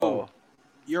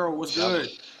Euro, what's good?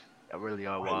 I really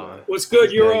are wild. What's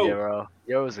good, Euro? Euro?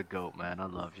 Euro's a goat, man. I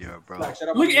love Euro, bro. Look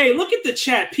at the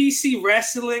chat. PC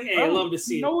Wrestling. Hey, I love to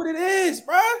see it. You know what it is,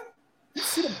 bro? You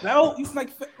see the belt? You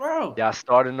like, bro? Y'all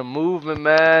starting the movement,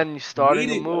 man. You starting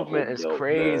the movement. It's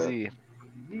crazy.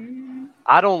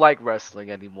 I don't like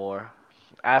wrestling anymore.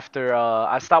 After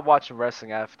I stopped watching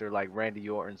wrestling after like Randy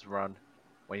Orton's run,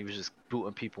 when he was just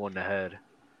booting people in the head.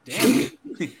 Damn.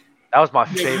 That was my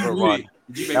favorite run.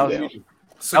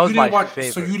 So you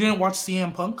didn't watch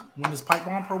CM Punk when this pipe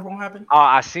bomb program happened?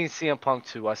 I seen CM Punk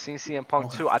too.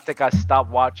 I think I stopped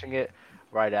watching it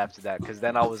right after that because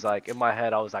then I was like, in my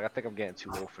head, I was like, I think I'm getting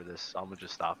too old for this. So I'm gonna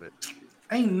just stop it.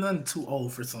 Ain't nothing too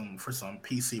old for some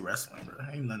PC wrestling, bro.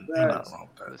 Ain't nothing wrong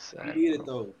with that. You need it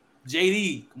though.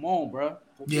 JD, come on, bro.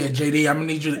 Yeah, JD, I'm gonna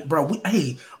need you, bro. We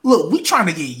trying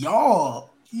to get y'all.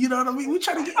 You know what I mean? We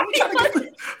trying to get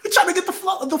the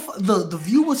flow, the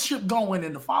viewership going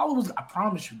and the followers. I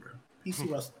promise you, bro.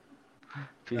 PC wrestling.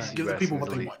 Give the people what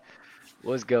they want.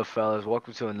 What's good, fellas?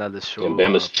 Welcome to another show. And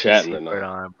Bama's chatting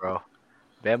tonight, bro.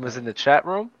 Bama's in the chat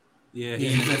room. Yeah,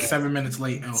 he's at 7 minutes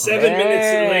late. 7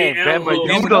 minutes late.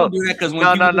 Bama, don't do that because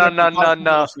no.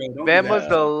 Bama's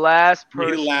the last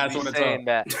person saying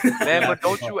that. Bama,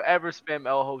 don't you ever spam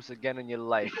L host again in your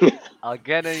life.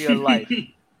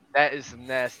 That is some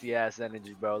nasty ass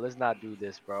energy, bro. Let's not do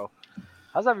this, bro.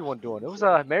 How's everyone doing? It was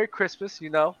a Merry Christmas, you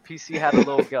know. PC had a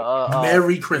little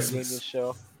Merry Christmas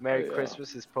show. Merry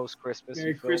Christmas is post Christmas.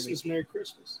 Merry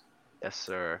Christmas. Yes,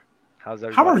 sir. How's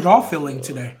everyone? How are y'all feeling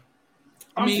today?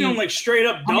 I'm feeling like straight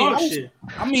up dog shit.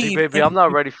 See, baby, I'm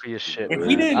not ready for your shit. If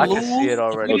we didn't I lose, can see it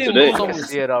already. Today. I can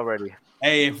see it already.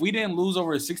 Hey, if we didn't lose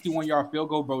over a 61-yard field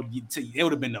goal, bro, it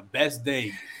would have been the best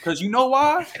day. Because you know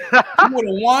why? We would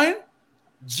have won.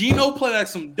 Gino played like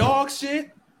some dog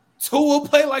shit. Tua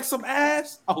played like some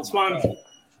ass. Oh,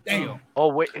 damn. Oh,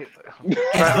 wait.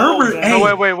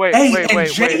 Herbert,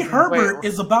 wait. Jay Herbert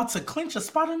is about to clinch a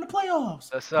spot in the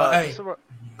playoffs. That's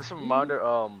a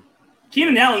reminder.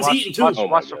 Keenan Allen's eating too.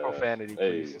 Watch the profanity,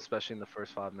 please, especially in the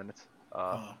first 5 minutes.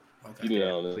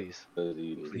 Please.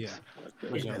 Yeah.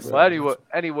 Well,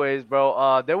 anyways,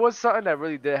 bro. There was something that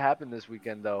really did happen this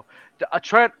weekend, though.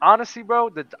 Trent, honestly,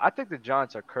 bro, I think the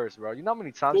Giants are cursed, bro. You know how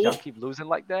many times y'all keep losing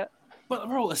like that? But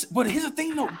here's the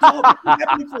thing, though. It's been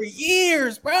happening for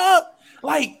years, bro.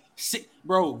 Like,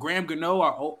 bro, Graham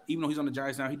Gano, even though he's on the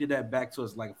Giants now, he did that back to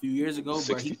us like a few years ago.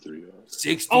 63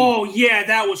 60. Oh, yeah,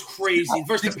 that was crazy.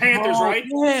 Versus the Panthers, right?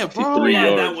 Yeah, bro.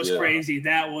 Yeah, that was crazy.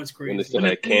 That was crazy. When they still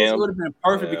had Cam. It would have been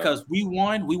perfect because we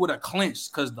won. We would have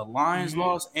clinched because the Lions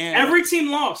lost. And every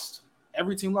team lost.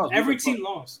 Every team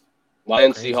lost.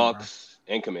 Lions, Seahawks,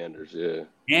 and Commanders, yeah.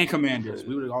 And Commanders.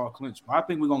 We would have all clinched. But I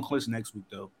think we're going to clinch next week,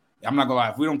 though. I'm not going to lie.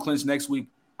 If we don't clinch next week,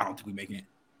 I don't think we're making it.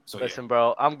 So, listen,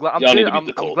 bro, I'm glad. Y'all need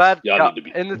to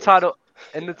beat in the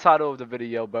title of the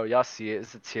video, bro. Y'all see it.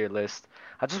 It's a tier list.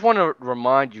 I just want to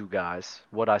remind you guys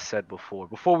what I said before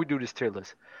we do this tier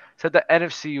list. I said the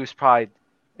NFC is probably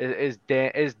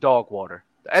is dog water.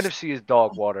 The NFC is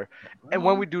dog water, and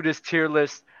when we do this tier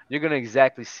list, you're gonna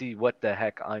exactly see what the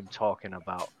heck I'm talking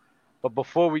about. But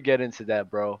before we get into that,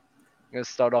 bro, I'm gonna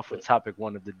start off with topic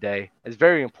 1 of the day. It's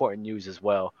very important news as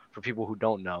well for people who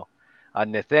don't know.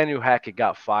 Nathaniel Hackett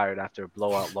got fired after a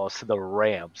blowout loss to the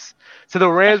Rams.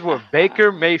 Were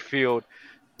Baker Mayfield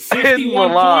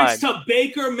 51 points to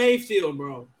Baker Mayfield,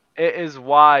 bro. It is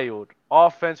wild.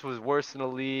 Offense was worse in the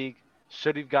league.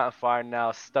 Should have gotten fired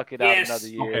now. Stuck it out another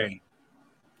year. Okay.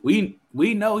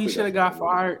 We know he should have got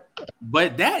fired,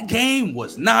 but that game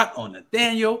was not on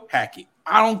Nathaniel Hackett.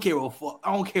 I don't care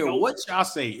what y'all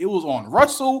say. It was on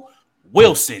Russell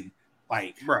Wilson.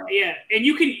 Like, bro. Yeah, and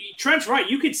Trent's right.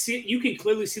 You can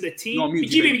clearly see the team.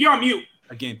 Baby, you're on mute.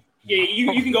 Again. Yeah,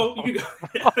 you can go. You can go.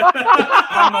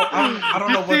 I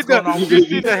don't know what's going on. You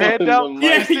see the handout?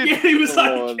 Yeah, he was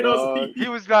like, he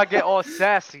was gonna get all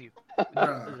sassy.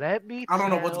 Let me. I don't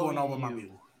know what's going on with my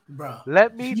people, bro.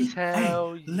 Let me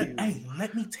tell you.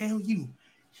 Let me tell you.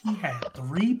 He had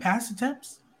 3 pass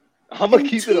attempts. I'm gonna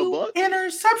keep it a buck.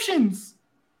 Interceptions.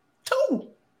 2.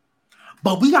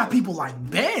 But we got people like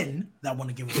Ben that want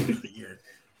to give him the year.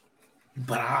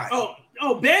 But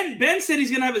Ben said he's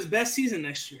gonna have his best season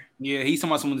next year. Yeah, he's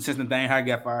talking about someone since Nathaniel Hackett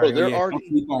got fired. Bro,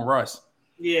 already on Russ.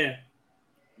 Yeah,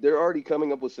 they're already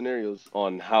coming up with scenarios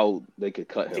on how they could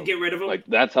cut him to get rid of him. Like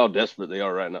that's how desperate they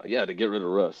are right now. Yeah, to get rid of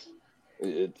Russ.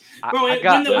 When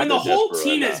the whole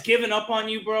team has given up on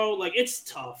you, bro, like it's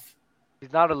tough.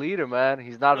 He's not a leader, man.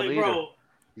 He's not a leader. Bro,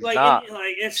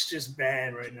 it's just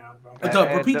bad right now, bro.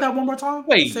 Doug, repeat that one more time.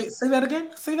 Wait, say that again.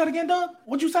 Say that again, Doug.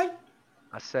 What'd you say?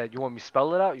 I said, you want me to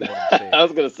spell it out? You want me to say it? I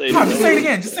was gonna say. No, just say it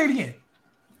again. Just say it again.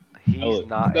 He's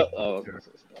not.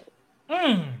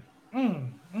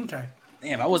 Okay.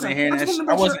 Damn, I wasn't hearing that. I just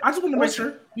want to make sure.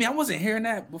 I mean, I wasn't hearing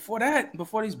that before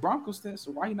these Broncos things.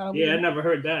 So why you not? Yeah, I never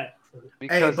heard that.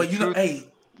 Because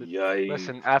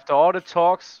listen, after all the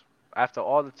talks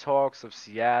of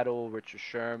Seattle, Richard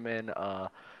Sherman,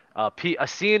 Pete, I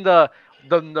seen the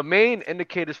main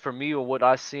indicators for me, or what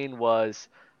I seen was,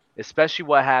 especially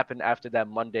what happened after that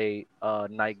Monday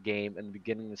night game in the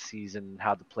beginning of the season,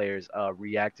 how the players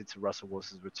reacted to Russell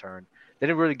Wilson's return. They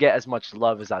didn't really get as much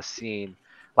love as I've seen.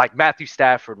 Like Matthew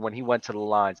Stafford, when he went to the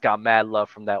Lions, got mad love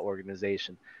from that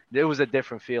organization. It was a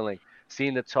different feeling.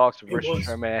 Seeing the talks with Richard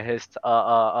Sherman and his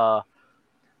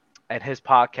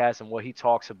podcast and what he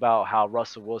talks about, how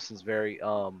Russell Wilson's very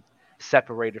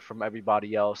separated from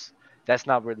everybody else. That's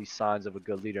not really signs of a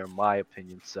good leader, in my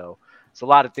opinion. So it's a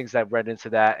lot of things that read into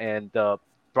that, and the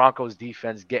Broncos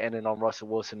defense getting in on Russell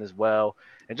Wilson as well,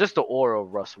 and just the aura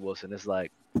of Russell Wilson is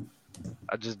like,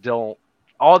 I just don't.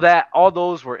 All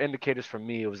those were indicators for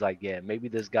me. It was like, yeah, maybe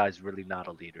this guy's really not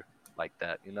a leader like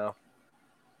that, you know?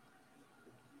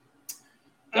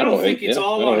 I don't think it's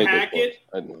all on Hackett.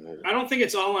 I don't think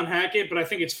it's all on Hackett, but I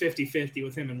think it's 50-50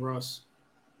 with him and Russ.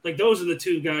 Like, those are the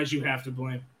two guys you have to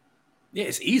blame. Yeah,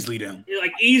 it's easily them. Yeah,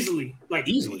 easily.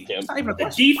 It's not even a the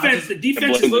defense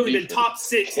has literally been top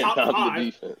 6, top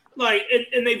 5. Like,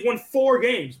 and they've won 4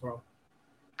 games, bro.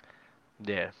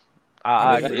 Yeah.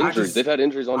 They've had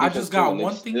injuries on defense. I just got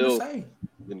one thing to say.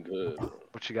 Been good.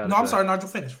 What you got? No, I'm sorry, Nigel.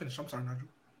 Finish. I'm sorry, Nigel.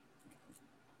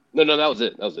 No, that was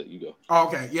it. You go. Oh,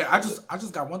 okay. Yeah, I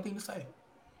just got one thing to say.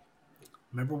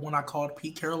 Remember when I called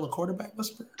Pete Carroll a quarterback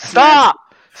whisperer? Stop!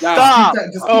 Stop!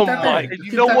 Oh my!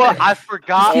 You know what? I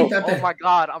forgot. Oh my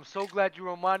God! I'm so glad you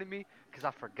reminded me, because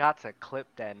I forgot to clip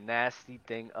that nasty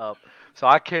thing up. So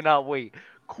I cannot wait.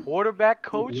 Quarterback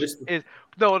coach is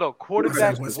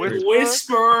quarterback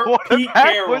whisper.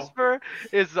 Quarterback whisper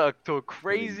is the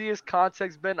craziest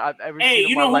context Ben I've ever seen. Hey,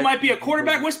 you know who might be a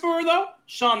quarterback whisperer though?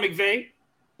 Sean McVay.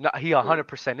 No, he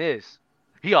 100% is.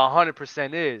 He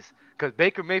 100% is. Because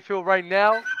Baker Mayfield right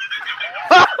now.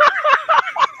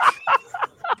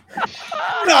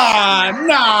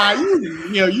 Nah.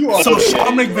 You are. So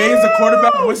Sean McVay is a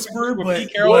quarterback whisperer, but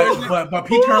Pete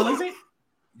Carroll isn't.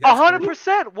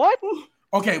 100%. What?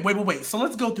 Okay, wait. So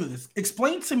let's go through this.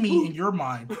 Explain to me in your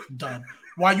mind, Dunn,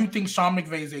 why you think Sean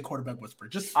McVay is a quarterback whisperer.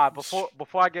 Just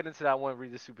before I get into that, I want to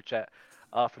read the super chat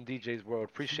from DJ's World.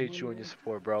 Appreciate you and your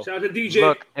support, bro. Shout out to DJ.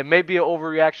 Look, it may be an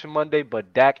overreaction Monday,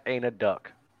 but Dak ain't a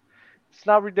duck. It's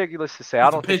not ridiculous to say.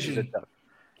 I don't think he's a duck.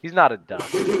 He's not a duck.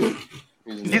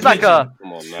 He's like a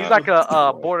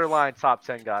borderline top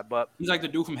 10 guy, but he's like the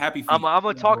dude from Happy Feet. I'm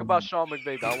gonna talk about Sean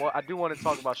McVay though. I do want to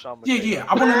talk about Sean McVay. Yeah.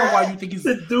 I want to know why you think he's.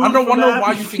 I don't want to know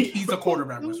why you think he's a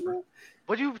quarterback whisperer.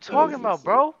 What are you talking about,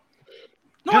 bro?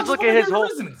 No, just look at his whole.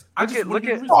 Look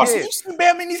at. Oh, so you see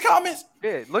Bam in these comments?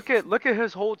 Yeah, look at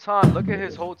his whole time. Look at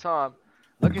his whole time.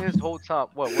 What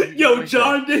Yo,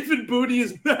 John David Booty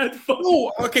is mad funny.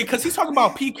 Oh, okay, because he's talking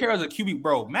about Pete Carroll as a QB,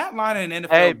 bro. Matt Leinart in NFL.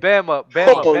 Hey, Bama.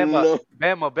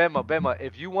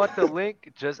 If you want the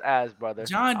link, just ask, brother.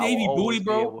 John David Booty,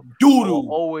 bro. Doodoo.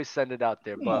 Always send it out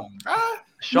there, but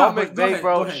Sean McVay,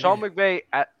 bro. Sean McVay,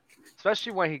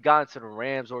 especially when he got into the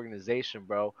Rams organization,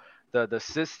 bro. The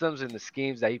systems and the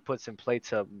schemes that he puts in play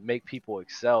to make people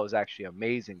excel is actually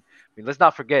amazing. I mean, let's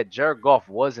not forget, Jared Goff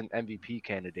was an MVP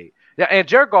candidate. Yeah, and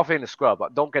Jared Goff ain't a scrub.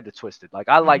 Don't get it twisted. Like,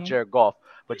 I like Jared Goff,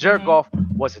 but Jared Goff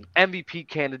was an MVP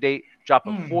candidate,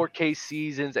 dropping 4K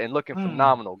seasons and looking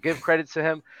phenomenal. Give credit to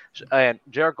him. And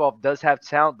Jared Goff does have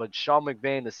talent, but Sean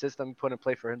McVay and the system he put in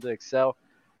play for him to excel,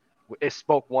 it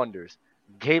spoke wonders.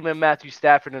 Gave him Matthew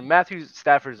Stafford, and Matthew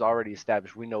Stafford is already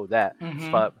established. We know that.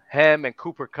 But him and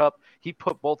Cooper Kupp, he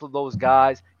put both of those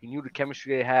guys. He knew the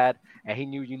chemistry they had, and he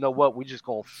knew, you know what, we're just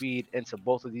going to feed into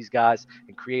both of these guys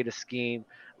and create a scheme.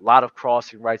 A lot of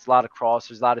crossing rights, a lot of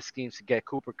crossers, a lot of schemes to get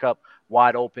Cooper Kupp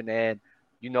wide open, and,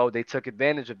 you know, they took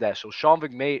advantage of that. So Sean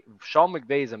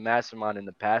McVay is a mastermind in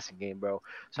the passing game, bro.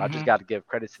 So I just got to give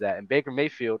credit to that. And Baker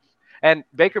Mayfield,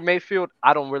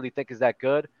 I don't really think is that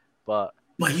good, but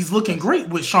he's looking great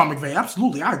with Sean McVay.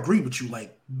 Absolutely. I agree with you.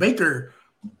 Like, Baker,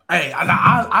 hey,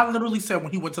 I literally said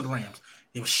when he went to the Rams,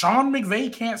 if Sean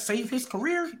McVay can't save his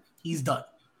career, he's done.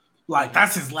 Like,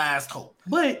 that's his last hope.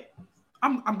 But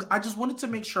I just wanted to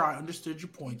make sure I understood your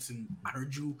points, and I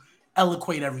heard you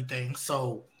eloquate everything.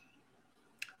 So,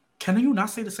 can you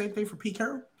not say the same thing for Pete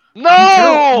Carroll?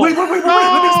 No! Wait.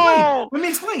 Let me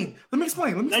explain.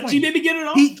 Let G-Baby get it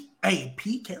on.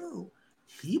 Pete Carroll,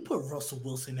 he put Russell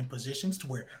Wilson in positions to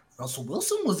where Russell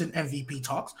Wilson was in MVP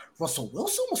talks. Russell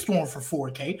Wilson was throwing for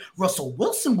 4K. Russell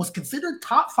Wilson was considered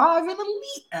top 5 in the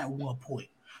league at one point.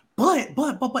 But,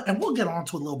 and we'll get on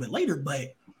to it a little bit later,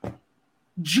 but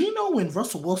Geno and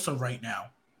Russell Wilson right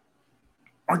now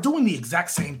are doing the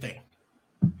exact same thing.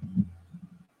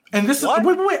 And this is I'm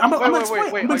gonna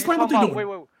explain what they're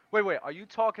doing. Wait. Are you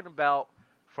talking about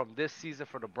from this season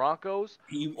for the Broncos?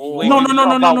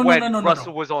 No.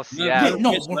 Russell was on Seattle.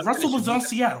 When Russell was on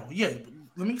Seattle. Yeah.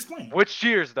 Let me explain. Which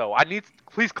years though?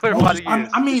 Please clarify the years.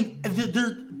 I mean,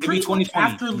 they're pretty much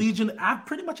after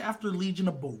Legion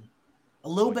of Boom. A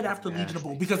little bit after Legion of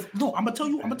Boom. Because I'm gonna tell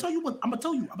you.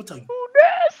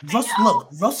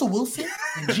 Russell Wilson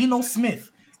and Geno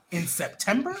Smith in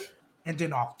September and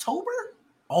then October.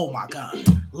 Oh my God.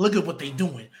 Look at what they're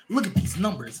doing. Look at these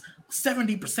numbers.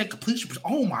 70% completion.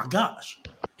 Oh my gosh.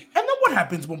 And then what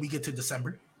happens when we get to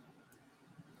December?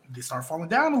 They start falling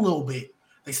down a little bit.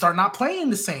 They start not playing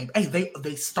the same. Hey,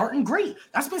 they starting great.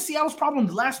 That's been Seattle's problem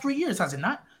the last 3 years, has it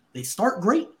not? They start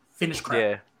great, finish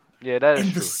crap. Yeah, that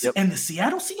is true. And the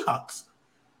Seattle Seahawks,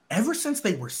 ever since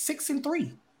they were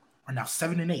 6-3, are now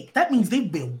 7-8. That means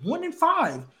they've been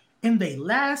 1-5 in their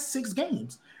last 6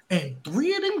 games, and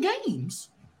 3 of them games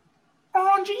are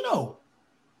on Geno.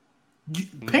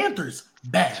 Panthers,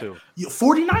 bad.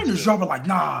 49ers, y'all were like,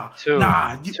 nah. Okay,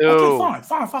 fine.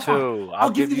 I'll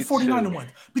give you the 49er one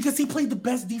because he played the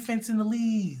best defense in the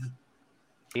league.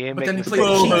 But then he played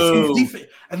the Chiefs,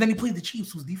 and then he played the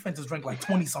Chiefs, whose defense is ranked like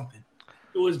 20-something.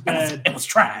 It was bad. It was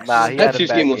trash. That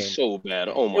Chiefs game was so bad.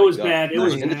 Oh my God. It was bad. It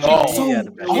was bad.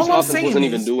 All I'm saying wasn't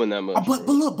even doing that much. But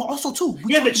also too,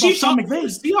 the Chiefs,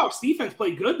 Seahawks defense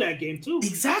played good that game too.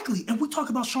 Exactly, and we talk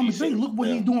about Sean McVay. Look what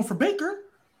he's doing for Baker.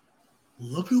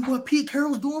 Look at what Pete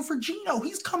Carroll's doing for Geno.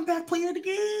 He's come back player of the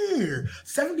year.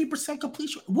 70%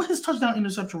 completion. What his touchdown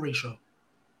interception ratio?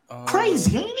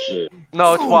 Crazy, ain't it?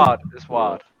 No, it's wild. It's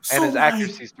wild. And his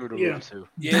accuracy's through the roof too.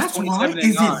 Yeah, that's why.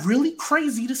 Is it really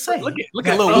crazy to say? Look at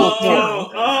little Will Ford.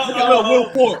 Look at little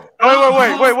Will Ford.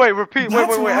 Wait. Repeat. Wait.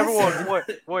 Everyone,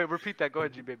 wait. Repeat that. Go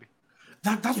ahead, G baby.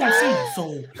 That's what I'm saying.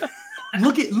 So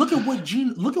look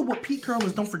at what Pete Carroll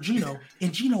has done for Geno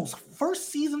in Geno's first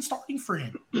season starting for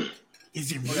him.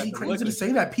 Is it really crazy to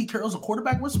say that Pete Carroll's a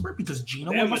quarterback whisperer? Because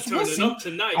Geno and Russell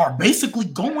Wilson are basically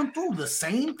going through the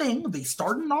same thing. They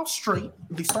starting off straight.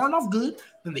 They starting off good.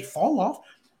 Then they fall off.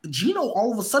 Geno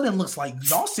all of a sudden looks like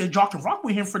y'all said y'all can rock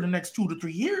with him for the next 2 to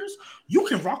 3 years. You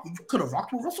could have rocked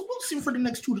with Russell Wilson for the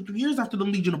next 2 to 3 years after the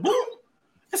Legion of Boom.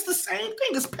 It's the same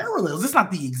thing. It's parallels. It's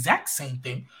not the exact same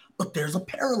thing, but there's a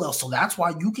parallel. So that's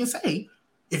why you can say,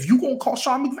 if you're going to call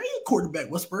Sean McVay a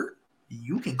quarterback whisperer,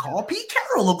 you can call Pete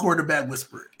Carroll a quarterback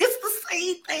whisperer. It's the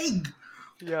same thing.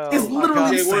 Yo, it's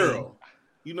literally the same. World.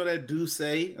 You know that dude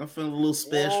say, I'm feeling a little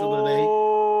special today.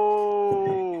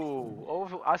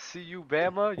 Oh, I see you,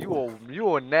 Bama.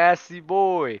 You a nasty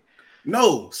boy.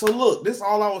 No, so look, this is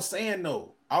all I was saying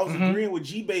though. I was agreeing with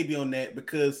G Baby on that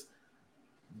because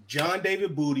John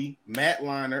David Booty, Matt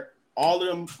Leinart, all of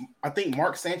them, I think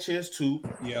Mark Sanchez too.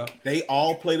 Yeah. They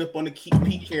all played up on the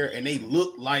Pete Carroll and they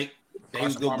looked like they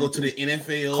was gonna go to the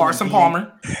NFL. Carson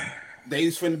Palmer. They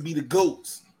was finna be the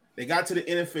GOATs. They got to the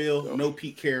NFL, no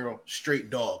Pete Carroll, straight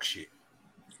dog shit.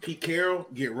 Pete Carroll,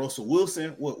 get Russell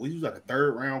Wilson. He was like a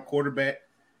 3rd round quarterback.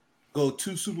 Go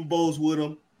 2 Super Bowls with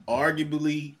him.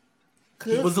 Arguably,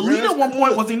 he was the leader at one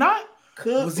point, was he not?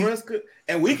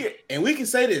 And we can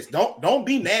say this. Don't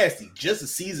be nasty. Just a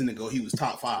season ago, he was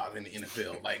top 5 in the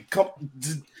NFL. Like, come,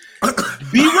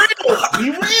 be real.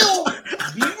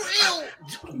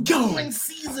 One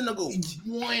season ago,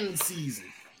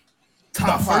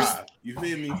 top 5. You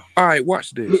feel me? All right,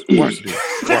 watch this.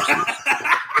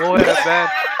 Go ahead, man.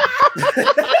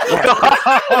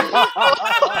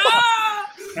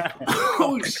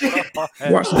 Oh shit!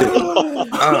 Watch this. All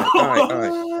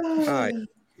right.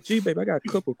 G baby, I got a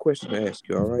couple questions to ask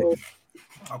you. All right.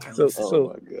 Okay. So,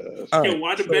 my gosh. Right,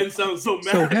 why did Ben sound so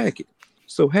mad?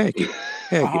 So Hackett.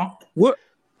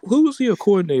 Who was he a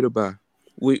coordinator by?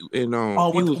 With Aaron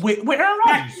Rodgers. With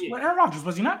Aaron Rodgers,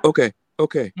 was he not? Okay.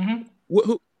 Mm-hmm.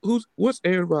 What's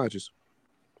Aaron Rodgers?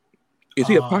 Is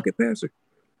he a pocket passer?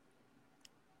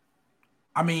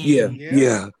 I mean,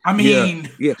 yeah. I mean,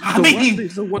 no.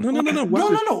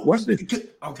 Watch this.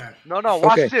 Okay. No.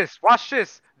 Watch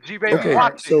this. G baby. Okay.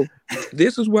 Watch So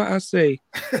this is why I say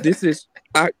this is.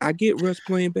 I get Russ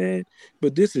playing bad,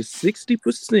 but this is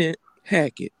 60%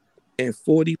 Hackett and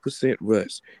 40%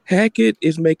 Russ. Hackett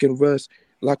is making Russ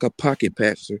like a pocket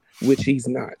passer, which he's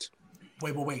not.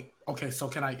 Wait. Okay, so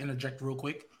can I interject real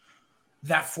quick?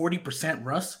 That 40%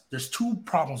 Russ, there's 2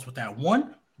 problems with that.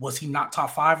 One, was he not top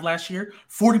 5 last year?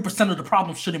 40% of the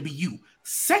problem shouldn't be you.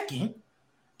 Second,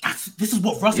 this is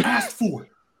what Russ asked for.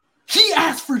 He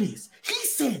asked for this. He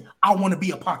said, I want to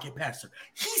be a pocket passer.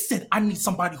 He said, I need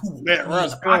somebody who will put me in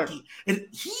the pocket. And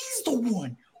he's the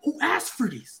one who asked for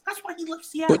this. That's why he left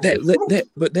Seattle.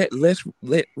 But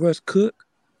let Russ cook.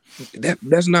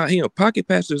 That's not him. Pocket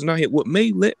passer is not him. What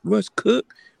made let Russ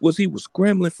cook was he was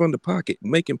scrambling from the pocket,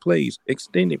 making plays,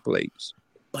 extending plays.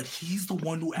 But he's the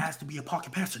one who asked to be a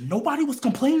pocket passer. Nobody was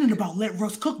complaining about let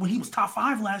Russ cook when he was top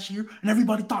 5 last year, and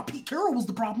everybody thought Pete Carroll was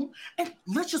the problem. And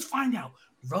let's just find out.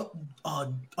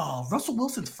 Russell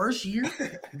Wilson's first year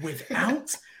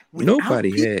without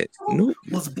nobody Pete had Carroll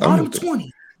was bottom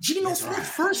 20. Geno Smith's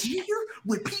first year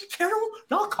with Pete Carroll,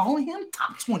 y'all calling him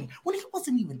top 20 when he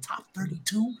wasn't even top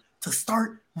 32 to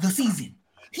start the season.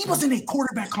 He was in a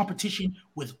quarterback competition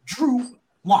with Drew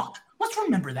Lock. Let's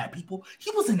remember that, people.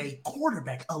 He was in a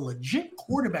legit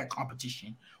quarterback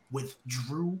competition with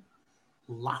Drew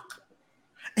Lock.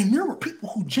 And there were people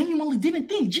who genuinely didn't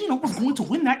think Geno was going to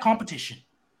win that competition.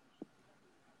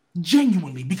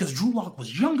 Genuinely, because Drew Lock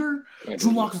was younger.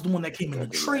 Drew Lock is the one that came in the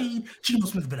trade. Geno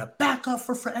Smith's been a backup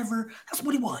for forever. That's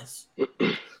what he was.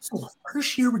 So the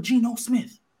first year with Geno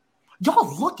Smith,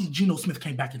 y'all lucky Geno Smith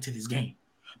came back into this game.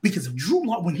 Because if Drew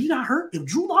Lock, when he got hurt, if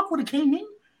Drew Lock would have came in,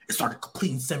 it started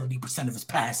completing 70% of his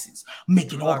passes,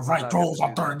 making all the right throws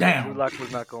on third down. Drew Lock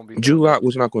was not going to be. Drew Lock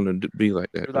was not going to be like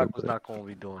that. Drew Lock was not going to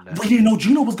be doing that. We didn't know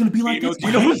Geno was going to be like this.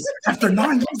 After 9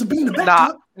 games of being the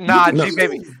backup. Nah, G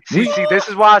baby. See, this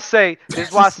is why I say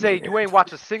you ain't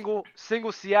watch a single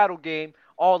Seattle game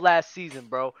all last season,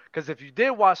 bro. Because if you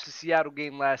did watch the Seattle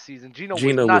game last season, Geno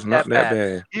was not that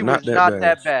bad. He was not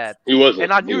that bad. He wasn't.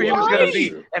 And I knew he was gonna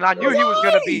be. And I knew he was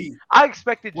gonna be. I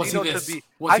expected Geno to be.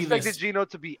 I expected Geno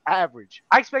to be average.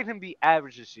 I expected him to be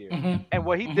average this year. Mm-hmm. And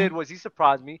what he did was he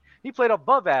surprised me. He played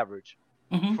above average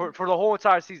for the whole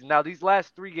entire season. Now these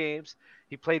last 3 games,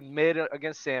 he played mid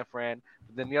against San Fran.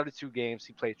 But then the other 2 games,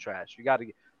 he played trash.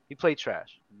 He played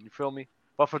trash. You feel me?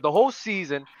 But for the whole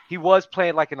season, he was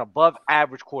playing like an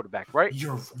above-average quarterback, right?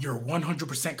 You're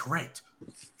 100% correct.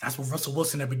 That's what Russell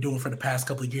Wilson had been doing for the past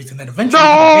couple of years, and then eventually,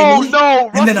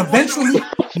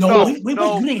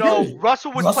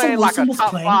 Russell was playing like a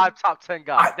top 5, top 10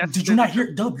 guy. Did you not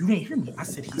hear, Dub? You didn't hear me. I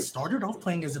said he started off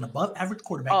playing as an above-average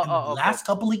quarterback. In the last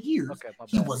couple of years,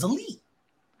 he was elite.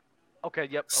 Okay,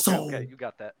 yep. Okay, you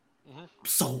got that. Mm-hmm.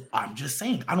 So I'm just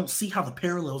saying, I don't see how the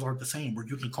parallels aren't the same. Where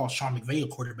you can call Sean McVay a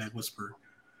quarterback whisperer,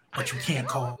 but you can't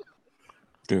call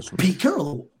Pete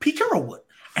Carroll would.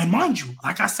 And mind you,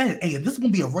 like I said, hey, this is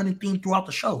gonna be a running theme throughout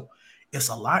the show. It's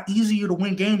a lot easier to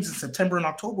win games in September and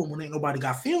October when ain't nobody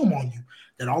got film on you.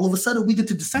 Then all of a sudden we get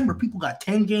to December, people got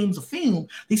 10 games of film.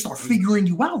 They start figuring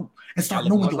you out and start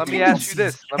knowing your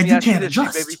tendencies. Let me ask you this, G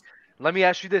baby. Let me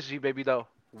ask you this, G baby. Though,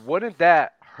 wouldn't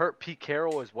that hurt Pete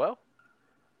Carroll as well?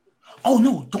 Oh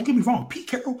no! Don't get me wrong, Pete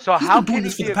Carroll. So he's been doing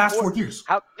this for the past 4 years.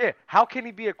 How can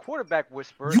he be a quarterback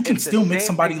whisperer? You can still make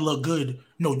somebody look good.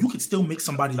 No, you can still make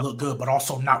somebody look good, but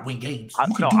also not win games.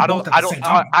 You can do both at the same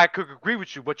time. I could agree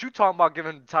with you, but you talking about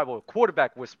giving the title of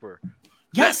quarterback whisperer?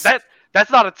 Yes,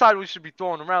 that's not a title we should be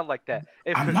throwing around like that.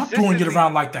 I'm not throwing it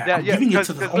around like that. I'm giving it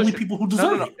to the only people who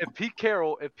deserve it. If Pete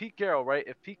Carroll,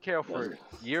 for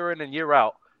year in and year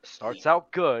out starts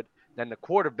out good, then the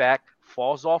quarterback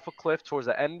falls off a cliff towards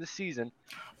the end of the season.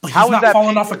 But he's not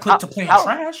falling off a cliff to playing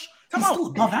trash. He's still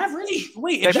above average.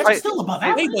 Wait, still above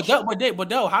average. But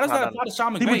how does that apply to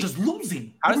Sean McVay? They were just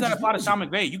losing. How does that apply to Sean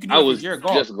McVay? You can do it with Jared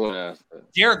Goff. Just going to ask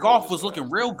that. Jared Goff was looking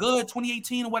real good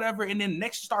 2018 or whatever, and then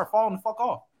next year started falling the fuck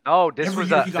off. No, this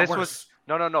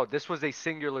was a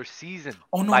singular season.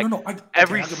 Oh no.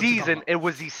 Every season it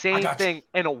was the same thing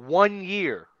in a 1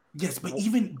 year. Yes, but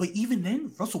even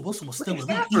then, Russell Wilson was still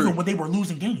elite, even when they were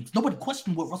losing games. Nobody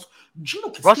questioned what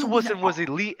Russell Wilson was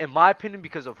elite, in my opinion,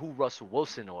 because of who Russell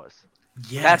Wilson was.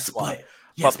 Yes, that's why.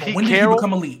 But when did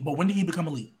he become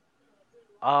elite?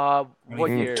 What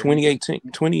year? 2018,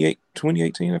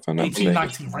 if I'm not mistaken.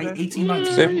 18-19, right?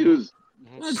 18-19.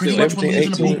 Pretty much when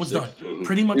Legion of Boom was done.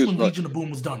 Pretty much when Legion of Boom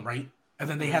was done, right? And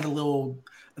then they had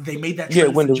they made that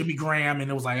trade for Jimmy Graham, and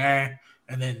it was like,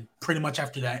 And then pretty much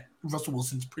after that, Russell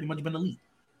Wilson's pretty much been elite.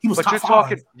 He was top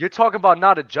 5. You're talking about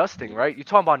not adjusting, right? You're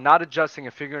talking about not adjusting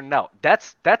and figuring it out.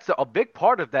 That's a big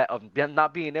part of that, of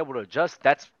not being able to adjust.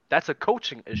 That's a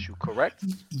coaching issue, correct?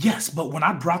 Yes, but when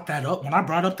I brought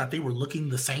up that they were looking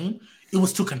the same, it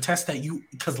was to contest that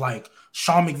because like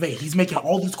Sean McVay, he's making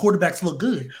all these quarterbacks look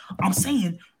good. I'm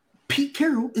saying Pete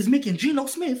Carroll is making Geno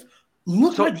Smith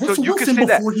look like Russell Wilson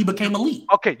before he became elite.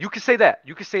 Okay, you can say that.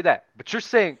 But you're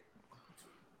saying,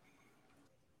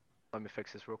 let me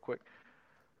fix this real quick.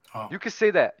 Oh. You can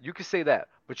say that.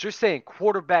 But you're saying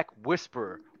quarterback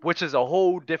whisperer, which is a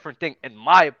whole different thing, in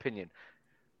my opinion.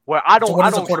 where I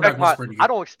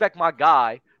don't expect my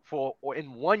guy or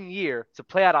in 1 year to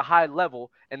play at a high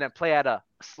level and then play at a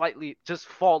slightly just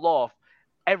fall off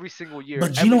every single year.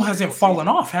 But Gino hasn't fallen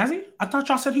off, has he? I thought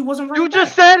y'all said he wasn't right. You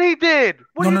just said he did.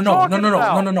 No.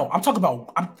 I'm talking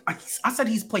about. I said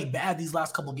he's played bad these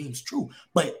last couple of games. True,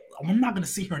 but I'm not going to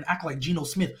sit here and act like Geno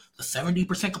Smith, the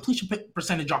 70% completion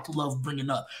percentage y'all love bringing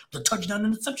up, the touchdown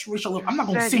and interception ratio. I'm not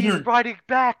going to sit here. Riding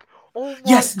back. Oh my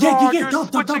yes, God, yeah. You're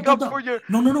switching up for your.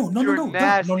 No. You're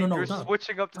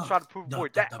switching up to try to prove a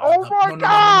point. Oh my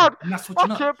God! I'm not switching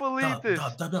up. I can't believe this.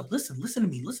 Listen to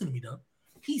me, Doug.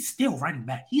 He's still running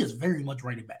back. He is very much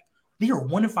running back. They are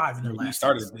 1-5 in their last.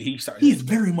 He started. He's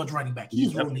very much running back.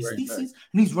 He's running his theses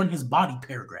and he's running his body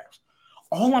paragraphs.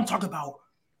 All I'm talking about.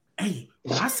 Hey,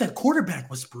 when I said quarterback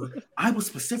whisperer, I was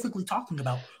specifically talking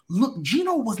about, look,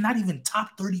 Geno was not even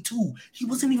top 32. He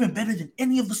wasn't even better than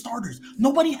any of the starters.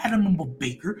 Nobody had him above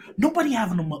Baker. Nobody had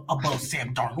him above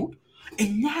Sam Darnold.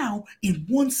 And now, in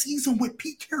one season with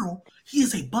Pete Carroll, he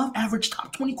is above average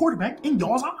top 20 quarterback in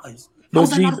y'all's eyes. How is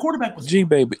that not a quarterback whisperer? G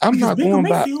baby, I'm not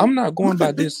going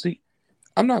by this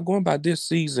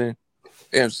season,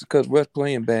 and because Russ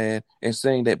playing bad and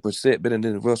saying that Brissett better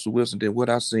than Russell Wilson than what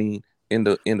I've seen in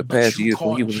the past years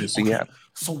when he was in Seattle. Okay.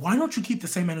 So why don't you keep the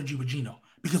same energy with Geno?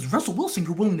 Because Russell Wilson,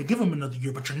 you're willing to give him another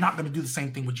year, but you're not going to do the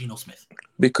same thing with Geno Smith.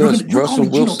 Because Russell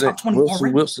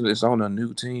Wilson is on a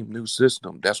new team, new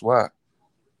system. That's why.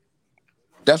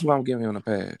 That's why I'm giving him a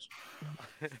pass.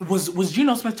 Was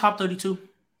Geno Smith top 32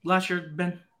 last year,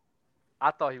 Ben?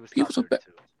 I thought he was top 32.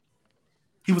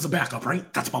 He was a backup,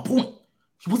 right? That's my point.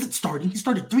 He wasn't starting. He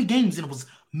started 3 games and it was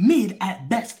mid at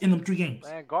best in them 3 games.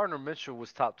 Man, Gardner Minshew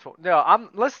was top 20. No,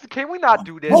 can we not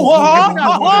do this? Wait. No, yeah.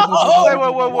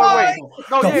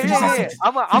 I'm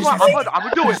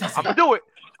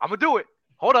gonna do it.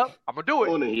 Hold up. I'm gonna do it.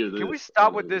 Can we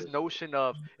stop with this notion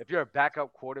of if you're a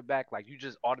backup quarterback, like you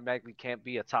just automatically can't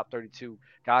be a top 32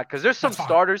 guy? Because there's some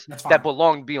starters that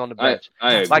belong to be on the bench.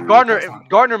 Like Gardner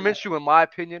Minshew, in my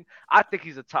opinion, I think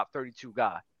he's a top 32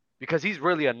 guy. Because he's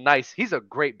a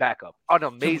great backup, an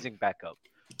amazing backup.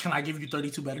 Can I give you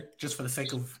 32 better, just for the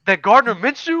sake of that Gardner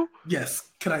Minshew?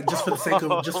 Yes. Can I just for the sake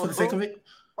of it?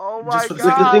 Oh my God!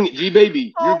 The thing, G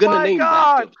baby, you're gonna name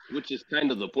backups, which is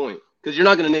kind of the point, because you're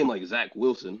not gonna name like Zach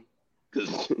Wilson,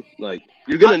 because like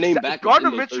you're gonna name backups. Gardner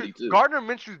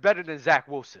Minshew's better than Zach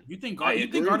Wilson. You think Gardner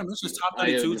Minshew's top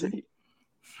 32 too?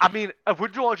 I mean, if we're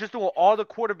doing all the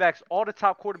quarterbacks, all the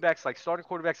top quarterbacks, like starting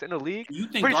quarterbacks in the league,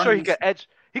 pretty sure he could edge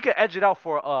it out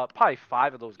for probably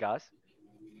 5 of those guys,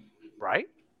 right?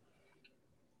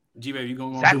 G-Baby, you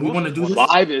going to do we want to do this?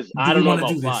 5 is I don't know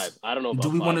about 5. I don't know about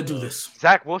 5. Do we want to do this?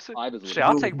 Zach Wilson? Shit,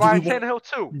 I'll take Ryan Tannehill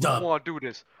too. I want to do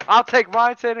this. I'll take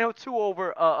Ryan Tannehill too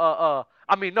over I'll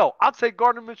take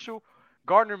Gardner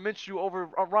Minshew over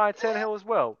Ryan Tannehill as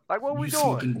well. Like, what are we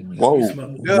doing? Whoa.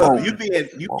 You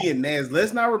being nasty.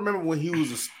 Let's not remember when he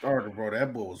was a starter, bro.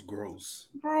 That boy was gross.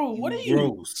 Bro, what are you?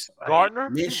 Gross.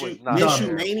 Gardner?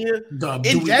 Minshew mania? Do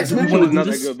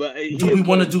we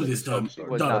want to do this, Doug?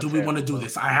 Do we want to do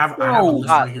this? I have a list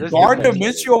right here. Gardner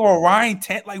Minshew over Ryan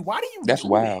Tannehill? Like, why do you? That's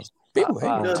wild. People hate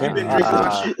Ryan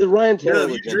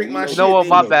Tannehill. You know what?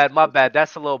 My bad.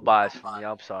 That's a little biased for me.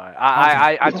 I'm sorry.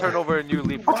 I turn over a new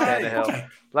leaf for Tannehill. Okay.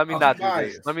 Let me not do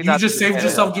this. You just saved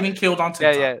yourself getting killed on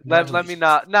TikTok. Yeah. Let me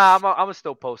not. Nah, I'm gonna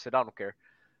still post it. I don't care.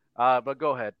 But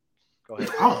go ahead.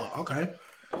 Oh, okay.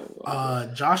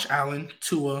 Josh Allen,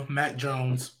 Tua, Mac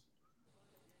Jones.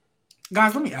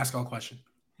 Guys, let me ask y'all a question.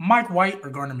 Mike White or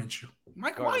Gardner Minshew?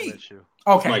 Mike White.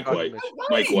 Okay. Mike White.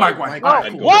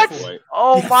 What?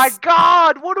 Oh my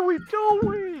God! What are we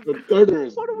doing?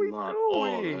 What are we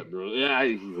doing? Bro. Yeah,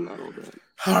 he's not all that.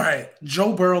 All right.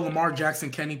 Joe Burrow, Lamar Jackson,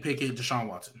 Kenny Pickett, Deshaun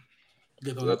Watson.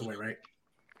 Get those out the way, right?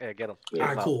 Yeah, get them. All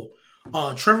right, cool.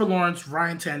 Trevor Lawrence,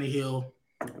 Ryan Tannehill.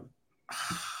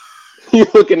 You're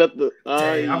looking at the.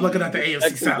 I'm looking at the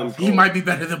AFC South. He might be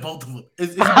better than both of them.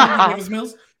 Is he better than Davis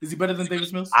Mills? Is he better than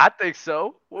Davis Mills? I think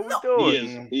so. What we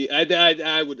doing? He is.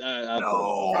 I would. I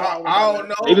don't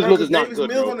know. Davis Mills is not good,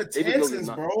 Mills on the Texans,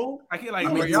 bro. You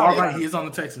are right. He is on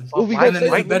the Texans.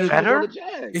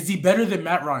 Is he better than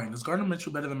Matt Ryan? Is Gardner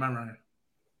Minshew better than Matt Ryan?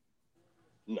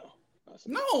 No.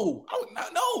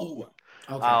 Okay.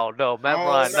 Oh no, Matt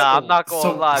Ryan. Nah, I'm not going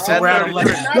to lie. So we're at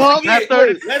 11. Let's not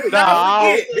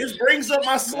forget. This brings up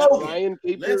my slogan.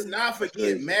 Let's not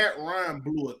forget Matt Ryan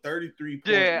blew a 33-point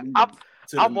lead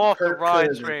to I'm off Kirk the Ryan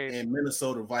Cousins train. and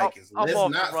Minnesota Vikings. I'm Let's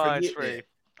off not the Ryan forget train. that.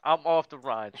 I'm off the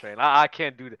Ryan train. I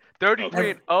can't do that.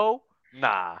 33-0?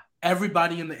 Nah.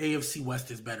 Everybody in the AFC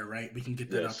West is better, right? We can get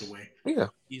that out the way. Yeah,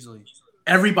 easily.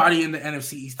 Everybody in the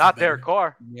NFC East. Not Derek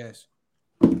Carr. Yes.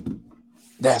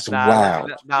 That's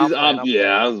wild. I was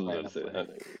about to say that.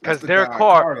 Because their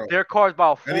car's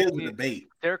about fold me.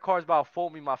 Their car's about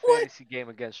fold me my fantasy game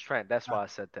against Trent. That's why I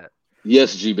said that.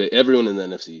 Yes, G-Bay. Everyone in the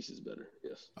NFC East is better.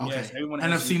 Yes. Okay. Yes, everyone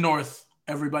NFC North,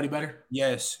 everybody better?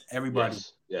 Yes, everybody.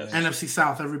 Yes. NFC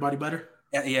South, everybody better?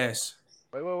 Yes.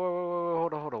 Wait,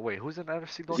 hold on. Wait, who's in the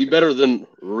NFC North? Is he better than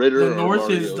Ritter? The North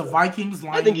is the Vikings,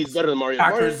 Lions, I think he's better than Mario.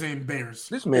 Packers, and Bears.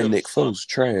 This man Nick Foles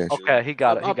trash. Okay, he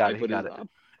got it.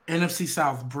 NFC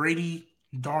South, Brady,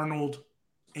 Darnold,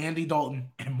 Andy Dalton,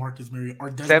 and Marcus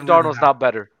Mariota. Sam Darnold's not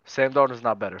better.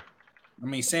 I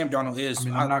mean, Sam Darnold is. I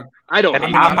think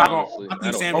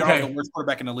Sam Darnold's the worst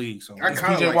quarterback in the league. So is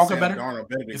PJ Walker better?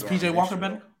 Is PJ Walker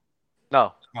better?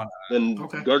 No. Then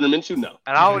Gardner Minshew, no.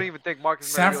 And I don't even think Marcus.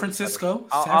 San Francisco.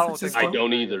 I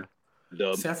don't either.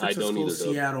 Dub. San Francisco,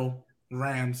 Seattle,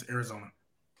 Rams, Arizona.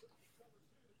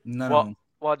 None of them.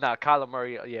 Well, Kyler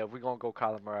Murray. Yeah, if we're gonna go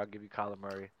Kyler Murray, I'll give you Kyler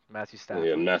Murray. Matthew Stafford.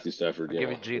 Yeah, Matthew Stafford. I'll give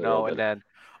you Geno, and then.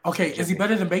 Okay, is he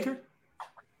better than Baker?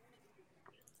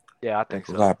 Yeah, I think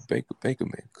so. Baker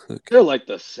man cook. They're like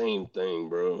the same thing,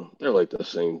 bro. They're like the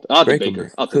same. I'll take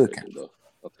Baker. I'll take Baker, though.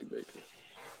 I'll take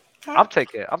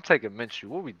Baker. I'm taking Minshew.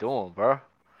 What we doing, bro?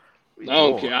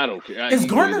 I don't care. Is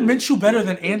Gardner Minshew better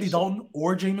than Andy Dalton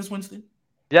or Jameis Winston?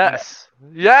 Yes.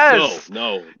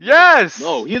 No. Yes.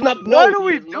 No, he's not. What are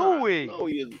we doing? No,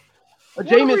 he isn't.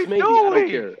 Jameis, maybe. I don't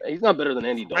care. He's not better than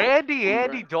Andy Dalton.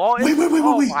 Andy Dalton. Wait.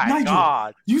 Oh my Nigel,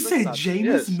 God. You said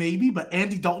Jameis maybe, but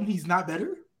Andy Dalton, he's not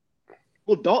better?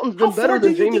 Well, Dalton's been better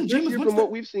than Jameis this year from what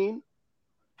we've seen.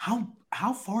 How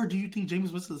far do you think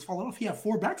Jameis Winston has fallen off? He had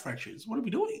 4 back fractures. What are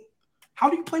we doing? How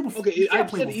do you play before? Okay, I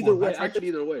said either way.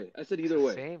 I'll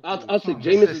say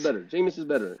Jameis is better. Jameis is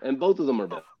better, and both of them are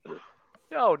better.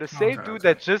 Yo, the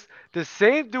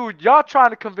same dude. Y'all trying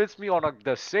to convince me on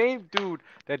the same dude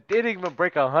that didn't even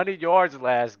break 100 yards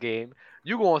last game.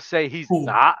 You gonna say he's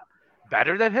not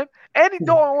better than him? Andy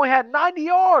Dalton only had 90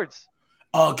 yards.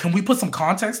 Can we put some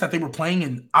context that they were playing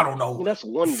in, I don't know, that's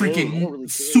one freaking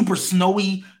super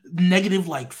snowy, negative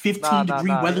like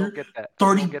 15-degree weather,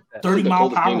 30 mile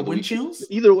per hour wind chills?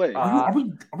 Either way. Are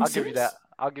we I'll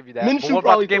give you that. Minshew what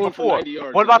about the game before?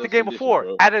 What about the game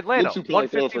before at Atlanta?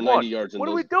 151. What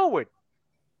are we doing?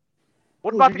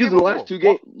 What about the game before? Last 2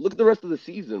 games? Look at the rest of the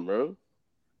season, bro.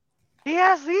 He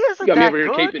isn't that good. You got me over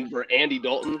here caping for Andy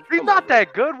Dalton. He's not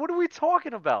that good. What are we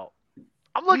talking about?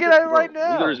 I'm looking at it right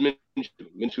now. Neither is Minshew.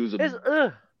 Minshew's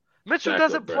Minshew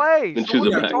doesn't play. Minshew's so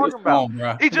what are you talking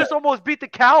about? He just almost beat the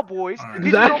Cowboys.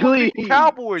 Exactly.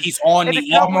 He's on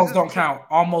the almost don't count.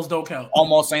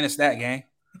 Almost ain't a stat game.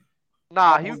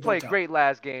 Nah, he played great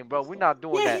last game, bro. We're not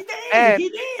doing that. And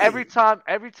every time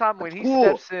when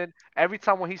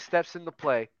he steps in the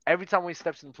play,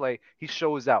 he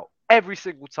shows out every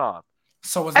single time.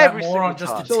 So is that more on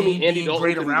just the team being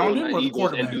great around him or the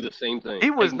quarterback? And do the same thing. He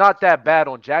was not that bad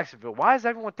on Jacksonville. Why is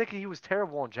everyone thinking he was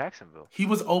terrible on Jacksonville? He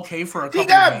was okay for a couple of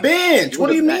games. He got benched. What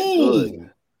do you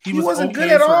mean? He wasn't good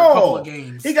at all.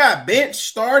 He got benched,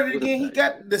 started again. He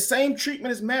got the same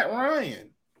treatment as Matt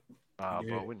Ryan.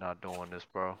 Bro, we're not doing this,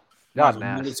 bro. Y'all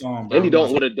nasty. Andy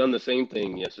Dalton would have done the same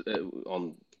thing yesterday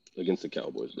against the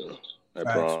Cowboys, though. I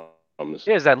promise.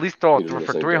 He has at least thrown for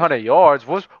 300 yards.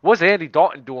 What's Andy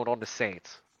Dalton doing on the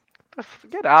Saints?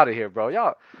 Get out of here, bro.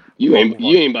 Y'all. You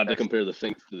ain't about to compare the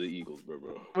Saints to the Eagles, bro.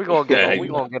 We're gonna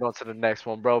get on to the next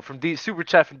one, bro. From Super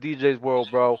Chat from DJ's World,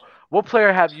 bro. What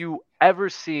player have you ever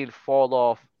seen fall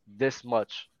off this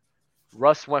much?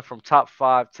 Russ went from top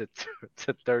 5 to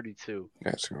 32.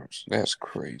 That's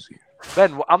crazy.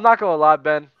 Ben, I'm not gonna lie,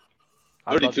 Ben.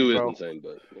 32 is insane,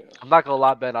 but yeah. I'm not gonna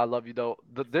lie, Ben. I love you though.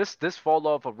 This fall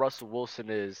off of Russell Wilson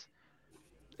it's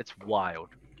wild.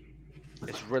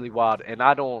 It's really wild, and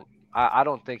I don't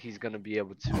think he's gonna be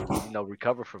able to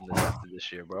recover from this after this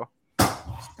year, bro.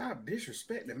 Stop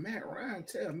disrespecting Matt Ryan.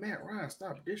 Tell Matt Ryan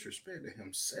stop disrespecting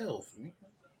himself.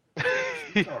 What are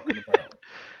you talking about?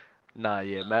 Nah,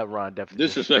 yeah, Matt Ryan definitely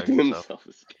disrespecting himself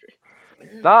is scary.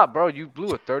 Yeah. Nah, bro, you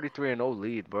blew a 33-0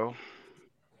 lead, bro.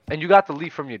 And you got the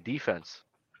lead from your defense.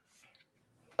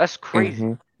 That's crazy.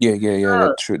 Mm-hmm. Yeah.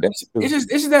 That's true. It's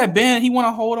just that Ben, he want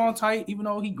to hold on tight, even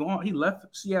though he left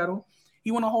Seattle.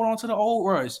 He want to hold on to the old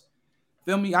Russ.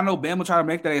 Feel me? I know Ben will try to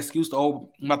make that excuse about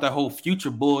that whole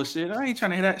future bullshit. I ain't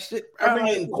trying to hear that shit. Bro. I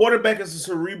mean, quarterback is a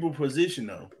cerebral position,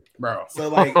 though. Bro. So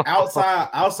like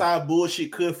outside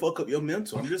bullshit could fuck up your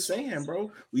mental. I'm just saying,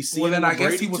 bro. We see. Well, then I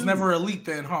guess he was never elite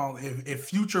then, huh? If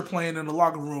Future playing in the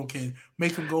locker room can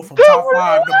make him go from top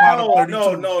 5 to bottom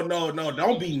 32. No.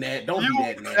 Don't be that. Don't be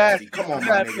that nasty. Come on,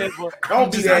 my nigga.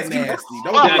 Don't be that nasty.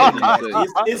 Don't be that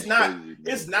nasty. It's not.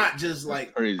 it's not just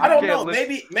like Crazy. I don't know.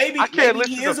 Maybe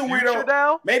he is a weirdo.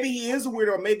 Now. Maybe he is a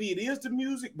weirdo. Maybe it is the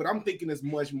music, but I'm thinking it's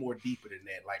much more deeper than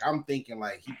that. Like I'm thinking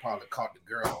like he probably caught the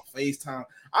girl on FaceTime.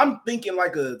 I'm thinking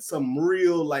like some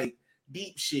real like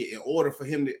deep shit in order for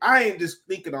him to. I ain't just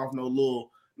thinking off no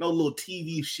little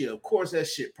TV shit. Of course, that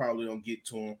shit probably don't get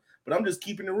to him. But I'm just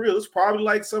keeping it real. It's probably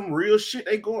like some real shit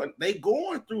they going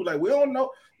through. Like we don't know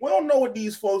what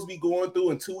these folks be going through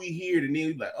until we hear it, and then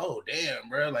we be like, oh damn,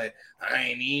 bro. Like I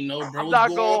ain't even know bro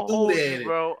was going through that.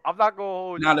 Bro. I'm not gonna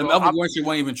hold you. Nah, the Melvin Gordon shit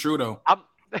wasn't even true though.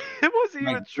 It wasn't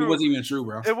even true. It wasn't even true,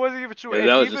 bro. It wasn't even true.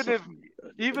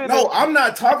 Yeah, I'm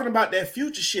not talking about that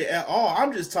Future shit at all.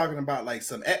 I'm just talking about like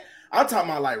I'm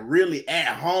talking about like really at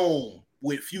home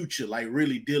with Future, like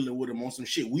really dealing with him on some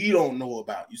shit we don't know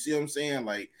about. You see what I'm saying?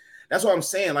 Like that's what I'm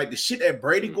saying. Like the shit that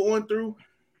Brady going through,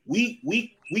 we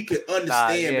could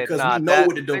understand because we know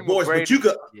with the divorce, but you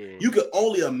could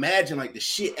only imagine like the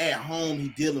shit at home he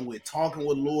dealing with, talking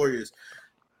with lawyers.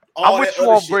 I'm with you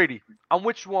on Brady. I'm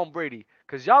with you on Brady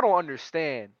because y'all don't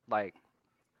understand like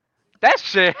that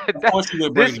shit.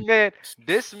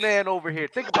 This man over here.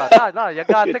 Think about it. No, you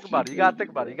gotta think about it. You gotta think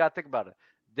about it.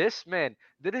 This man,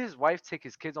 did his wife take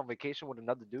his kids on vacation with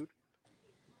another dude?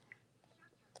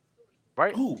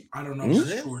 Right? Ooh, I don't know if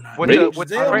that's true or not. With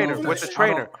the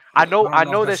trainer. I know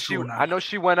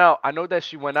she went out. I know that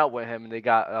she went out with him and they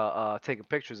got taken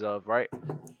pictures of, right?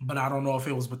 But I don't know if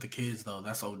it was with the kids though.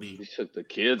 That's OD. He took the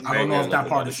kids. I don't know if that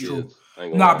part is true.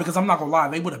 Nah, because I'm not gonna lie,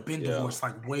 they would have been divorced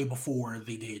like way before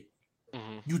they did.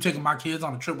 Mm-hmm. You taking my kids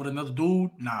on a trip with another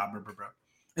dude? Nah, bro.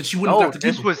 And she wouldn't have got to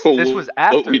this was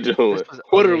after. What we doing?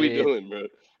 What are we doing, bro?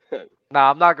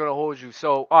 Nah, I'm not gonna hold you.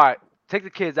 So, all right, take the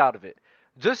kids out of it.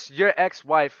 Just your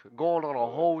ex-wife going on a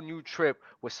whole new trip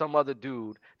with some other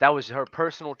dude that was her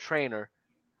personal trainer.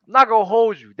 I'm not gonna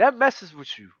hold you. That messes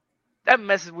with you.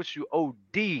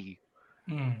 OD.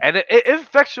 And it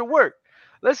affects your work.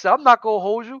 Listen, I'm not gonna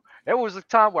hold you. There was a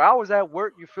time where I was at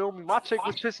work, you feel me? My chick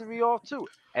was pissing me off too.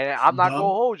 And I'm not gonna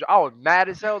hold you. I was mad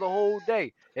as hell the whole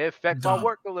day. It affects my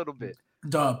work a little bit.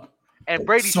 And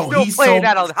Brady's still playing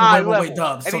at a high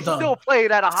level. He's still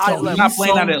playing at a high level. He's not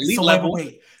playing at an elite level.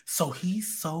 So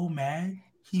he's so mad.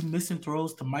 He missing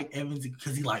throws to Mike Evans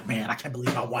because he like, man, I can't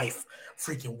believe my wife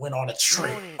freaking went on a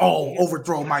trip. Oh,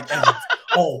 overthrow Mike Evans.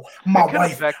 Oh, my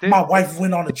wife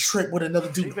went on a trip with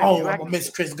another dude. Oh, I'm gonna miss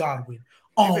Chris Godwin.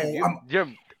 Oh,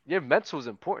 your mental is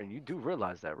important. You do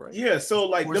realize that, right? Yeah. So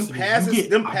like them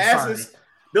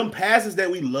passes that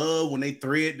we love when they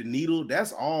thread the needle,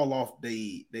 that's all off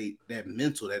that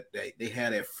mental that they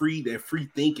had that free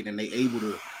thinking and they able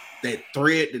to that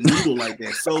thread the needle like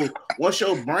that. So once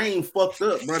your brain fucks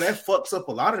up, bro, that fucks up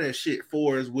a lot of that shit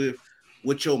for us with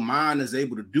what your mind is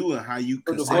able to do and how you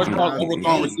can receivers,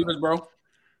 bro.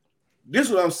 This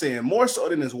is what I'm saying. More so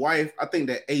than his wife, I think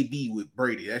that AB with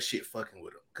Brady, that shit fucking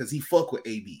with him. Because he fuck with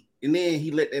AB. And then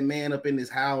he let that man up in his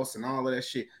house and all of that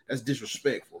shit. That's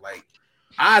disrespectful. Like,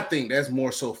 I think that's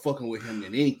more so fucking with him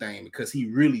than anything because he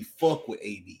really fuck with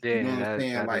AB. Yeah, you know what I'm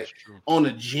saying? Like, on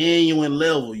a genuine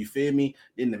level, you feel me?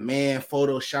 Then the man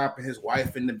photoshopping his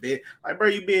wife in the bed. Like, bro,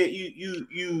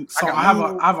 you. So I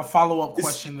have a follow-up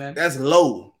question then. That's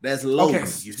low. Okay,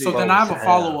 so then I have a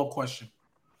follow-up question.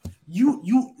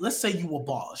 You let's say you a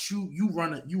boss. You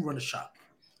run a shop.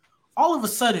 All of a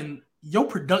sudden, your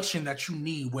production that you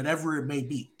need, whatever it may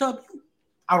be,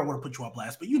 I don't want to put you on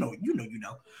blast, but you know.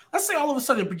 Let's say all of a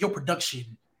sudden your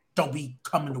production don't be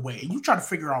coming the way, and you try to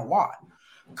figure out why.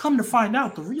 Come to find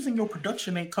out, the reason your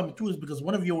production ain't coming through is because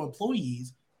one of your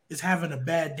employees is having a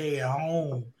bad day at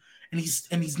home, and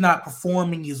he's not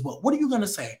performing as well. What are you gonna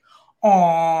say?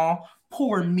 Aw,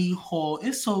 poor mijo,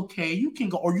 it's okay. You can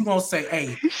go, or you gonna say,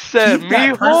 "Hey, he said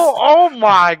mijo." Oh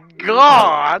my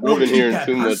god! I've been hearing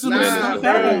too much.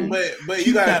 But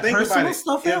you gotta think about it.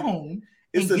 Stuff at home.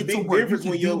 It's a big difference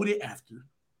when you with it after.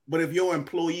 But if your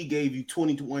employee gave you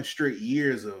 21 straight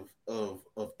years of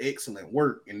excellent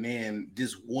work, and then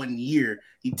this 1 year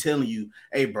he telling you,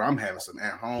 "Hey, bro, I'm having some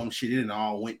at home shit. It didn't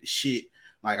all went to shit.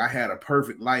 Like I had a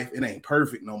perfect life. It ain't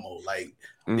perfect no more. Like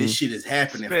this shit is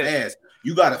happening fast."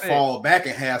 You got to fall back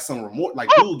and have some remorse. Like,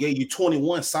 dude gave you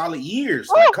 21 solid years.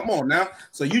 Like, come on now.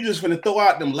 So you just finna throw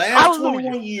out them last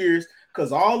 21 years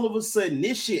because all of a sudden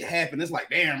this shit happened. It's like,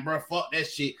 damn, bro, fuck that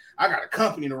shit. I got a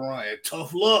company to run.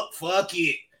 Tough luck. Fuck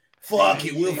it.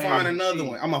 We'll find another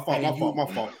one. My fault.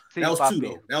 That was two,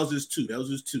 though. That was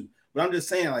just two. But I'm just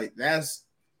saying, like, that's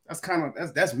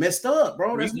messed up,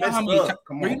 bro. That's messed up.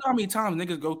 Come on. You know how many times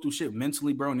niggas go through shit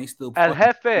mentally, bro, and they still as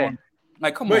Jefe.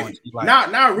 Like, come on.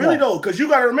 Like, not really though, because you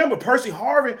got to remember Percy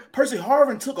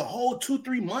Harvin took a whole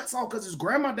 2-3 months off because his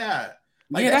grandma died.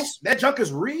 Like that junk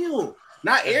is real.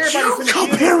 Not everybody. You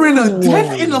comparing a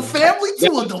death in the family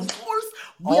to a divorce?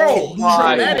 Oh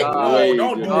my God.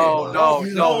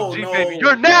 No, G baby,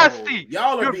 you're nasty.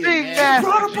 Y'all are being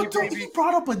nasty. He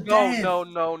brought up a dad. No.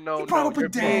 He brought up a You're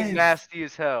being dad. nasty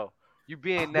as hell. You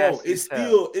being nasty. It's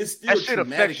still that shit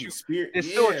affects you. Experience. It's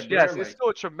still it's still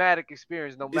a traumatic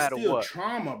experience no matter it's still what.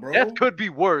 Trauma, bro. Death could be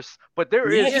worse, but there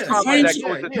is trauma that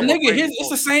goes into it's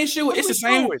the same shit.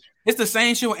 It's the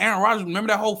same shit with Aaron Rodgers. Remember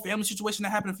that whole family situation that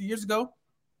happened a few years ago?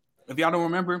 If y'all don't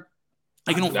remember,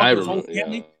 like you don't fuck his whole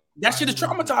family. Yeah. That shit is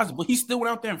traumatizing, but he still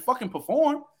went out there and fucking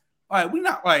performed. Like we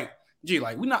not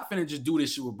we not finna just do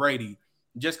this shit with Brady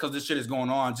just because this shit is going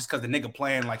on, just because the nigga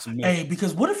playing like some. Hey,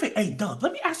 because what if it? Hey, Dub,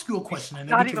 let me ask you a question. He's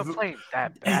not even playing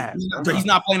that bad. He's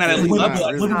not playing that elite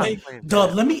level.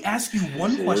 Dub, let me ask you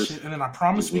one question, and then I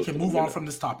promise we can move on from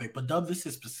this topic. But Dub, this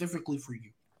is specifically for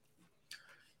you.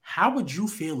 How would you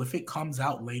feel if it comes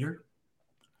out later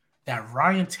that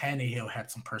Ryan Tannehill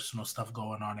had some personal stuff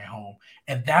going on at home,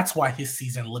 and that's why his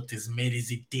season looked as mid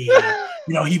as it did?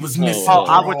 You know, he was missing.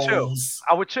 I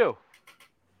would chill.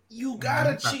 You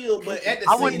gotta chill, but at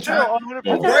the same time,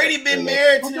 Brady been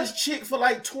married to this chick for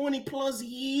like 20 plus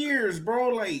years, bro.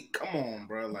 Like, come on,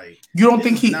 bro. Like, you don't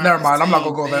think he? Never mind. I'm not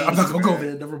gonna go there. I'm not gonna go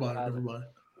there. Never mind.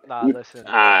 Nah, listen.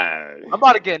 I'm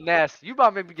about to get nasty. You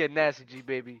about to make me get nasty, G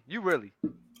baby. You really.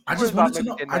 I just wanted to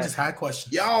know. I just had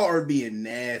questions. Y'all are being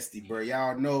nasty, bro.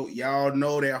 Y'all know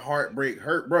that heartbreak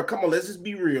hurt, bro. Come on, let's just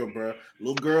be real, bro.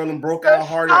 Little girl and broke out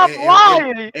heart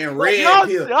and red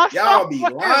pill. Y'all be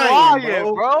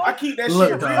lying, bro. I keep that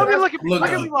shit real. Look at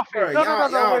my face.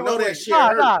 Y'all know that shit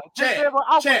hurt.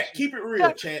 Chat, keep it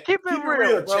real, chat. Keep it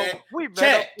real,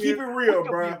 chat. Keep it real,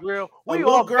 bro. A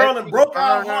little girl and broke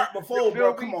out heart before,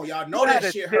 bro. Come on, y'all know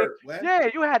that shit hurt, man. Yeah,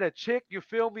 you had a chick. You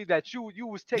feel me? That you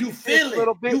was taking a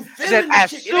little bit. You feeling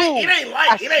this shit. It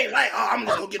ain't like, oh, I'm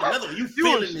just gonna get another one. You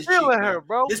feeling this shit, her,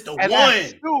 bro. It's the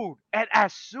one. And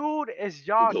as soon as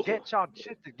y'all get y'all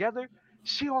shit together,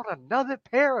 she on another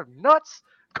pair of nuts.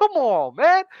 Come on,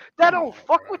 man. That don't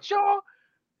fuck with y'all.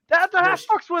 That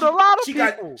fucks with a lot of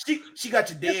people. She got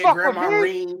your dead grandma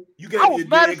ring. You got your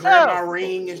dead grandma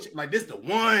ring and shit. Like, this the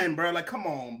one, bro. Like, come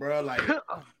on, bro. Like,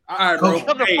 all right, bro.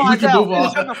 Hey, we can move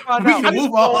on. We can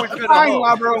move on. I ain't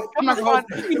lie, bro. I'm not gonna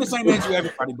keep the same age to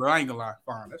everybody, bro. I ain't gonna lie.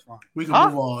 Fine, that's fine. We can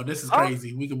move on. This is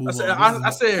crazy. We can move on. I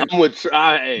said I'm with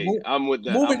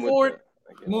that.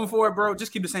 Moving forward, bro.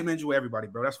 Just keep the same energy with everybody,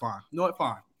 bro. That's fine. You know what?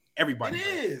 Fine. Everybody. It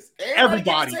is.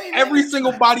 Everybody. Every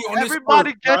single body on this earth.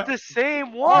 Everybody get the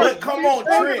same one. But come on,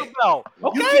 Trent.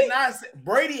 Okay. You cannot say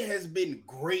Brady has been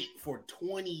great for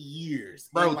 20 years.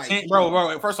 Bro, like, 10,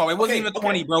 bro. First off, it wasn't even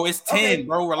 20, bro. It's 10,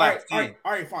 bro. Relax. All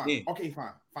right, fine. Yeah. Okay,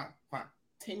 fine.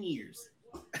 10 years.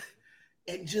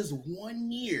 And just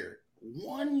 1 year,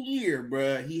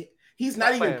 bro. He's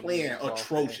not even playing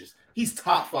atrocious. He's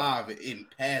top 5 in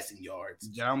passing yards.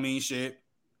 I don't mean shit.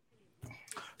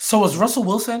 So is Russell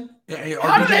Wilson?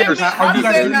 How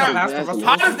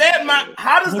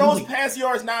does those pass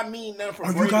yards not mean nothing for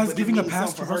Brady? Are you guys giving a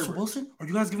pass to Russell Wilson? Are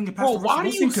you guys giving a pass to Russell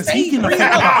Wilson? Because he can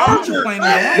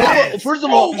affect First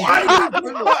of all, this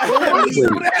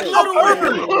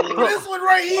one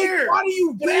right here. Why do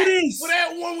you do this? For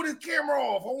that one with his camera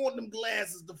off, I want them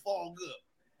glasses to fog up.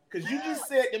 Because you just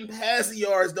said them passing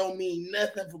yards don't mean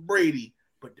nothing for Brady.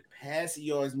 But the passing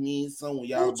yards mean something.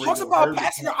 Y'all talk about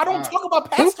passing yards. I don't talk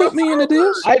about passing yards. Don't put me into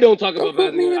this. I don't talk about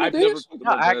passing yards. I've never talked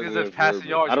about acting as if passing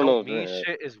yards don't mean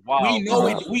shit is wild.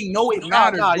 We know it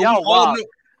matters. Y'all wild.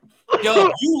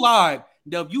 Yo, you lied.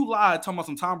 You lied talking about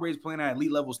some Tom Brady's playing at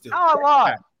elite level still. I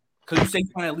lied. Because you say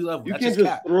he's playing at elite level. You can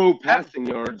just throw passing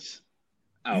yards.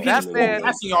 You can't throw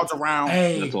passing yards around.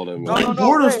 Hey, when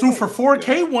Bortles threw for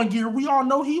 4K 1 year, we all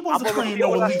know he wasn't playing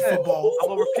no elite football. I'm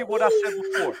gonna repeat what I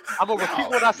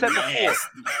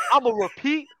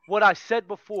said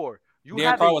before.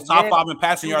 Derek Carr was top 5 in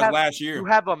passing yards last year. You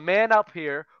have a man up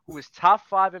here who is top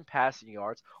 5 in passing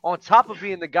yards, on top of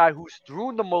being the guy who's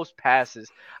thrown the most passes.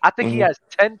 I think he has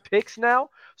 10 picks now.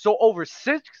 So over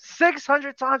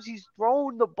 600 times he's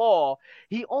thrown the ball.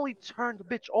 He only turned the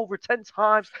bitch over 10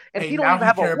 times, and he don't even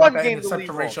have a 1 game to lead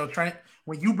ratio. Trent,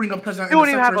 when you bring up touchdown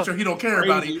interception ratio, he don't care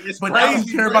about it. But now you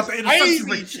care about the interception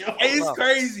ratio. It's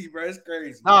crazy, bro. It's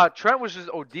crazy. Nah, Trent was just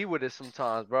OD with it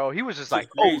sometimes, bro. He was just like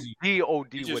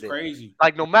OD with it. Crazy.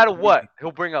 Like no matter what,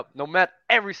 he'll bring up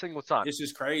every single time. It's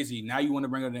just crazy. Now you want to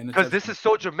bring up the interception. Because this is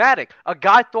so dramatic. A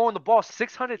guy throwing the ball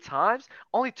 600 times,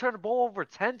 only turned the ball over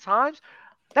 10 times.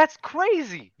 That's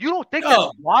crazy. You don't think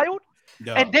that's wild?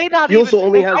 No. And they don't even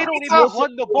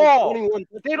run the ball.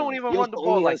 They don't even run the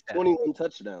ball like that. 21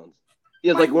 touchdowns. He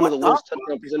has like one of the lowest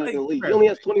touchdown percentages in the league. He only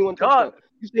has 21 touchdowns.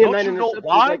 Don't you know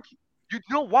why? You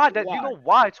know why? You know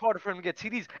why it's harder for him to get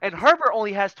TDs. And Herbert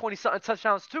only has 20-something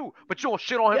touchdowns too. But you don't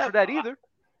shit on him for that either.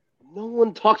 No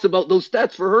one talks about those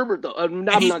stats for Herbert, though.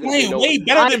 He's playing way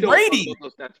better than Brady.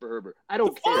 Those stats for Herbert. I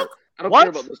don't care. I don't What? care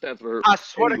about those stats for Herbert. I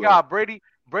swear to God, Brady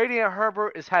and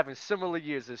Herbert is having similar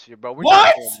years this year, bro.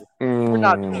 What? We're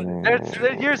not doing it.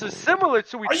 Their years are similar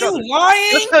to each other. Are you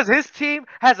lying? Just because his team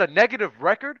has a negative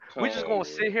record, we just gonna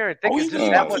sit here and think it's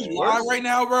just that much worse right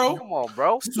now, bro. Come on,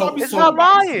 bro. It's not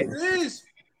lying. It is.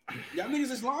 Y'all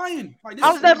niggas is lying.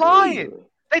 How's that lying?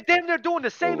 They damn near doing the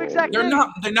same exact thing. thing.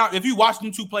 They're not. If you watch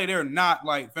them two play, they're not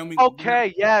like filming.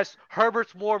 Okay, yes.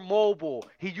 Herbert's more mobile.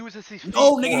 He uses his feet.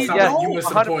 No, nigga, you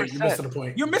missing the point. You're missing the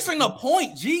point. You're missing the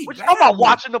point, G. What you talking about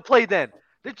watching the play then?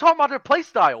 They're talking about their play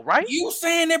style, right? You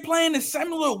saying they're playing a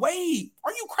similar way?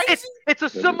 Are you crazy? It's a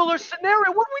similar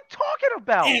scenario. What are we talking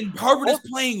about? And Herbert is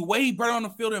playing way better on the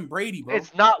field than Brady, bro.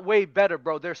 It's not way better,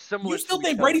 bro. They're similar. You still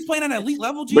think Brady's playing at an elite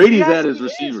level, G? Brady's at his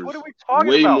receivers. What are we talking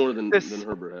way about? More than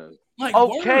Herbert has. Like,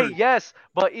 okay, word. yes,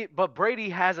 but Brady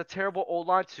has a terrible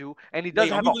O-line too, and he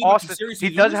doesn't have an Austin. He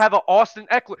doesn't have an Austin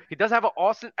Eckler. He doesn't have an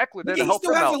Austin Eckler there to help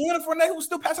him out. He still has a Leonard Fournette who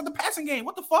still passes the passing game.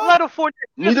 What the fuck? Leonard Fournette.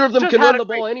 Neither of them can run the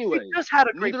ball anyway. He just had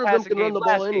a great passing game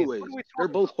last game. They're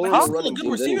both horrible running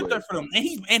good receiver there for them,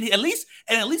 and at least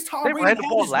Tom Brady had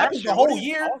his weapons the whole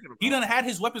year. He done had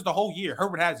his weapons the whole year.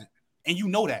 Herbert hasn't, and you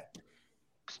know that.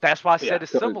 That's why I said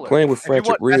it's similar. Playing with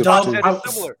fractured ribs. That's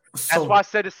why I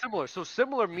said it's similar. So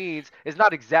similar means it's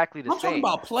not exactly the same. I'm talking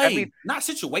about play, not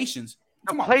situations.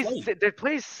 They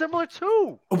play similar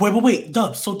too. Wait,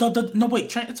 Dub. So Dub, no, wait,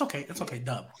 Trent, it's okay,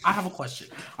 Dub. I have a question.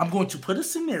 I'm going to put a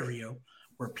scenario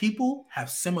where people have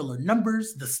similar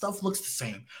numbers, the stuff looks the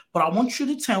same. But I want you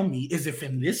to tell me is if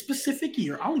in this specific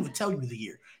year, I'll even tell you the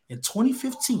year, in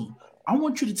 2015, I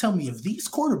want you to tell me if these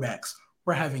quarterbacks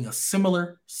were having a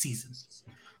similar season.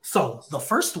 So the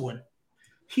first one,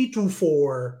 he threw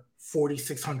for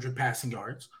 4,600 passing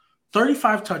yards,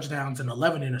 35 touchdowns, and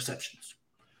 11 interceptions.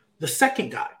 The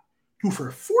second guy threw for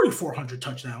 4,400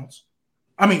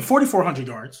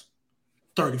 yards,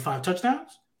 35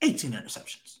 touchdowns, 18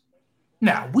 interceptions.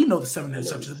 Now, we know the 7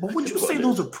 interceptions, but would you say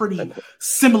those are pretty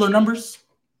similar numbers?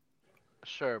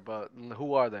 Sure, but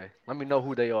who are they? Let me know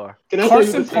who they are.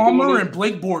 Carson Palmer and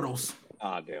Blake Bortles.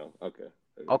 Ah, damn. Okay.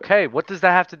 Okay, what does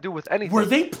that have to do with anything? Were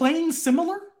they playing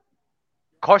similar?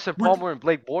 Carson Palmer and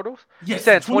Blake Bortles? Yes. You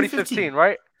said 2015,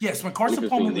 right? Yes, when Carson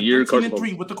Palmer was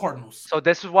 13-3 with the Cardinals. So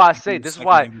this is why I say this is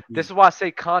why I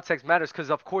say context matters, because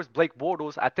of course Blake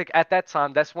Bortles, I think at that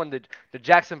time that's when the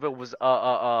Jacksonville was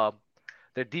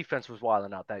their defense was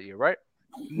wilding out that year, right?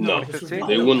 No,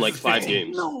 they won like 5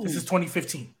 games. No. This is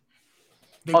 2015.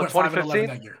 They went 5-11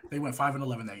 that year. They went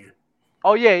 5-11 that year.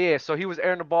 Oh yeah. So he was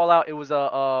airing the ball out. It was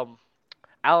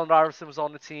Allen Iverson was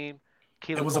on the team.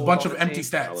 It was a bunch of empty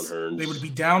stats. They would be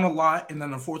down a lot, and then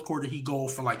in the fourth quarter, he'd go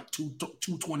for like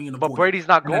 220 in the But Brady's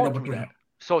not going through that.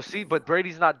 So but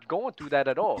Brady's not going through that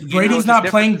at all. Brady's not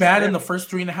playing bad in the first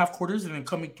 3.5 quarters and then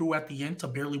coming through at the end to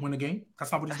barely win a game.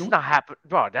 That's not what he's doing. That's not happening,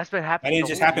 bro. That's been happening. That didn't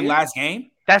just happen last game.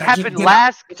 That happened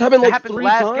last. It's happened like 3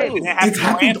 times. It's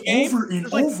happened over and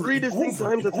over and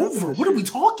over and over. What are we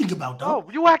talking about, dog?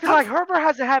 Oh, you acting like Herbert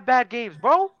hasn't had bad games,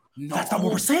 bro. No, that's not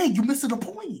what we're saying. You're missing the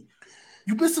point.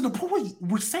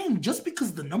 We're saying just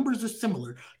because the numbers are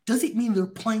similar doesn't mean they're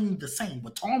playing the same.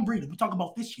 But Tom Brady, we talk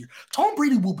about this year. Tom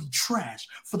Brady will be trash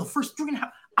for the first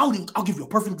 3.5. I'll give you a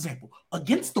perfect example.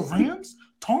 Against the Rams,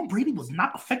 Tom Brady was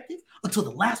not effective until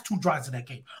the last 2 drives of that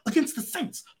game. Against the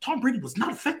Saints, Tom Brady was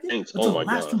not effective until the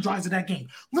last 2 drives of that game.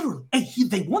 Literally,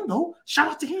 they won though. Shout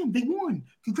out to him. They won.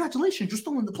 Congratulations, you're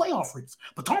still in the playoff race.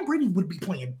 But Tom Brady would be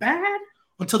playing bad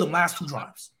until the last 2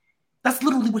 drives. That's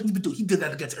literally what he's been doing. He did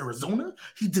that against Arizona.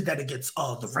 He did that against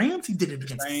the Rams. He did it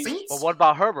against the Saints. But what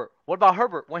about Herbert? What about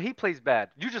Herbert when he plays bad?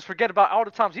 You just forget about all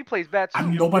the times he plays bad too.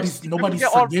 Nobody's forgetting. Nobody's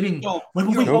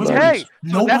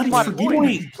forgetting when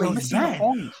he plays bad.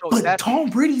 But Tom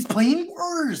Brady's playing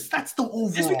worse. That's the overall.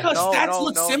 Just because stats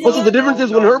look similar. Also, the difference is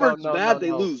when Herbert's bad,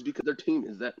 they lose because their team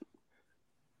is that.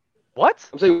 What?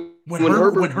 I'm saying when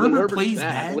Herbert plays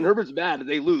bad, when Herbert's bad,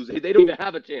 they lose. They don't even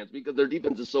have a chance because their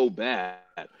defense is so bad.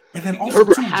 And then also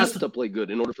Herbert has to play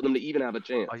good in order for them to even have a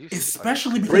chance.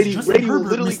 Especially because Brady will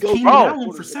literally go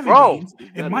Allen for 7 games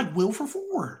and Mike Will for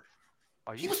 4.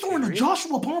 He was throwing to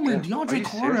Joshua Palmer and DeAndre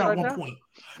Carter at one point.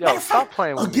 Yo, stop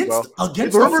playing with me, bro.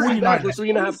 Against the 49ers.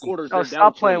 3.5 quarters. Oh,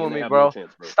 stop playing with me, bro.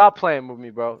 Stop playing with me,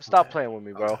 bro. Stop playing with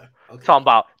me, bro. Talking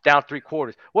about down 3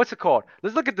 quarters. What's it called?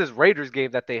 Let's look at this Raiders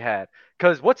game that they had.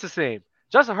 Because what's his name?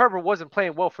 Justin Herbert wasn't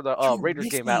playing well for the Raiders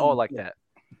game at all like that.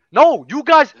 No, you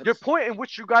guys, your point in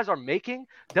which you guys are making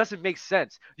doesn't make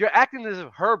sense. You're acting as if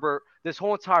Herbert this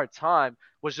whole entire time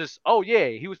was just, oh yeah,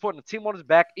 he was putting the team on his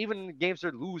back, even in the games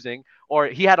they're losing, or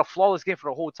he had a flawless game for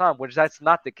the whole time, which that's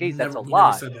not the case. That's a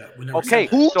lie. Okay,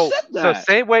 so the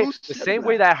same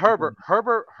way that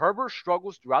Herbert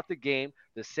struggles throughout the game,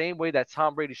 the same way that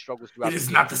Tom Brady struggles throughout the game. It is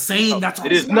not the same. That's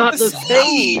it is not the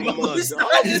same.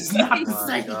 It's not the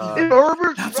same. If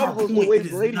Herbert struggles the way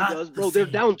Brady does, bro, they're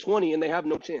down 20 and they have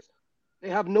no chance. They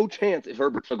have no chance if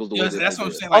Herbert struggles the way that's what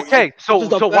I'm saying. Like, okay, so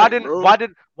why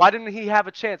didn't he have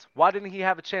a chance? Why didn't he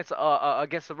have a chance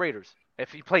against the Raiders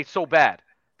if he played so bad?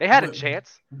 They had a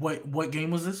chance. What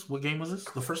game was this? What game was this?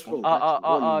 The first one?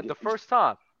 The first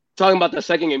time. Talking about the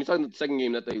second game. He's talking about the second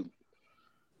game that they.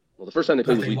 Well, the first time they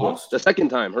played was week 1. The second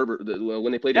time, Herbert,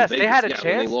 when they played in Vegas, they had a chance.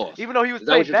 They lost. Even though he was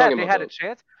playing bad, they had a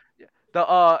chance. The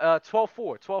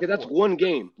 12-4. Yeah, that's one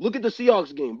game. Look at the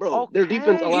Seahawks game, bro. Okay. Their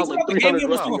defense allowed like 300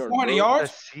 400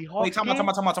 yards. The Seahawks Wait, time out. Are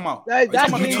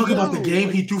you talking about the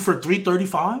game he threw for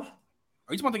 335? Are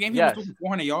you talking about the game he threw for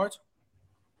 400 yards?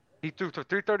 He threw for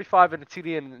 335 and a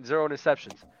TD and 0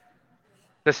 interceptions.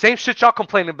 The same shit y'all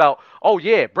complaining about. Oh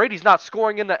yeah, Brady's not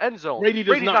scoring in the end zone. Brady's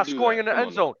not scoring in the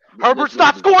end zone. Herbert's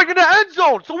not scoring in the end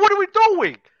zone. So what are we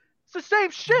doing? It's the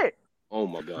same shit. Oh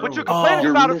my god! But you're complaining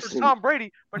about it for Tom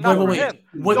Brady, but not for him.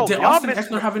 Did Austin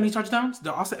Eckler have any touchdowns? Did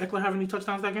Austin Eckler have any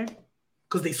touchdowns that game?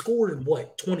 Because they scored in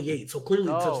 28. So clearly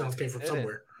the touchdowns came from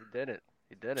somewhere. He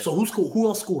didn't. So who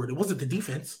else scored? It wasn't the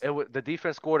defense. The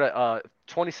defense scored a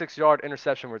 26-yard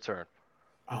interception return.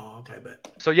 Oh, okay,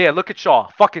 bet. So yeah, look at y'all,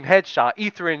 fucking headshot,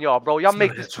 Ether and y'all, bro. Y'all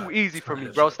make this too easy for me,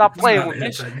 bro. Stop playing with me.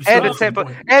 And the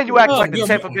Tampa, and you act like the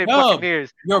Tampa Bay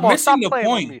Buccaneers. You're missing the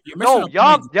point. No,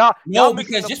 y'all.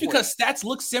 Because just because stats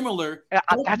look similar,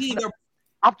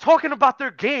 I'm talking about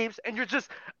their games, and you're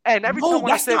just every time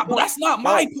that's not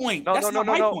my point.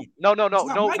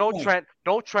 No, Trent.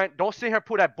 Don't sit here and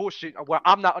put that bullshit where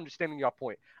I'm not understanding your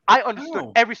point. I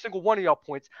understood every single one of y'all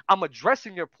points. I'm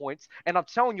addressing your points, and I'm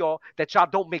telling y'all that y'all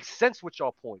don't make sense with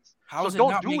y'all points. How so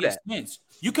don't do that. Sense?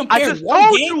 You compared I just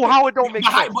told you how it don't make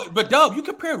sense. But Dub, you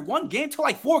compared one game to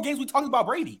like 4 games we talking about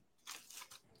Brady.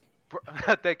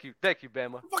 Thank you,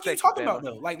 Bama. What are you talking about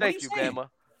though? Like, thank you, Bama.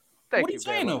 What are you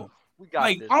saying though? We got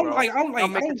this, I bro.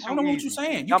 don't know what you're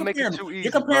saying.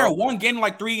 You're comparing one game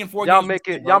like 3 and 4 y'all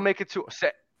games. Y'all make it too.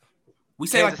 We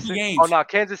say Kansas like 2 games. Oh no,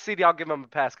 Kansas City, I'll give him a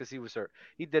pass because he was hurt.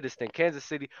 He did his thing. Kansas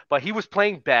City, but he was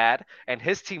playing bad, and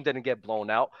his team didn't get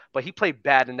blown out. But he played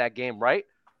bad in that game, right?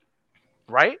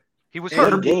 Right? He was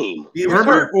hurt.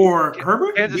 Herbert or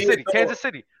Herbert? Kansas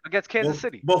City against Kansas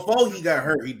City. Before he got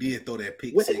hurt, he did throw that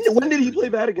pick. When did he play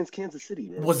bad against Kansas City?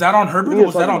 Man? Was that on Herbert or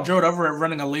was that on Gerald Everett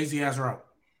running a lazy ass route?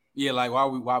 Yeah, like why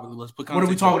let's put. What are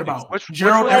we talking about?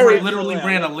 Gerald Everett literally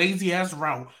ran a lazy ass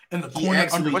route in the corner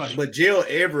undercut. But Gerald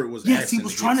Everett was. Yes, he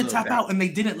was trying to tap out, and they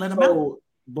didn't let him out.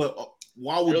 But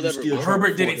why would you still?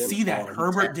 Herbert didn't see that.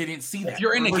 Herbert didn't see that. If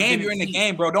you're in the game, you're in the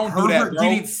game, bro. Don't do that, bro.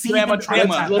 Didn't see Bama,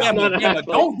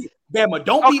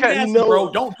 don't be nasty,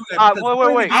 bro. Don't do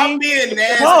that. Wait. I'm being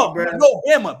nasty, bro. No,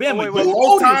 Bama.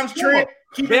 Most times, Trent.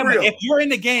 If you're in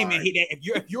the game and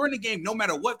if you're in the game, no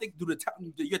matter what they do to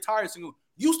your tire single,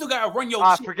 you still gotta run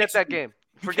your. Forget that game.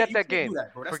 Forget that game.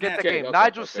 Forget that game.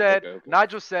 Nigel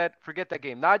said, forget that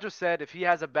game. Nigel said if he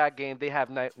has a bad game, they have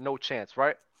no chance,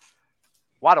 right?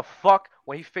 Why the fuck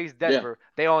when he faced Denver,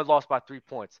 they only lost by 3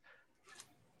 points?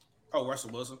 Oh, Russell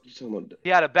Wilson. He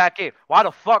had a bad game. Why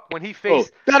the fuck when he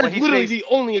faced? That is literally the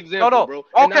only example, bro.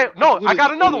 Okay, I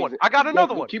got another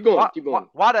one. Keep going.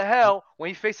 Why the hell when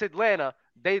he faced Atlanta,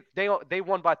 they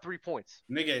won by 3 points?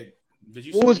 Nigga, did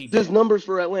you? What was his numbers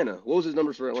for Atlanta?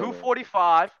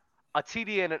 245, a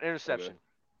TD and an interception.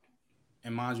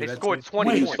 And mind you, they scored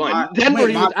 20 points. Denver,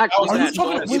 he was actually.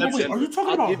 Are you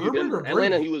talking about Herbert or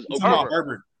Atlanta? He was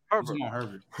Herbert.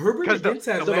 Herbert against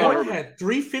Atlanta had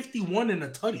 351 in a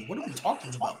tutty. What are we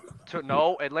talking about?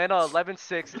 No, Atlanta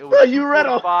 11-6. It was you read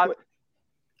off.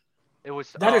 It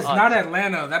was. That is not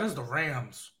Atlanta. That is the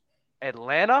Rams.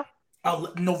 Atlanta.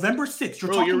 November 6th.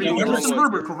 You're talking about Justin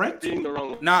Herbert, correct?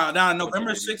 Nah.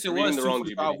 November 6th. It was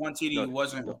 245, 1 TD. It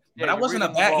wasn't. But that wasn't a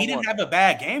bad. He didn't have a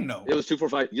bad game though. It was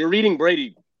 245. You're reading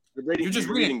Brady. You're just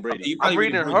reading Brady. I'm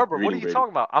reading Herbert. What are you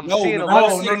talking about? I'm seeing no.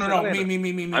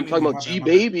 Me. I'm talking about G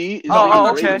Baby. Oh,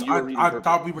 okay. I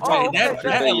thought we were talking that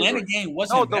Atlanta game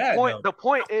wasn't bad. The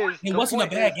point is it wasn't a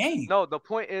bad game. No, the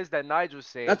point is that Nigel's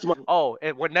saying.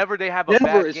 And whenever they have a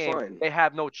Denver bad game, they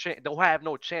have no chance. They'll have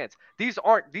no chance. These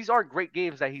aren't great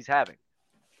games that he's having.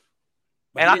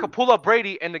 And I could pull up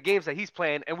Brady and the games that he's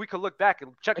playing, and we could look back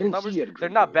and check the numbers. They're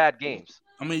not bad games.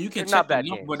 I mean, you can check the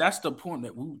numbers, but that's the point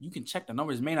that you can check the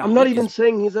numbers. I'm not even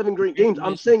saying he's having great games.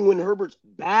 I'm saying when Herbert's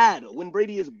bad, when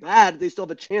Brady is bad, they still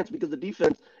have a chance because the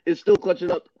defense is still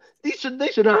clutching up. They should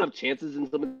not have chances in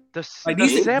some of the sample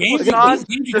size.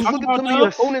 Just look at some of the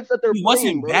opponents that they're playing. He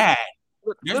wasn't bad.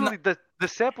 Literally, the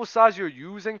sample size you're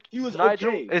using,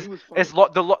 Nigel, is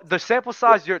the sample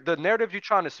size. The narrative you're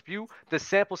trying to spew, the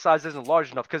sample size isn't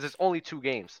large enough because it's only 2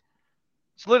 games.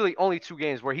 It's literally only 2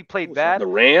 games where he played bad. The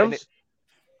Rams,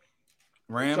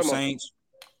 Saints.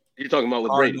 You're talking about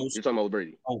with Brady. You're talking about with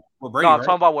Brady. Oh, with Brady. No, I'm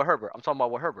talking about with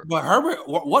Herbert. But Herbert,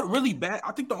 what really bad?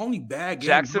 I think the only bad game.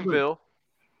 Jacksonville.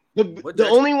 The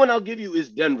only one I'll give you is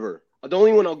Denver. The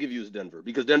only one I'll give you is Denver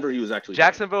because Denver he was actually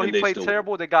Jacksonville. He played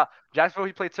terrible. They got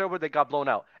blown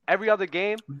out. Every other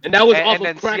game, and that was and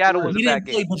then Seattle was a bad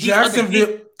game.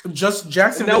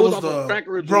 Jacksonville was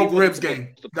the broke ribs game.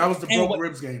 That was the broke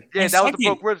ribs game. Yeah, that was the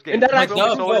broke ribs game. And that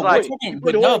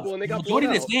majority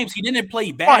of his games he didn't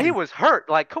play bad. Oh, he was hurt.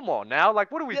 Like, come on now.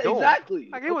 Like, what are we doing? Exactly.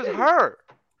 Like, he was hurt.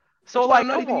 So like,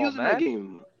 come on,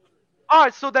 man. All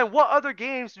right, so then what other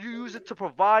games do you use it to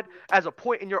provide as a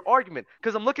point in your argument?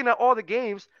 Because I'm looking at all the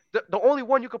games. The only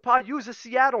one you could probably use is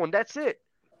Seattle, and that's it.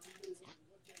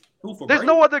 There's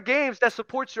no other games that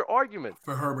supports your argument.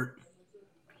 For Herbert.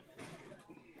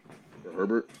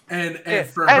 And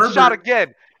for Herbert. Shot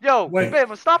again. Yo,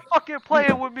 Bama, stop fucking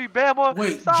playing with me,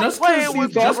 Bama. Stop playing with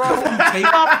me, bro.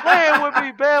 Stop playing with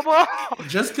me, Bama.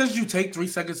 Just because you take 3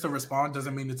 seconds to respond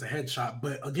doesn't mean it's a headshot.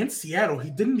 But against Seattle, he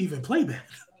didn't even play bad.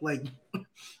 Like and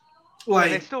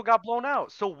they still got blown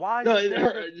out. So why? No,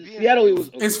 Seattle.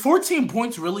 Is 14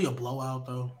 points really a blowout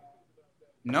though?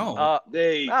 No. I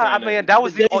mean, that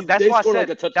was that's why I said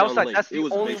that's the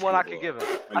only one I could give him.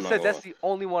 I said that's the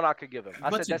only one I could give him.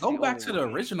 But to go back to the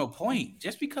original point,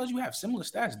 just because you have similar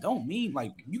stats don't mean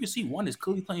like you can see one is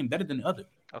clearly playing better than the other.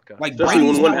 Okay. Like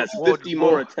especially when one has 50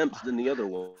 more attempts than the other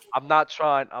one. I'm not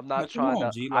trying to.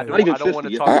 I don't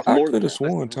want to talk. I could have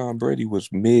sworn Tom Brady was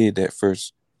mid that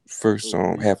first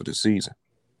half of the season.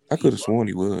 I could have sworn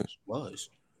he was.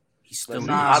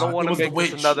 I don't want to make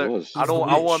this another. I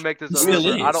want to make this.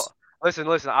 Listen.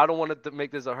 I don't want to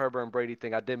make this a Herbert and Brady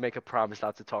thing. I did make a promise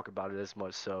not to talk about it as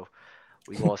much, so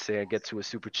we gonna say and get to a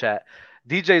super chat.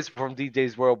 DJ's from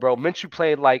DJ's World, bro. Minshew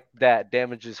playing like that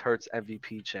damages Hurts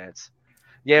MVP chance.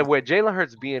 Yeah, with Jalen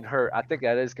Hurts being hurt, I think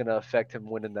that is gonna affect him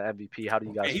winning the MVP. How do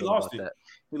you guys feel about that?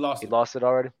 He lost it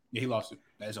already. Yeah, he lost it.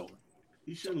 That's over.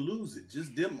 He shouldn't lose it.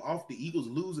 Just them off the Eagles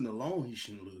losing alone, he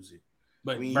shouldn't lose it.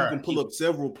 But I mean, you can pull up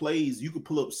several plays. You can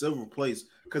pull up several plays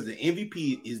because the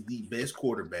MVP is the best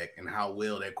quarterback and how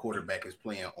well that quarterback is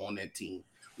playing on that team.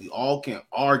 We all can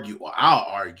argue, or I'll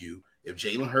argue, if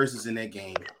Jalen Hurts is in that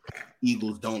game,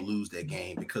 Eagles don't lose that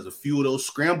game because a few of those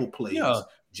scramble plays,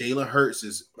 Jalen Hurts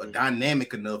is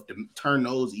dynamic enough to turn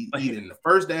those either in the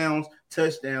first downs,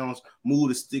 touchdowns, move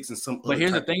the sticks, and some. But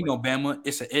here's the thing, though, Bama,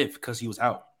 it's an if because he was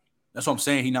out. That's what I'm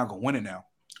saying. He's not gonna win it now.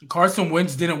 Carson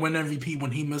Wentz didn't win MVP when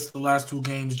he missed the last 2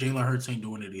 games. Jalen Hurts ain't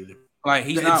doing it either. Like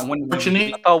he's not winning.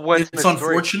 It's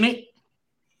unfortunate.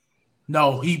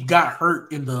 No, he got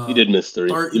hurt in the. He did miss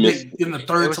 3. In the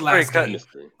third to last game.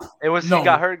 He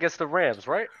got hurt against the Rams,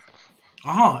 right?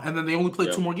 And then they only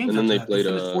played 2 more games. And then they played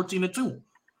 14-2,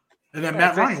 and then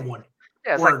Matt Ryan won.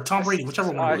 Yeah, or Tom Brady,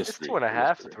 whichever one. It's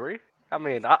 2.5, 3. I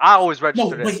mean, I always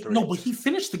registered it. No, but he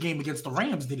finished the game against the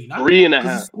Rams, did he not?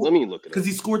 3.5. Let me look at it. Because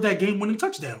he scored that game-winning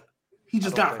touchdown. He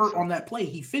just got hurt on that play.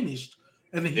 He finished,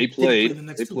 and then they played.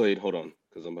 They played. Hold on,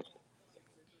 because I'm about.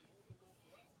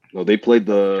 No, they played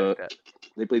the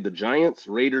Giants,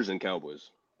 Raiders, and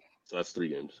Cowboys. So that's 3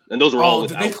 games, and those were all.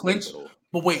 Did they clinch?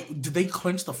 But wait, did they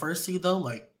clinch the first seed though?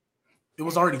 Like, it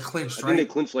was already clinched, right? I think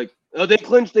they clinched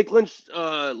they clinched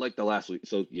like the last week.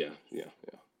 So yeah,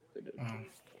 they did.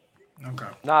 Okay.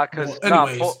 Nah, because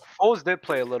Foles did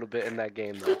play a little bit in that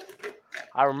game though.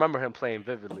 I remember him playing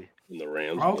vividly. In the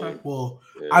Rams. Okay. Man. Well,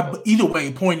 either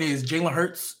way, point is Jalen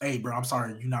Hurts. Hey, bro, I'm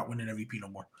sorry, you're not winning MVP no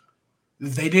more.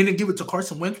 They didn't give it to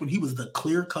Carson Wentz when he was the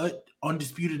clear-cut,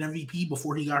 undisputed MVP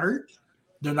before he got hurt.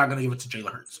 They're not going to give it to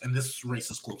Jalen Hurts, and this race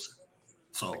is closer.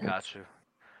 So I got you.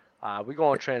 We're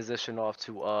going to transition off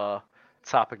to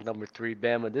topic number 3.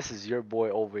 Bama, this is your boy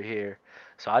over here.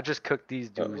 So I just cooked these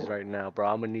dudes right now, bro.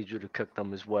 I'm going to need you to cook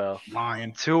them as well.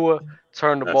 Lion. Tua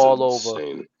turned the ball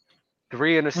over.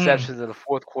 3 interceptions in the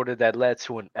fourth quarter that led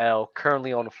to an L.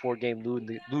 Currently on a 4-game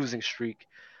losing streak.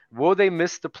 Will they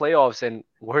miss the playoffs, and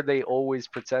were they always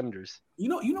pretenders? You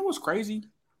know what's crazy?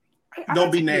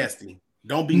 Don't be nasty.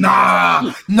 Don't be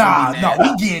nah. We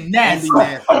getting nasty.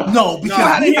 No,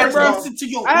 because we had to listen to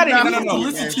your. I had to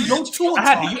listen to your tour. I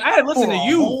had to listen to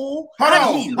you. Hold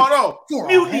on.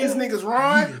 Mute these niggas,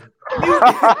 Ron.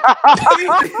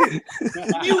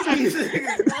 these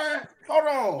niggas, man.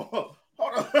 Hold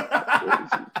on.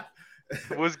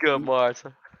 What's good, Mars?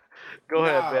 Go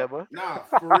ahead, Bama. Nah,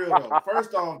 for real though.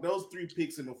 First off, those 3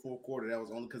 picks in the fourth quarter, that was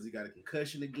only because he got a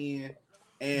concussion again,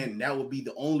 and that would be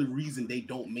the only reason they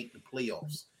don't make the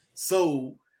playoffs.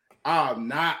 So I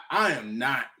am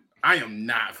not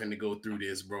finna go through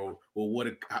this, bro.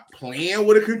 Well, playing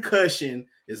with a concussion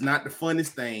is not the funnest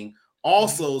thing.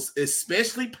 Also,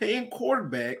 especially playing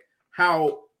quarterback,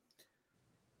 how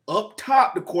up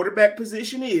top the quarterback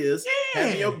position is,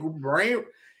 having your brain.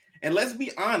 And let's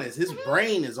be honest, his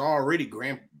brain is already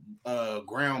ground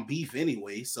beef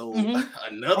anyway. So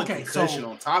another concussion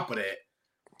on top of that.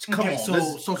 Come on.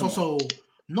 So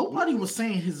nobody was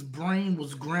saying his brain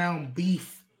was ground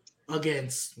beef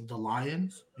against the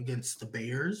Lions, against the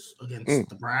Bears, against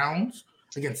the Browns,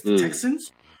 against the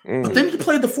Texans. But then he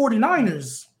played the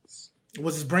 49ers.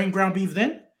 Was his brain ground beef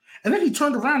then? And then he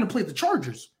turned around and played the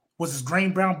Chargers. Was his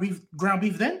brain ground beef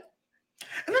then?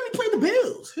 And then he played the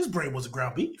Bills. His brain wasn't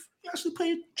ground beef. He actually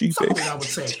played solid, I would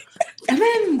say. And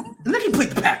then he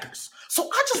played the Packers. So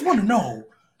I just want to know.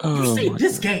 You say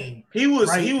this game. He was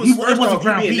first off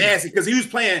being nasty because he was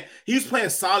playing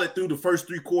solid through the first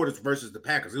 3 quarters versus the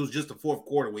Packers. It was just the fourth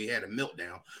quarter where he had a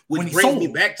meltdown, which brings me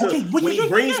back to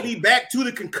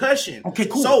the concussion. Okay,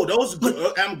 cool. So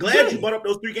I'm glad you brought up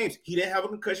those 3 games. He didn't have a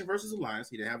concussion versus the Lions.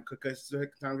 He didn't have a concussion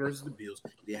versus the Bills.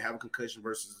 He didn't have a concussion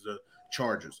versus the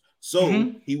Chargers.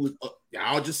 So he was,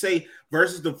 I'll just say,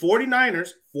 versus the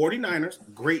 49ers,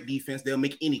 great defense. They'll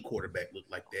make any quarterback look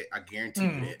like that. I guarantee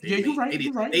you that.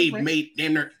 You're right. They made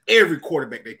damn near every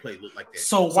quarterback they played look like that.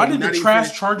 So why did the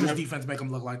trash Chargers defense make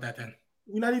them look like that then?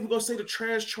 We're not even gonna say the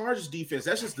trash Chargers defense.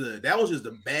 That was just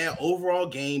the bad overall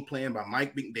game plan by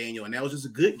Mike McDaniel, and that was just a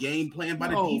good game plan by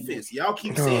the defense. Y'all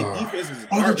keep saying defense is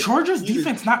garbage. Are the Chargers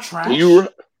defense not trash?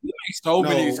 It's not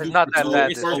that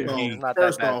bad.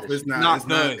 First off, it's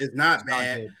not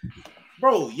bad.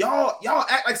 Bro, y'all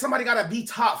act like somebody gotta be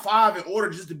top 5 in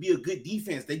order just to be a good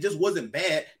defense. They just wasn't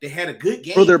bad. They had a good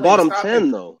game. Bro, they're bottom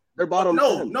 10 though. They're bottom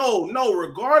 10. No.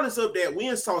 Regardless of that,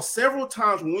 we saw several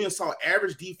times when we saw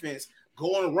average defense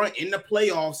go on a run in the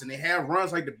playoffs, and they have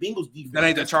runs like the Bengals defense. That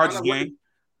ain't the Chargers game.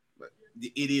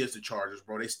 It is the Chargers,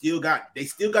 bro. They still got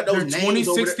those names.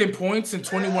 26 in points and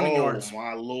 21 in yards. Oh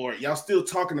my lord, y'all still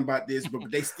talking about this,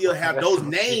 but they still have those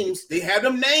names. They have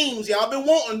them names. Y'all been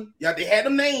wanting. Yeah, they had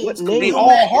them names. They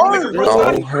all hurt.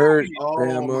 All hurt.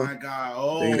 Oh my god.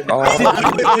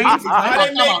 How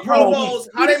they make Pro Bowls?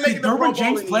 How they make the Pro Bowl?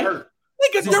 James play?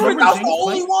 Niggas, Derwin was the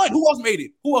only one. Who else made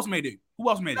it?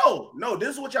 No, this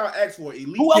is what y'all asked for.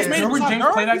 Elite. Who else made it? Derwin James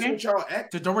play that game?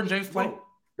 Did Derwin James play?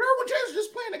 Derwin James was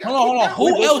just playing. Hold on.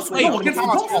 Who else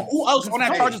on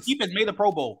that Chargers defense made the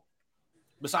Pro Bowl?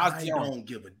 Besides, you don't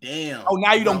give a damn. Oh,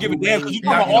 now you don't give a damn because you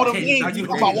talk about all them games. You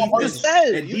talk about one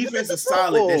person. The defense is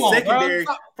solid. The secondary,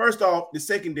 first off, the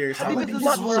secondary. I'm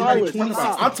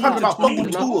talking about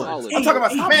fucking Tua. I'm talking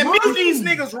about mute these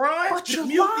niggas, Ron.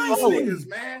 Mute these niggas,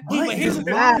 man. But here's you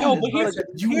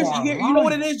know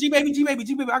what it is, G baby.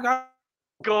 I got.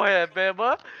 Go ahead,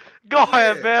 Bama.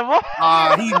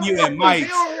 He muting Mike.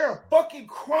 They over here fucking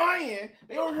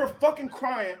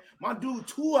crying. My dude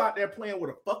Tua out there playing with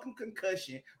a fucking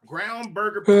concussion. Ground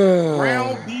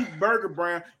beef burger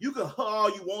brown. You can all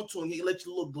you want to, and he let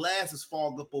your little glasses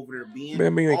fog up over there, being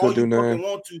man, ain't gonna do nothing.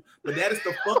 Want to, but that is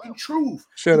the fucking truth.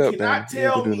 Shut up,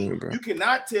 You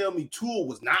cannot tell me Tua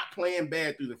was not playing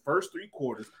bad through the first 3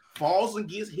 quarters. Falls and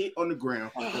gets hit on the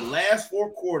ground. The last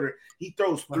 4th quarter, he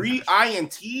throws 3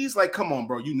 INTs. Like, come on,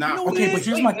 bro. You not okay, but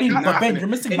here's my thing. But Ben, you're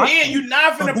missing my point. You're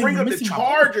not gonna bring up the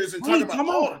Chargers and talk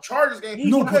about the Chargers game.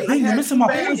 No, but Ben, you're missing my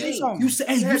point. You said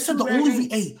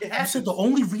the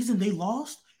only reason they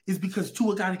lost is because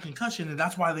Tua got a concussion, and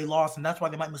that's why they lost, and that's why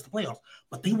they might miss the playoffs.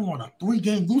 But they were on a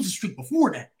 3-game losing streak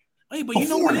before that. Hey, but you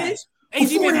know what it is? Hey,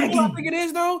 you know what I think it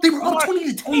is, though? They were up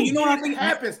 20-10. You know what I think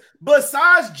happens?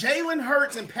 Besides Jalen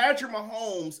Hurts and Patrick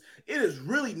Mahomes, it is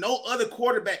really no other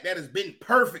quarterback that has been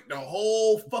perfect the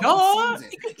whole fucking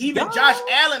season. Even Josh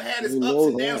Allen had his ups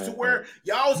and downs to where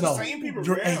y'all was the same people.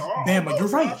 Bama, you're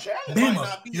right.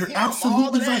 Bama, you're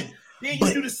absolutely right. Then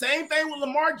you do the same thing with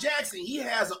Lamar Jackson. He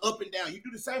has an up and down. You do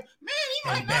the same. Man, he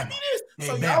might not be this.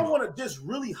 So y'all want to just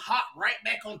really hop right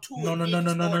back on Tua. No. Hey,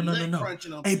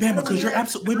 Bama, because you're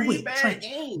absolutely wait. Trent,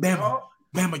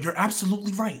 Bama, you're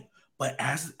absolutely right. But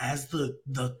as the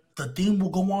theme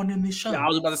will go on in this show, I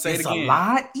was about to say it's it again. a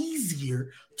lot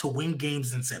easier to win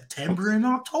games in September and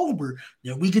October.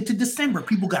 Then we get to December.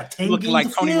 People got 10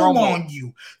 games of film on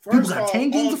you. People got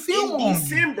 10 games of film on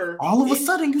December. All of a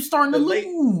sudden, you starting to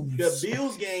lose. The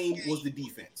Bills game was the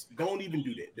defense. Don't even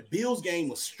do that. The Bills game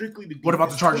was strictly the defense. What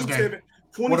about the Chargers game?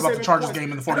 What about the Chargers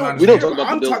game and the 49ers? We don't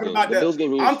talk about the Bills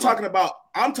game. I'm talking about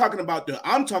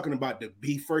the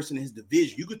be first in his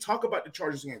division. You could talk about the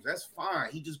Chargers games. That's fine.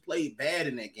 He just played bad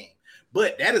in that game.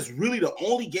 But that is really the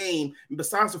only game,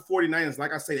 besides the 49ers,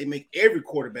 like I say, they make every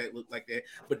quarterback look like that.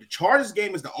 But the Chargers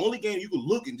game is the only game you can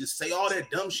look and just say all that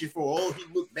dumb shit for, oh, he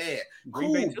looked bad.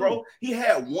 Cool, bro. He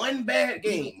had one bad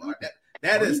game.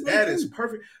 That is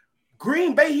perfect.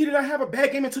 Green Bay, he did not have a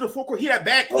bad game into the fourth quarter. He had a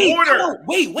bad quarter.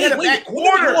 Wait.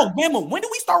 Bama, when do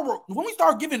we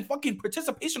start giving fucking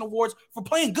participation awards for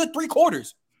playing good 3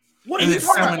 quarters? What are you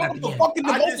talking about? The fucking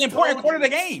most important quarter of the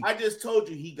game. I just told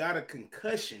you he got a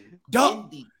concussion in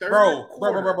the third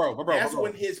quarter. Bro. That's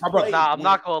when his Nah, I'm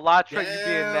not gonna lie, Trey, you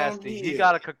being nasty. He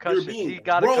got a concussion. He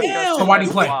got a concussion. So why do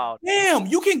you play? Damn,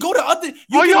 you can go to other.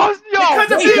 Don't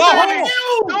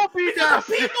be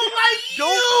nasty. People like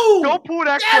you. Don't pull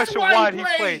that question. Why he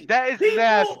played? That is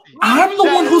nasty. I'm the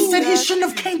one who said he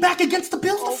shouldn't have came back against the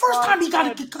Bills the first time he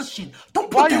got a concussion. Don't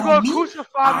put that on me.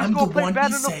 I'm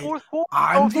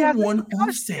the one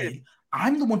who said.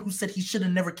 I'm the one who said he should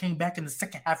have never came back in the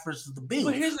second half versus the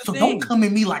Bills. So don't come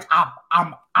at me like I'm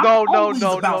No.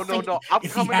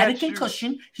 If he had a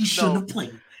concussion, he shouldn't have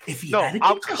played. If he had a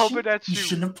concussion, he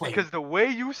shouldn't have played. Because the way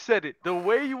you said it, the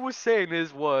way you were saying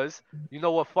this was, you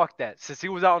know what? Fuck that. Since he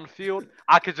was out on the field,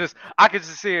 I could just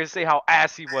sit here and say how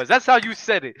ass he was. That's how you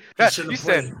said it. You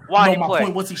said why he played. My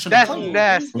point was he shouldn't have played.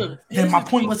 That's nasty. Then my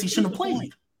point was he shouldn't have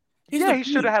played. Yeah, he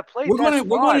should have played.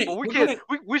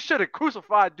 We should have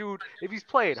crucified dude if he's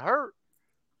playing hurt.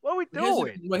 What are we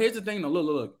doing? But here's the thing, though.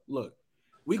 Look.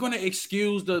 We're gonna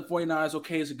excuse the 49ers.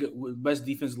 Okay, it's a good best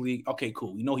defense league. Okay,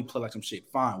 cool. You know he played like some shit.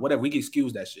 Fine, whatever. We can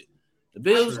excuse that shit. The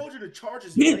Bills. I told you the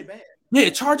Chargers play bad. Yeah,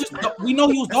 Chargers. We know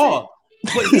he was dog.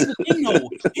 But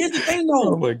here's the thing,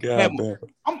 though. Oh my god, man.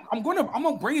 I'm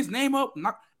gonna bring his name up.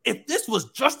 If this was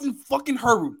Justin fucking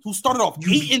Herbert who started off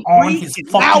 8-3 and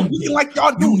now looking like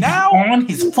y'all do now, on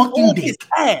his fucking dick,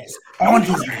 ass, on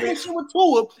his ass,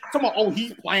 talking about, oh,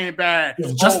 he's playing bad.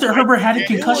 If Justin Herbert had a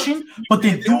concussion, but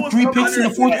then threw 3 picks in the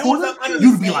fourth quarter,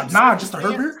 you'd be like, nah, Justin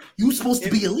Herbert, you supposed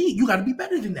to be elite. You got to be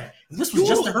better than that. If this was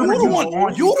Justin Herbert, you the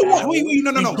one. Wait,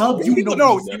 no.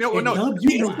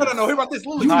 Hear about this?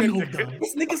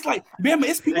 This nigga's like, man,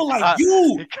 it's people like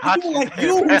you. People like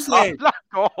you who said,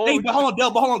 hey, but hold on,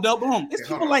 Del. It's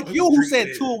people like you who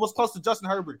said Tua was close to Justin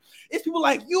Herbert. It's people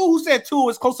like you who said Tua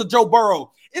was close to Joe Burrow.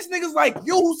 It's niggas like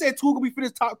you who said Tua gonna be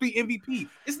finished top 3 MVP.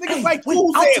 It's niggas like you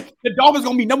who said the Dolphins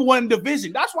gonna be number 1 in the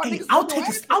division. That's why niggas. I'll take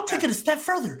it a step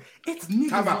further. It's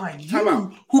niggas like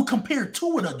you who compared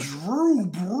Tua to Drew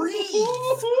Brees.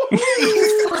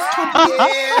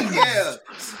 Yeah.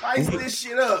 Spice this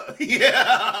shit up.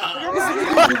 Yeah.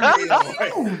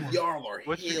 Y'all are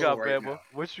What you got, Bama?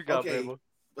 What you got, Bama?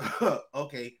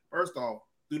 Okay, first off,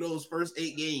 through those first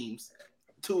 8 games,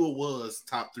 Tua was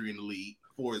top 3 in the league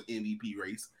for his MVP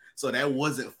race, so that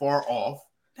wasn't far off.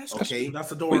 That's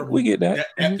adorable. We get that.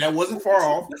 That wasn't far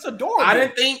off. That's adorable. I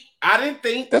didn't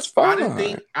think that's fine.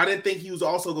 I didn't think he was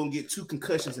also gonna get 2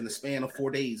 concussions in the span of 4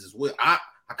 days as well. I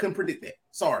couldn't predict that.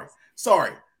 Sorry.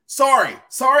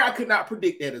 I could not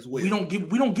predict that as well. We don't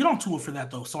get on Tua for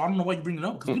that though. So I don't know why you bring it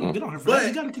up because we don't get on her for that.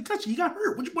 He got a concussion. He got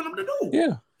hurt. What you want him to do?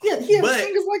 Yeah. He has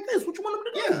fingers like this. What you want him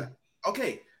to do? Yeah.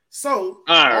 Okay. So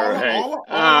all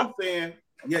I'm saying.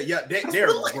 Yeah. That's what it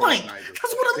looked like.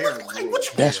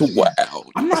 That's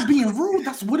wild. I'm not being rude.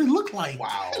 That's what it looked like.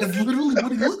 Wow. That's literally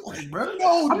what it looked like, bro.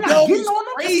 No, I'm not getting on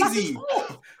him. Crazy.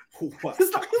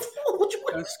 It's not his fault. What you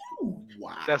want to do?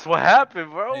 Wow. That's what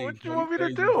happened, bro. What you want me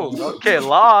to do? Okay,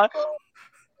 lie.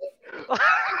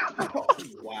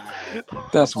 Wow.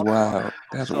 That's wild.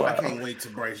 I can't wait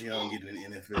till Bryce Young get in the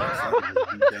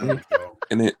NFL.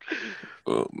 And it,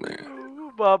 oh man.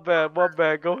 My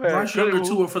bad. Go ahead. Bryce Young or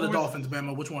Tua for the Dolphins,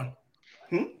 Bama? Which one?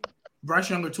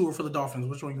 Bryce Young or Tua for the Dolphins?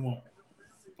 Which one you want?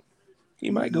 He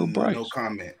might go Bryce. No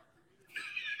comment.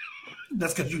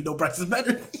 That's because you know Bryce is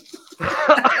better.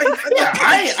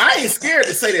 I ain't scared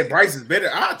to say that Bryce is better.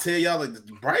 I'll tell y'all like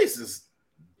Bryce is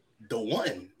the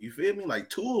one. You feel me? Like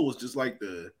Tua was just like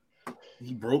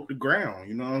he broke the ground.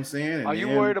 You know what I'm saying? Are you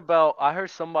worried about? I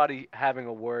heard somebody having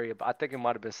a worry about. I think it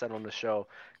might have been said on the show.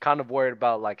 Kind of worried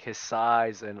about like his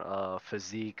size and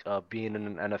physique being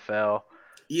in an NFL.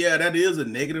 Yeah, that is a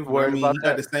negative. Worried I mean, about he that?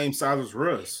 got the same size as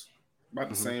Russ. About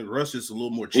the same. Russ just a little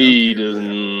more. He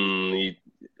doesn't.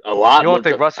 A lot. You don't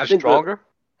think Russ is stronger?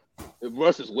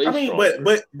 Russ is way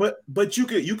stronger. But you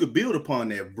could build upon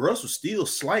that. Russ was still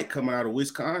slight coming out of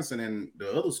Wisconsin and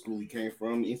the other school he came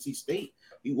from, NC State.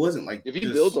 He wasn't like if he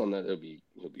builds on that, he'll be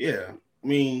yeah. I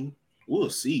mean,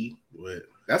 we'll see, but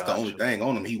that's the only thing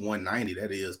on him. He 190.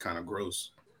 That is kind of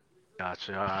gross.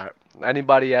 Gotcha. All right.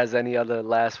 Anybody has any other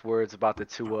last words about the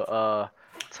Tua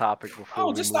topic before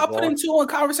we just move stop on? putting Tua in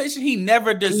conversation. He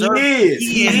never deserved.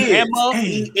 He is.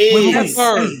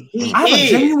 I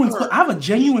have a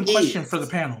genuine question for the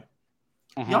panel.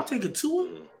 Y'all taking Tua,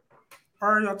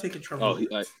 or y'all taking Trevor? Oh,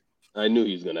 I knew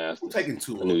he was gonna ask this. Taking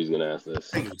Tua. I knew he was gonna ask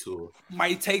this. Taking Tua.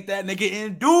 Might take that nigga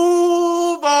in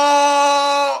Duval.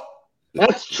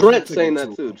 That's Trent saying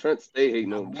that too. Trent stay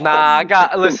hating him. Nah, I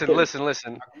got listen.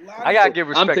 I gotta give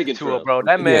respect to Tua, bro.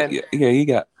 That man. Yeah, he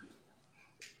got.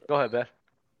 Go ahead, Ben.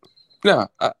 No,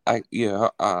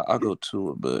 I'll go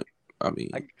Tua, but I mean,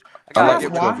 Can I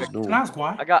ask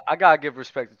why? I gotta give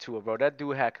respect to Tua, bro. That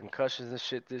dude had concussions and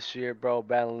shit this year, bro,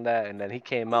 battling that, and then he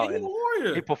came out and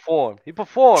he performed. He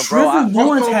performed, bro. Trevor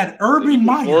Lawrence had Urban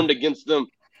Meyer. Performed against them.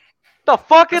 The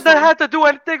fuck did that have to do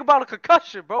anything about a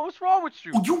concussion, bro? What's wrong with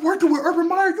you? Well, you're working with Urban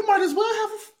Meyer. You might as well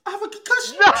have a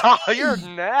concussion. No, you're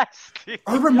nasty.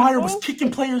 Urban Meyer was kicking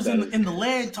players in the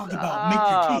leg, talking about make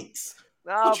your kicks.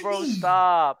 Nah, bro,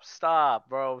 stop,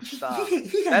 bro, stop.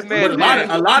 That man,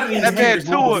 a lot of these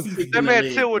that man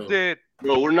Tua did.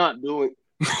 Bro, we're not doing.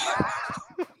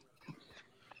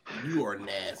 You are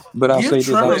nasty. But I'll say this: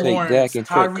 I'll take Lawrence, Dak and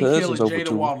Kirk Cousins over Jada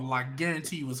Tua. Waddle, like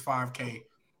guarantee it was 5K.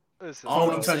 Listen, all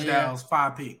them touchdowns,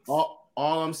 5 picks. All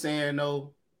I'm saying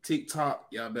though, TikTok,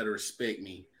 y'all better respect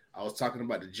me. I was talking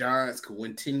about the Giants could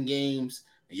win 10 games,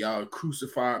 and y'all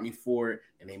crucified me for it,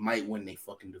 and they might win their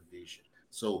fucking division.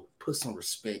 So put some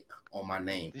respect on my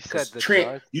name.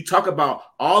 Trent, you talk about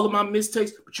all of my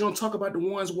mistakes, but you don't talk about the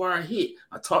ones where I hit.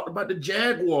 I talked about the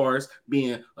Jaguars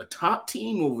being a top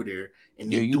team over there,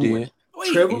 and you did.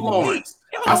 Trevor Lawrence.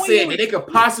 I said that they could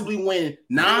possibly win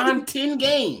 9-10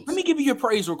 games. Let me give you your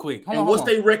praise real quick. What's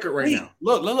their record right now?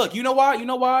 Look. You know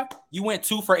why? You went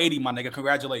 2 for 80, my nigga.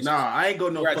 Congratulations. Nah, I ain't go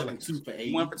no fucking 2 for 80.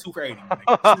 You went for 2 for 80.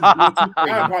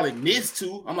 I probably missed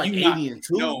 2. I'm like 80 and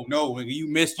 2. No, you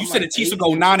missed. You said the Chiefs would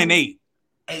go 9-8.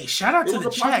 Hey, shout out to the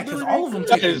chat because all of them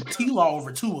took T-Law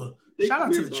over Tua. Shout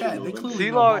out to the chat. They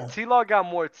clearly T-Law got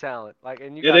more talent.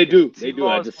 They do.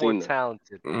 T-Law is more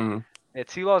talented. Yeah,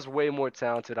 T-Law's way more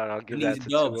talented, and I'll give that to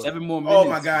Tua. 7 more minutes. Oh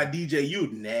my God, DJ, you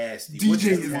nasty.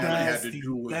 DJ is nasty.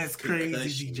 That's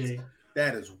crazy, DJ.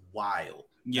 That is wild.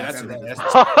 Yeah, that's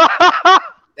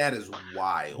that is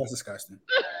wild. That's disgusting.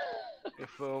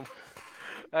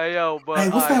 Hey yo, but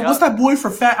what's that boy for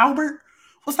Fat Albert?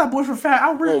 What's that boy for Fat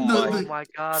Albert? Oh my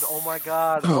god!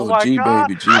 Oh, G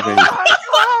baby.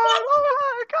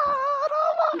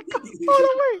 Hold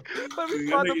on, wait. Let me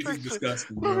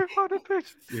find the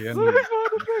picture. Yeah,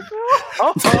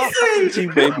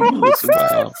 G-Baby, you look so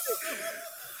wild.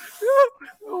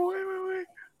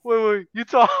 Wait. You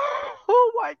talk.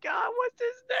 Oh, my God. What's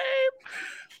his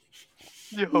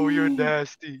name? Yo, you're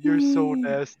nasty. You're so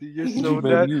nasty. You're so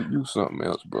nasty. You something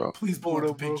else, bro. Please pull up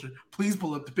the picture. Please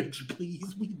pull up the picture,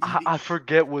 please. I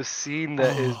forget what scene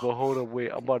that is, but hold on,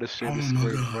 wait. I'm about to share the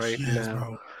screen right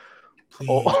now.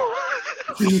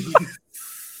 Please.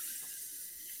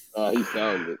 He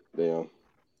found it. Damn.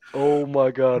 Oh my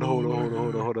God! Hold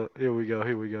on. Here we go.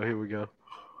 Let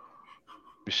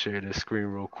me share this screen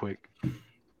real quick. Oh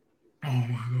my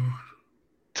God.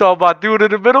 Talk about dude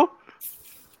in the middle.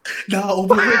 No,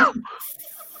 over here.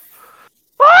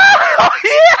 Oh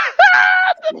yeah,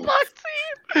 the Buck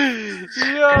team.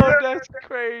 Yo, that's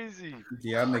crazy.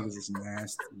 Yeah, niggas is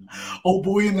nasty. Oh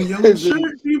boy, in the yellow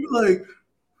shirt, he be like.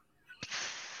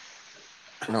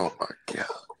 Oh my God.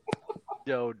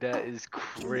 Yo, that is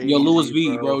crazy. Yo, Louis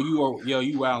V, bro, you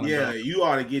wildin'. Yeah, bro. you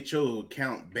ought to get your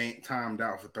account bank timed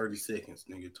out for 30 seconds,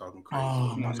 nigga. Talking crazy.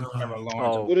 Oh my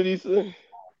God. What did he say?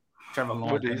 Trevor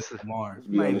Lawrence.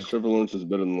 Trevor Lawrence is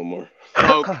better than Lamar.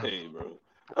 Okay, bro.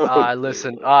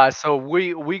 Listen. So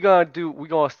we gonna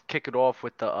kick it off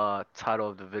with the title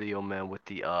of the video, man. With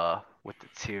the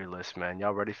tier list, man.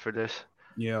 Y'all ready for this?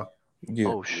 Yeah.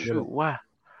 Oh shoot! Wow.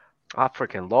 I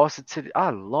freaking lost it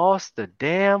I lost the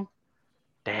damn.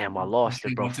 I lost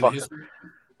it, bro.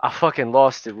 I fucking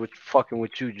lost it with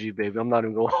you, G baby. I'm not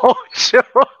even gonna hold you.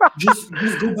 just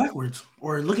go backwards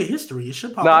or look at history. It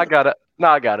should pop. I got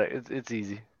it. It's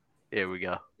easy. Here we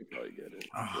go. You probably get it.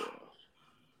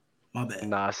 My bad.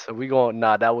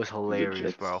 That was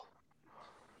hilarious, bro.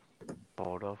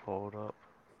 Hold up.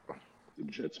 The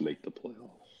Jets make the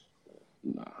playoffs.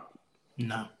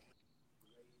 No.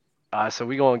 So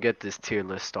we gonna get this tier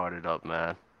list started up,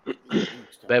 man.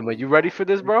 Bama, you ready for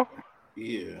this, bro?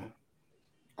 Yeah.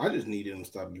 I just needed him to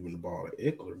stop giving the ball to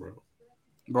Eckler, bro.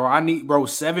 Bro, I need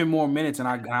 7 more minutes and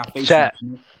I face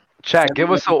Chat,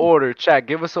 give us an order. Chat,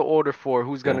 give us an order for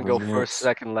who's gonna go Relax. first,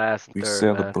 second, last, and We third.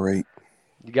 celebrate. Man.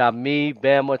 You got me,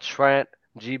 Bama, Trent,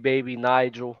 G Baby,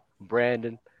 Nigel,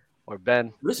 Brandon, or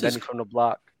Ben. Benny from the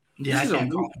block. Yeah,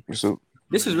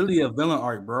 this is really a villain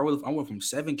arc, bro. I went from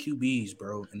 7 QBs,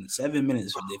 bro, in 7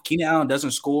 minutes. If Keenan Allen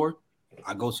doesn't score,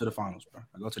 I go to the finals, bro.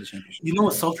 I go to the championship. You know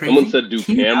what's so crazy? Someone said do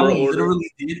camera order.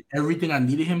 Literally did everything I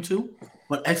needed him to,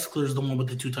 but Eckler is the one with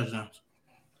the 2 touchdowns.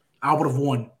 I would have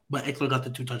won, but Eckler got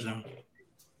the 2 touchdowns.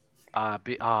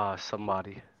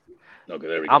 Somebody. Okay,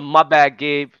 there we go. My bad,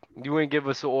 Gabe. You didn't give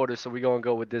us an order, so we're gonna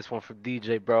go with this one from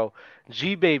DJ, bro.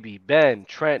 G Baby, Ben,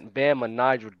 Trent, Bama,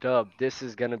 Nigel, Dub. This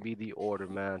is gonna be the order,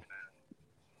 man.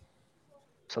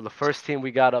 So the first team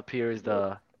we got up here is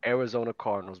the Arizona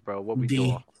Cardinals, bro. What we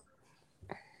doing?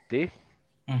 D?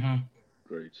 Mm-hmm.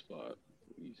 Great spot.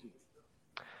 Easy.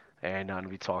 Ain't nothing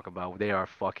we talk about. They are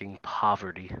fucking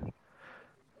poverty.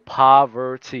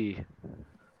 Poverty.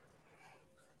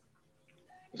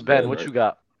 Ben, what you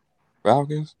got?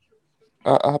 Falcons?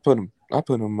 I put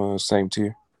them same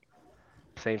tier.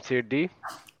 Same tier D?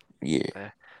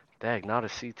 Yeah. Dang, not a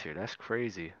C tier. That's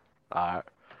crazy. All right.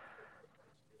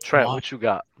 Trent, what you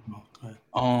got?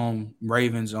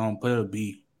 Ravens, put it a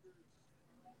B.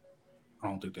 I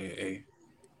don't think they A.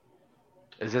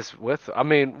 Is this with? I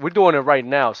mean, we're doing it right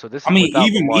now, so this.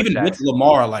 Even with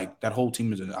Lamar, like that whole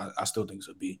team is. I still think it's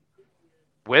a B.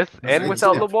 With and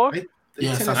without Lamar.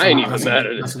 Yes, I ain't even mad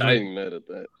at it. I ain't mad at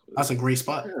that. That's a great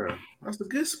spot. Yeah, that's a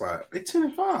good spot. They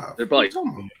 10-5. They're probably top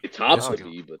of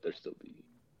B, but they're still B.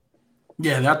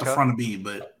 Yeah, they're at the front of B,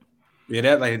 but they're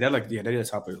the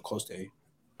top of close to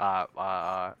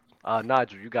A.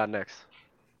 Nigel, you got next.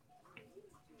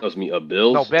 That was me.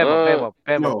 Bills. No, Bama.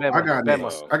 I got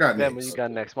next. Bama, you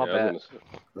got next. My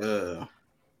bad.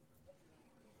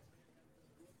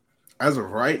 As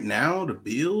of right now, the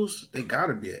Bills, they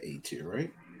gotta be an A tier,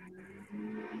 right?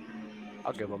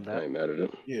 I'll give them that. I ain't mad at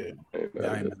it. Yeah.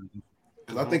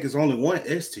 Because I think it's only one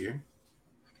S tier.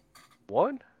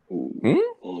 One? Only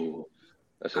one.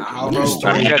 That's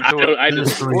interesting.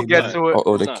 We'll get to it.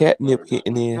 Oh, the catnip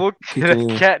hitting in.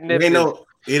 Catnip.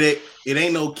 It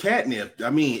ain't no catnip. I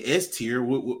mean, S tier.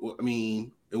 I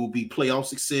mean, it will be playoff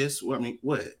success. I mean,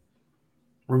 what?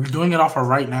 We're doing it off of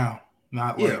right now.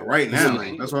 Not right now.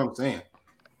 That's what I'm saying.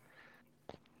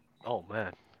 Oh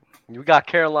man, we got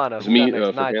Carolina. It's me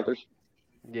for Panthers.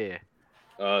 Yeah.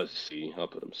 C. I'll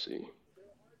put them C.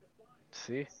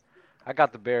 C. I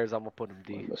got the Bears. I'm gonna put them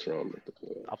D. That's wrong.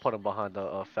 I'll put them behind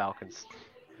the Falcons.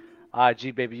 All right,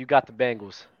 G baby, you got the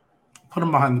Bengals. Put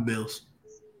them behind the Bills.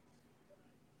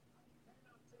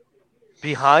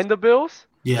 Behind the Bills?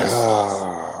 Yes.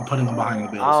 I'm putting them behind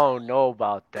the Bills. I don't know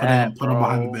about that. Put them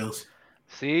behind the Bills.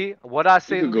 See what I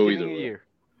say in the beginning of the year.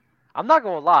 I'm not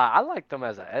gonna lie. I like them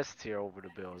as an S tier over the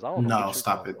Bills. I don't know. No,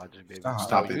 stop it.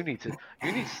 Stop it. You need to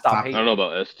stop hating. I don't know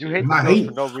about S tier. You hate the Bills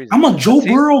for no reason. I'm a Joe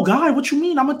Burrow guy. What you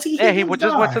mean? I'm a T. Yeah, he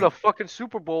just went to the fucking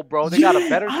Super Bowl, bro. They got a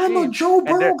better team. I'm a Joe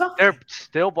Burrow guy. They're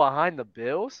still behind the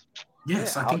Bills.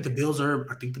 Yes, I think the Bills are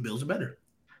better.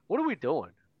 What are we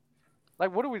doing?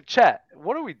 Like, what are we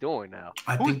doing now?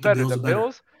 Who's better, the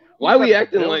Bills? Why are we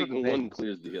acting like one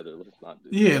clears the other? Let's not do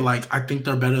that. Yeah, like I think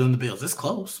they're better than the Bills. It's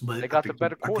close, but they got the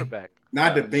better quarterback.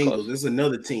 Not the Bengals. It's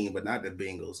another team, but not the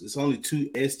Bengals. It's only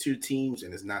 2 S tier teams,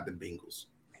 and it's not the Bengals.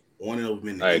 One of them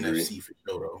in the NFC for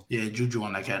sure, though. Yeah, Juju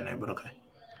on that catnip, but okay.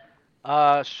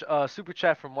 Super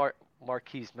chat from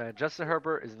Marquise, man. Justin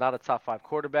Herbert is not a top 5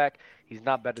 quarterback. He's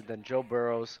not better than Joe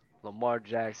Burrows, Lamar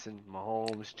Jackson,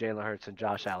 Mahomes, Jalen Hurts, and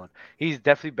Josh Allen. He's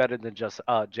definitely better than just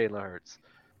Jalen Hurts.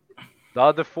 The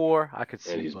other 4, I could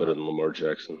see. And he's better than Lamar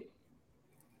Jackson.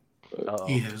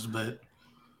 He is, but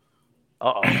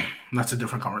that's a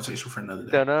different conversation for another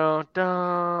day.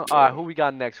 All right, who we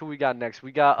got next? We got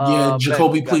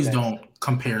Jacoby. Please don't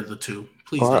compare the two.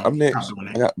 Please. All right, I'm next.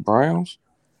 I got Browns.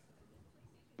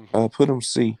 Put them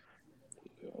C.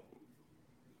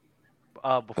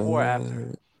 Before or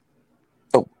after?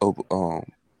 Hold on.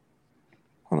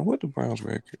 What the Browns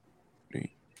record?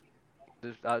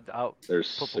 They're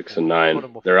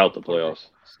 6-9. They're out the playoffs.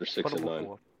 They're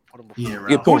 6-9. Yeah,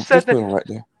 right. Yeah, Who said that? Right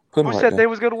there. Who said they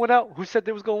was gonna win out? Who said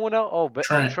they was gonna win out? Oh,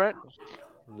 Trent.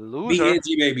 Loser.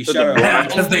 BNG, baby. Shut up.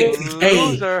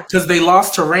 Because they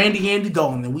lost to Andy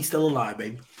Dalton, and we still alive,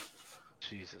 baby.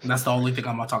 Jesus. And that's the only thing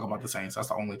I'm gonna talk about the Saints. That's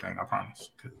the only thing, I promise.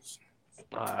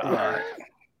 I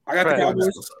got the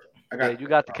Cowboys. You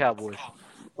got the Cowboys.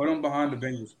 Put them behind the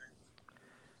Bengals.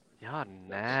 Y'all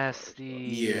nasty.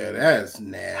 Yeah, that's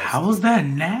nasty. How was that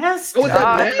nasty?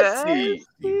 How was that nasty?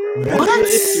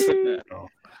 What?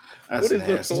 That's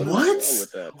nasty. What?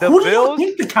 The Who do you Bills?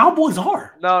 think the Cowboys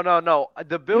are? No.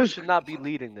 The Bills should not be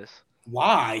leading this.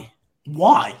 Why?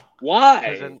 Why?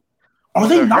 Why? Are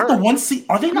they They're not the hurt. one seed?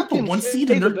 Are they not the You can one say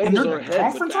seed in the their Bengals are ahead,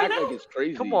 conference but right act now? like it's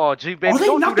crazy. Come on, G baby. Are they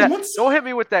Don't not do the that. ones- Don't hit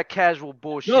me with that casual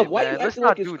bullshit, No, why man. you Let's acting not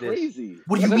like it's do this. crazy?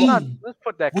 What do you Let's mean? let's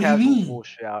put that What do you casual mean?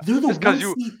 bullshit out. They're the Just one because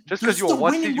seed. just They're because you're still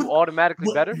one winning seed, you with- automatically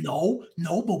What? better. No,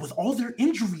 but with all their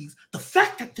injuries, the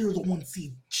fact that they're the one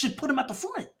seed should put them at the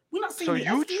front. We're not saying So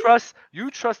they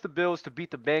you trust the Bills to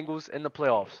beat the Bengals in the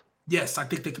playoffs? Yes, I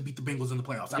think they could beat the Bengals in the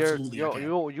playoffs. You're Absolutely. I can.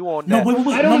 you on No, that? wait.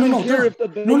 I don't No, even care if the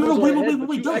Bengals No, are wait, ahead, but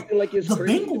wait. you acting like it's The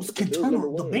crazy to Bengals put can the Bills turn. number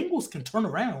The one. Bengals can turn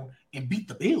around and beat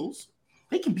the Bills.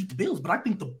 They can beat the Bills, but I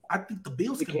think the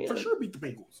Bills They can for can. sure beat the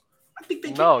Bengals. I think they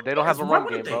can. No, they don't have a Why run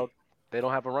wouldn't game, bro. They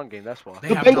don't have a run game. That's why. They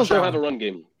The have Bengals Josh don't have a Allen. run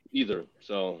game either,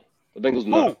 so the Bengals Who?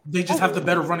 not. They just have the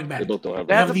better running back. They both don't have.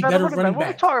 They a have run the game. better running back. What are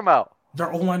we talking about?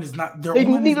 Their O-line is not. Their They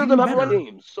O-line is neither of them getting have run better.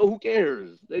 games, so who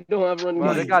cares? They don't have run Bro,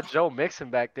 games. they got Joe Mixon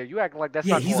back there. You acting like that's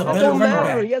Yeah, not he's going a on. It better don't running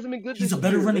matter. back. He hasn't been good He's this a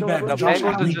better year. running They don't have back The a than run Josh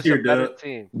game. Bengals are Allen. just a better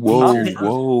team.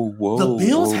 Whoa. The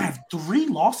Bills have 3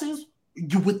 losses.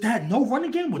 With that no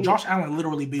running game, with Josh Allen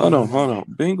literally being. Hold on.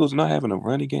 Bengals not having a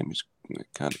running game is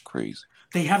kind of crazy.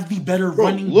 They have the better Bro,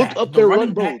 running look back. up The their running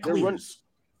run, bro. back Their run. clears.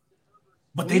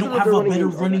 But they Neither don't of have their a running better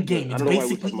games are running that good. game. I It's don't know why we're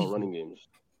basically talking about equal. running games.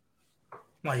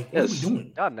 Like, Yes. what are we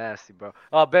doing? Y'all nasty, bro.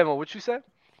 Bama, what you said?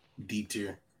 D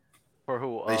tier. For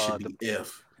who? They should be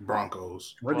F.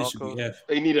 Broncos. Bro, this should be Broncos. F.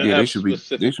 They need an Yeah, they F should be-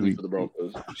 specifically for the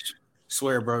Broncos.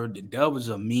 Swear, bro, the Dub is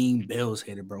a mean Bills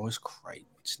hater, bro. It's crazy.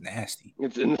 It's nasty.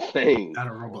 It's insane. Out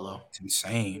of row below. It's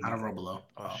insane. Out of row below.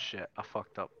 Oh shit, I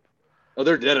fucked up. Oh,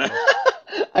 they're dead.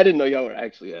 I didn't know y'all were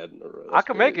actually adding a row. I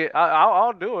can make it.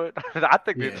 I'll do it. I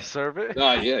think they Yeah. deserve it.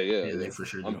 Yeah. They for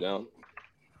sure I'm do. down.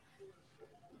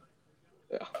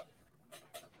 Yeah.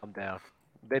 I'm down.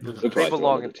 They They'll they probably throw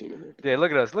belong another in. team in there. Yeah,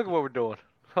 look at us. Look at what we're doing.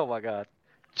 Oh my god,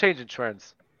 changing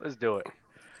trends. Let's do it.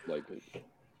 Like,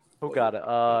 Who got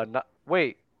it?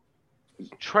 Wait,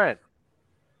 Trent.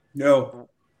 No.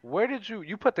 Where did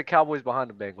you put the Cowboys behind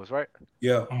the Bengals, right?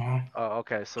 Yeah. Oh,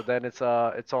 okay. So then it's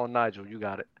on Nigel. You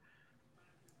got it.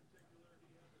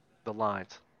 The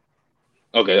Lions.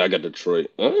 okay, I got Detroit.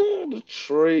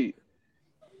 Detroit.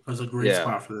 There's a great Yeah,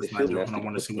 spot for this it feels matchup, nasty and I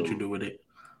want to to see put what you them. do with it.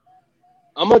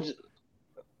 I'm gonna.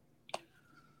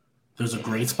 There's a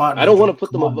great spot. I don't want to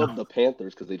put Come them on above now. the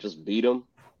Panthers because they just beat them.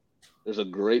 There's a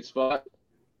great spot.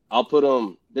 I'll put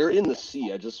them. They're in the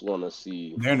C. I just want to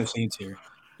see. They're in the same tier.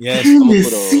 Yes. In I'm the gonna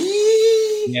put 'em-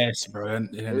 sea? Yes, bro. They're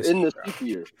They're in the C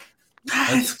tier.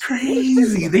 That's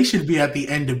crazy. They should be at the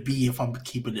end of B if I'm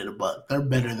keeping it a buck. They're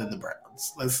better than the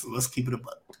Browns. Let's keep it a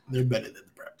buck. They're better than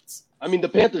the Browns. I mean, the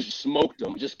Panthers smoked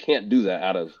them. Just can't do that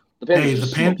out of the Panthers. Hey, the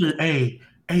just smoked Panthers. them.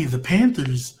 Hey, the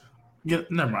Panthers. Yeah,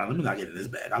 never mind. Let me not get in this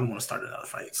bag. I don't want to start another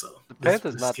fight. So The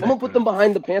Panthers not skip I'm it. gonna put them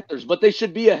behind the Panthers, but they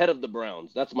should be ahead of the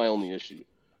Browns. That's my only issue.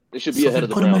 They should be So ahead then of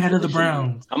the put 'em Browns. ahead of but the they shouldn't be.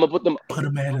 Browns. I'm gonna put them. Put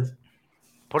them ahead of.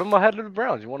 Put them ahead of the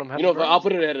Browns. You want them ahead You know, of the I'll Browns?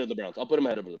 put it ahead of the Browns. I'll put them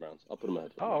ahead of the Browns. I'll put them ahead.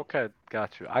 Of the Oh, Browns. okay.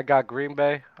 Got you. I got Green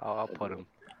Bay. I'll put them.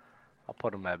 I'll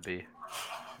put them at B.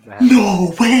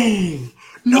 No way!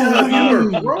 No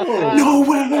way! Bro. No That's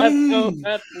way!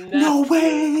 nasty. No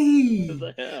way! What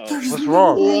the hell? There's What's no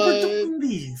wrong? way we're doing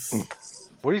this.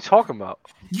 What are you talking about?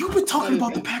 You've been talking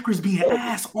about the Packers being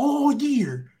ass all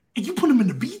year, and you put them in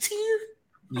the B tier?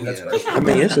 Yeah, that's Yeah, crazy. They're I not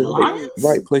mean, better it's than a the Lions.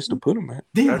 right place to put them at.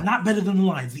 They are not better than the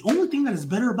Lions. The only thing that is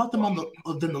better about them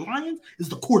than the Lions is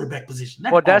the quarterback position.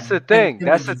 Well, that's the thing. and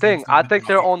That's the thing. defense I is think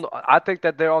they're on. I think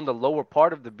that they're on the lower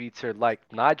part of the B tier, like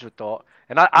Nigel thought,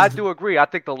 and I do agree. I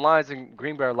think the Lions and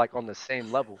Green Bay are like on the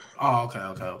same level. Oh,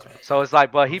 okay. So it's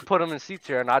like, but he put them in C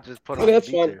tier, and I just put them Okay, in that's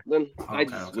B fine. tier. Then I Okay,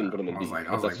 just wouldn't put them in I D. was like,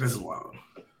 but that's this is fine. wild.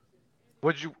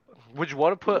 Would you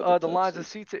want to put the Lions in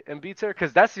C tier and B tier?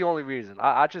 Because that's the only reason.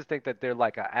 I just think that they're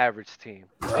like an average team.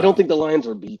 I don't think the Lions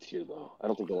are B tier though. I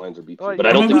don't think the Lions are B tier. Well, But yeah,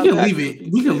 I don't I mean, think we the can leave Packers are it. B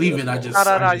We can tier. leave it. That's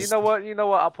I all. No. I You just- know what? You know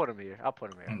what? I'll put them here. I'll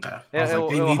put them here. Okay. I was like,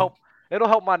 they It'll need- help. It'll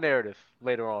help my narrative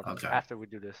later on. Okay. After we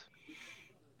do this.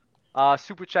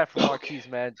 Super chat from Marquise,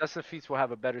 man. Justin Fields will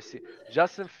have a better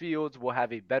Justin Fields will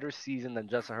have a better season than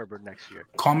Justin Herbert next year.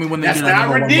 Call me when they That's get a not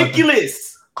number one weapon.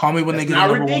 ridiculous. Call me when they That's get a not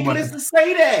number one ridiculous weapon. to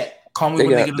say that. Call me They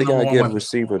when they got get a they number gotta one get a weapon.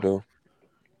 receiver though.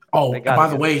 Oh, They gotta by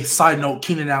the get a way, receiver. side note,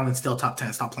 Keenan Allen's still top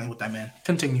 10. Stop playing with that man.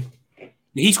 Continue. Did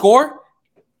he score?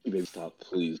 You guys stop,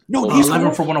 please. No, Don't he's do 11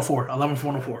 that. for 104. 11 for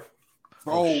 104.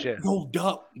 Bro, Oh, shit. no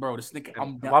duck, bro. This nigga,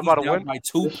 Am I about to he's down win? by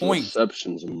 2 points.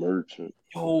 Interceptions emerging.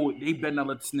 Yo, they better not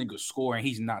let this nigga score, and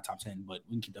he's not top 10, but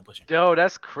we can keep that pushing. Yo,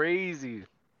 that's crazy.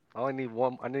 I only need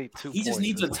one. I need 2 He points. just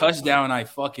needs a touchdown and I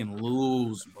fucking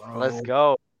lose, bro. Let's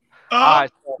go. All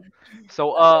right.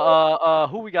 So,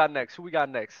 who we got next?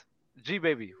 G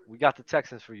baby, we got the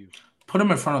Texans for you. Put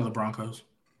him in front of the Broncos.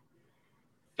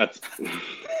 That's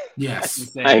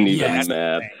yes. I ain't even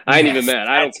mad. I ain't even mad.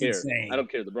 I don't care. Insane. I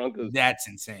don't care. The Broncos. That's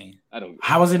insane. I don't.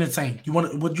 How is it insane?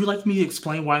 Would you like me to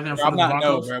explain why they're in front of the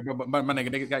Broncos? No, bro, but my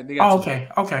nigga, they got oh, okay.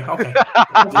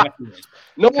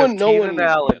 No one.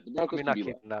 Allen. The Broncos not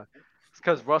Keenan Allen. It's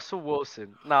because Russell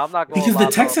Wilson. No, I'm not going. Because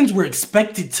the Texans were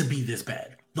expected to be this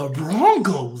bad. The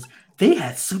Broncos, they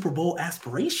had Super Bowl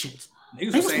aspirations. They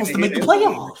were supposed to make the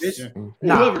playoffs.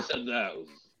 Whoever said that was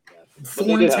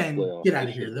 4-10. Get out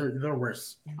of here. They're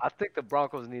worse. I think the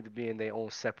Broncos need to be in their own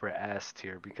separate ass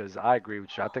tier because I agree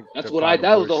with you. I think that's what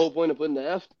that was the whole point of putting the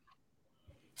F.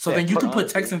 So then you can put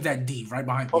Texans at D right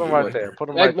behind. Put them right there. Put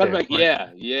them right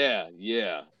there.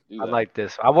 Yeah. I like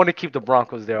this. I want to keep the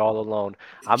Broncos there all alone.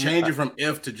 I'm changing from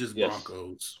F to just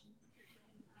Broncos.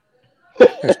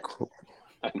 That's cool.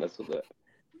 I mess with that.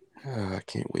 I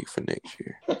can't wait for next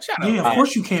year. Yeah, of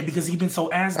course you can because he's been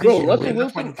so ass this year. Russell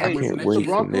Wilson, I can't wait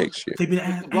for next year. They've been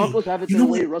ass. The Broncos have it their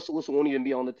way. Russell Wilson won't even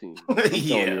be on the team. I'm telling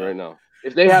you right now.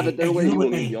 If they have it their way, he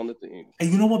won't even be on the team.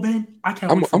 And you know what, Ben? I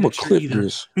can't wait for I'm a next year either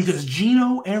Clippers because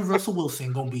Geno and Russell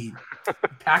Wilson gonna be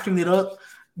packing it up.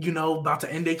 About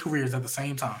to end their careers at the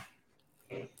same time.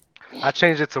 I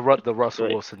changed it to the Russell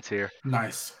Wilson tier.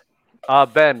 Nice.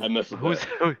 Ben,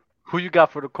 who you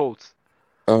got for the Colts?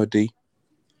 D.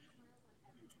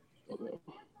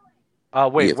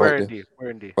 Wait, yeah, where right in D? Where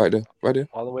in D? Right there.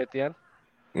 All the way at the end?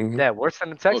 Mm-hmm. Yeah, worse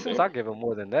than the Texans? I'll give him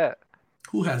more than that.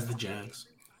 Who has the Jags?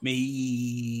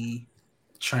 Me.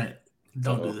 Trent,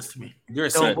 don't do this to me. They're a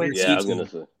C team. I was gonna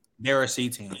say. They're a C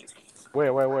team.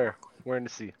 Where? Where in the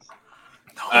C?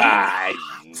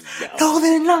 No,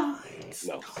 they're not.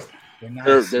 No.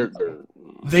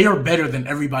 They are better than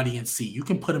everybody in C. You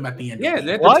can put them at the end. Yeah,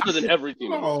 they're better than every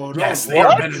team. Yes, they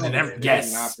are better than every.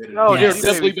 Yes. No, they're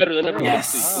definitely better than every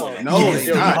team. No,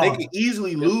 they're not. They can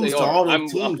easily lose to all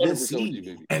those teams in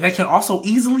C. And they can also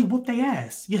easily whoop their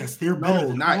ass. Yes, they're better.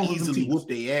 No, not easily whoop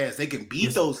their ass. They can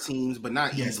beat those teams, but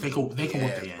not easily. Yes, they can whoop their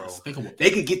ass. They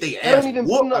can get their ass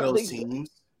whooped by those teams.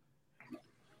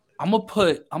 I'm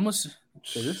gonna.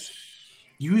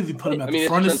 You either put them at the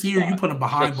front of C or you put them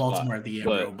behind Baltimore at the end,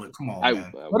 bro. But come on,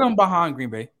 man. Put them behind Green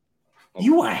Bay.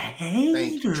 You a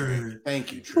hater.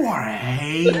 Thank you, Trent. You are a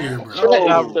hater,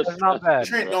 bro. That's not bad.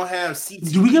 Trent don't have CT.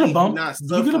 Do we get a bump?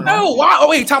 No, why? Oh,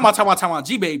 wait, time out.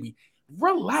 G baby.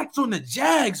 Relax on the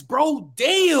Jags, bro.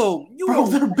 Damn. Bro,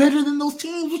 they're better than those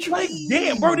teams. What you mean?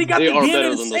 Damn, bro. They got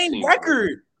the same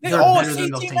record. They're all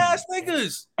C-team ass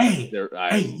niggas.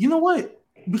 Hey, you know what?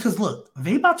 Because look,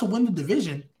 they about to win the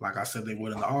division. Like I said, they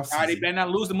would in the offseason. They better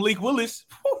not lose to Malik Willis.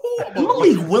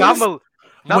 Malik Willis?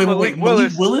 Malik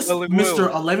Willis,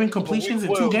 Mr. 11 completions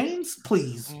in 2 games?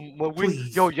 Please.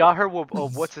 Please. Yo, y'all heard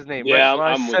what's his name? Yeah,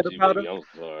 I'm said with about him? I'm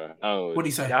sorry. What'd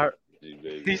he say?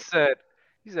 He said,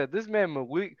 this man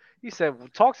Malik, he said,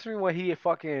 talk to me when he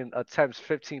fucking attempts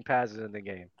 15 passes in the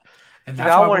game. And that's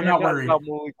why we're not worried. About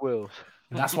Malik Willis.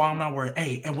 That's why I'm not worried.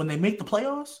 Hey, and when they make the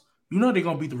playoffs, you know they're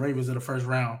gonna beat the Ravens in the first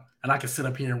round, and I can sit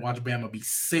up here and watch Bama be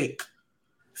sick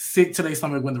to their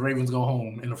stomach when the Ravens go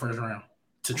home in the first round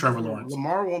to Trevor Lawrence.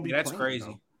 Lamar won't be. That's crazy.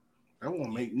 Though. That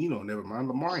won't make never mind.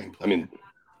 Lamar ain't playing. I mean,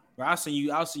 bro, I'll send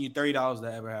you $30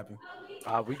 that ever happen.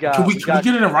 Can we get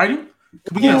it in writing?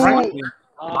 Can we get it in writing?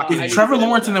 If Trevor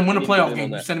Lawrence and then win a playoff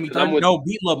game, you sending me 30? No,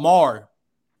 beat Lamar.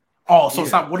 Oh, so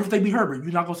it's not. What if they beat Herbert?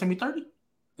 You're not gonna send me 30?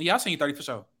 Yeah, I'll send you 30 for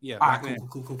sure. Yeah. All right,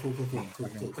 cool.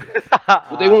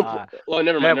 But they won't. Well,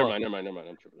 never mind.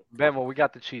 I'm tripping. Bama, we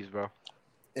got the cheese, bro.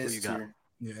 Who you got?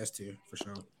 Yeah, S tier for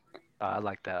sure. I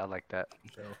like that.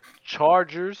 Sure.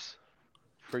 Chargers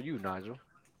for you, Nigel.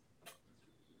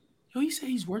 Yo, he said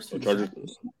he's worse than Chargers.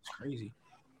 It's crazy.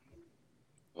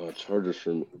 Chargers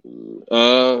for me.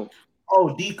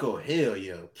 Deco, hell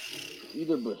yeah.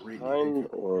 Either behind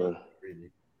or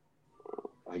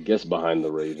I guess behind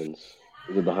the Ravens.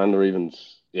 Either behind the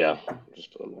Ravens. Yeah,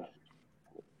 just put them there.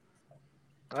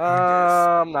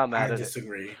 I'm not mad at it. I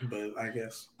disagree, but I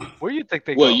guess. Where do you think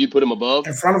they go? Well, you put them above?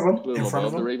 In front of them. In front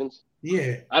of the Ravens?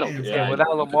 Yeah. I don't care. Yeah,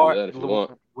 without Lamar.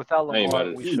 Without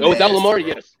Lamar. Without Lamar,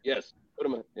 yes. Put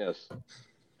them in. Yes.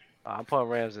 I'm putting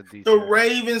Rams in D. The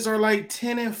Ravens are like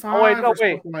 10-5 or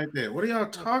something like that. What are y'all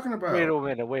talking about? Wait a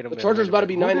minute. The Chargers about to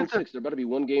be 9-6. They're about to be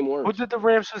 1 game worse. Who did the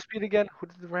Rams just beat again?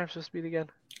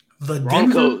 The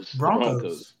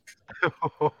Broncos.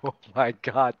 Oh my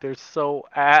God, they're so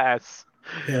ass.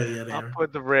 Hell yeah, they are. I'll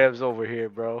put the Rams over here,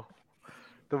 bro.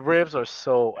 The Rams are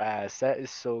so ass. That is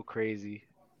so crazy.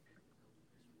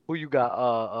 Who you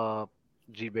got?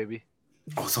 G baby.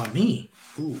 Oh, it's on me.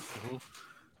 Ooh.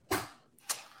 Mm-hmm.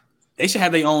 They should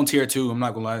have their own tier too. I'm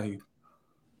not gonna lie to you.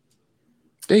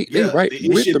 They right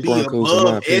with the Broncos in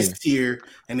my opinion. S tier,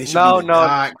 and they should be the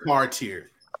God car tier.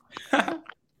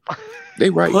 They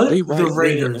right. They right. The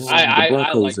Raiders. The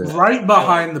Broncos right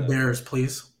behind the Bears,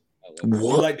 please. What?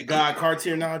 You like the God car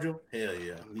tier, Nigel? Hell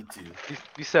yeah, me too.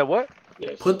 You said what?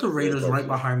 Yes. Put the Raiders right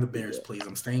behind the Bears, please.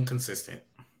 I'm staying consistent.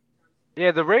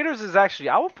 Yeah, the Raiders is actually.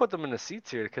 I would put them in the C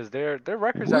tier because their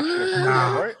record's actually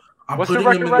right. I'm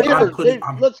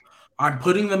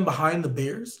putting them behind the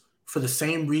Bears for the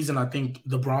same reason I think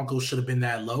the Broncos should have been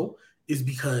that low, is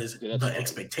because the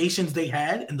expectations they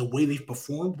had and the way they've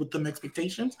performed with them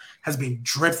expectations has been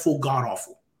dreadful,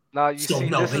 god-awful. Now, this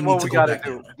is what we got to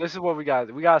do. This is what we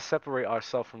got. We got to separate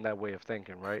ourselves from that way of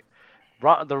thinking, right?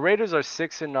 The Raiders are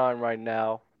 6-9 right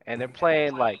now, and they're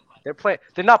playing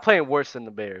they're not playing worse than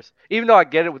the Bears. Even though I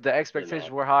get it with the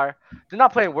expectations were higher, they're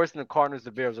not playing worse than the Cardinals,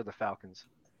 the Bears, or the Falcons.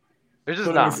 They're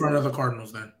just not. In front of the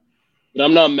Cardinals, then. But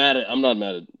I'm not mad at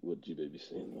what G Baby's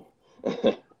saying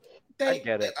though. I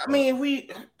get it. I mean,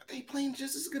 they playing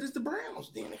just as good as the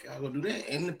Browns. Then if y'all gonna do that,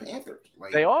 and the Panthers,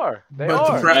 they are. But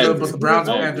the Browns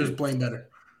and Panthers playing better.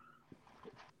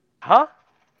 Huh?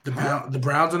 The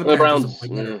Browns and the Panthers are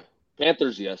playing better.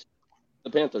 Panthers, yes.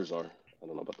 The Panthers are. I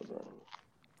don't know about the Browns.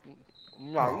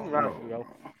 No.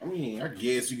 I mean, I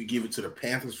guess you could give it to the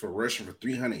Panthers for rushing for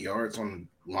 300 yards on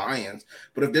the Lions.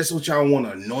 But if that's what y'all want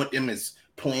to anoint them as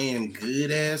playing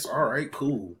good ass, all right,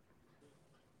 cool.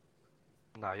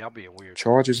 Nah, y'all being weird.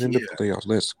 Chargers in the playoffs.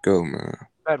 Let's go, man.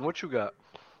 Ben, what you got?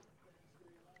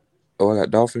 Oh, I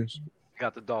got Dolphins. You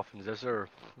got the Dolphins, yes, sir.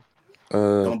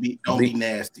 Don't be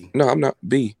nasty. No, I'm not.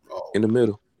 B in the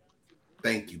middle.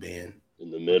 Thank you, Ben.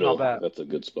 In the middle. That's a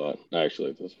good spot. I actually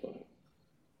like this spot.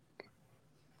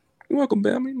 You're welcome,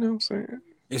 Ben. You know what I'm saying?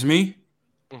 It's me.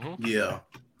 Mm-hmm. Yeah.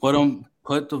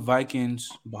 Put the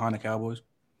Vikings behind the Cowboys.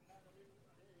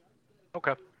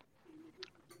 Okay.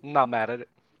 I'm not mad at it.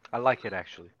 I like it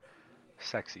actually.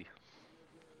 Sexy.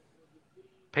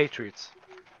 Patriots.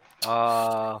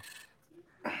 Who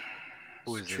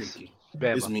is this?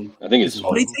 Bama. It's me. I think it's.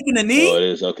 Oh, they taking the knee? Oh, it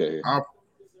is okay.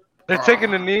 They're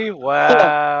taking the knee.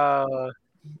 Wow.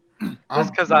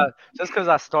 Just because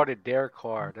I started Derek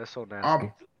Carr. That's so nasty.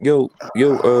 Yo,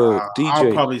 DJ.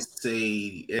 I'll probably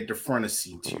say at the front of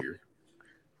C tier.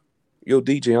 Yo,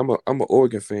 DJ, I'm an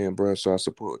Oregon fan, bro. So I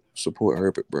support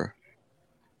Herbert, bro.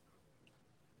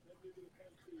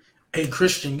 Hey,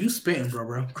 Christian, you spitting,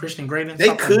 bro. Christian Graydon.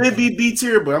 They could be B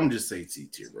tier, but I'm just saying C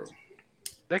tier, bro.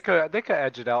 They could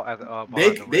edge it out.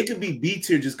 They could be B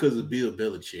tier just because of Bill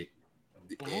Belichick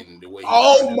and the way.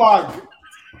 Oh my God.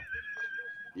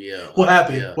 Yeah. What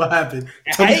happened? Yeah. What happened?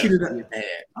 Tell me that.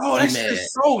 Oh, that shit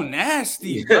is so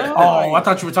nasty. Bro. Oh, I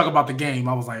thought you were talking about the game.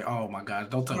 I was like, oh my God,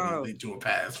 don't tell me they do a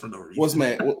pass for no reason.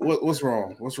 What's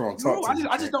wrong? What's wrong? Bro,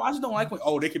 I just don't like when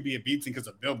they could be a B team because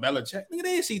of Bill Belichick. Nigga,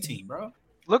 they a C team, bro.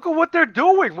 Look at what they're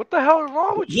doing. What the hell is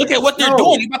wrong with you? Look at what they're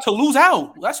doing. They're about to lose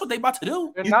out. That's what they about to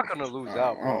do. They're not gonna lose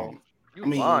out, bro.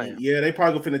 Lying. Yeah, they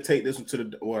probably finna take this one to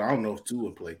the. Well, I don't know if Tua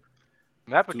would play.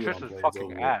 Matt Patricia's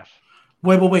fucking ass.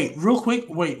 Wait, real quick,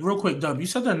 Dub. You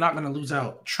said they're not gonna lose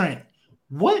out. Trent,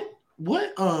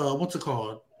 what's it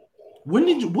called?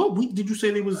 What week did you say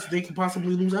they could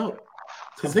possibly lose out?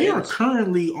 Because they are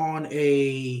currently on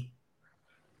a.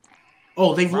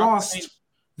 Oh, they've lost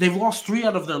 3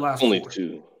 out of their last 4. Only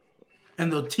 2.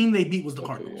 And the team they beat was the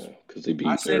Cardinals. Because they beat.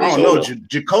 I don't know.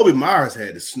 Jacoby Myers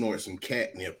had to snort some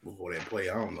catnip before that play.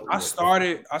 I don't know. I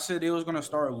said they was gonna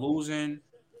start losing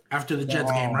after the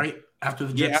Jets game, right? After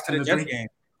the Jets game.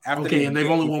 And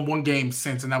they've only won 1 game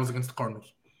since, and that was against the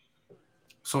Cardinals.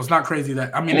 So it's not crazy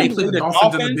that they play the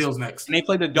Dolphins and the Bills next. And they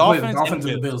play the Dolphins and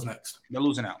the Bills next. They're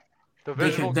losing out.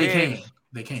 They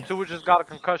can. Tua just got a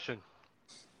concussion.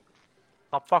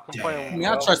 Stop fucking playing.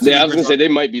 I was gonna say they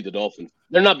might be the Dolphins.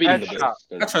 They're not beating the Bills.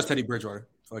 I trust Teddy Bridgewater.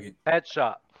 Fuck it.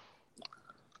 Headshot.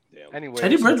 Anyway,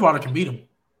 Teddy Bridgewater can beat him.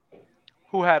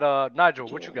 Who had Nigel?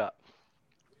 What you got?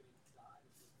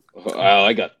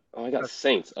 I got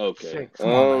Saints. Okay. Saints. Come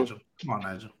on,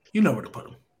 Nigel. You know where to put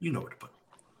them.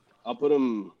 I'll put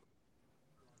them.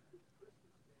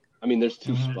 I mean, there's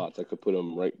 2 spots. I could put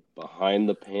them right behind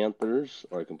the Panthers,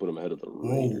 or I can put them ahead of the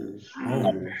Raiders.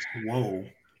 Whoa.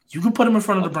 You can put them in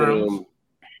front of the Browns.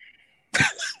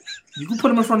 You can put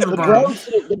them in front of the Browns.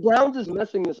 The Browns is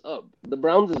messing this up. The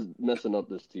Browns is messing up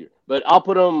this tier. But I'll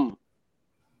put them.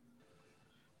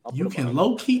 You can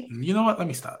low key. You know what? Let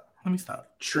me stop. The Browns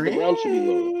should be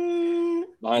low.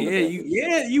 Behind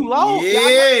you low.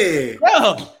 Yeah.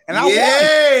 And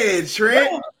I won.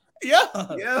 Trent. Yeah.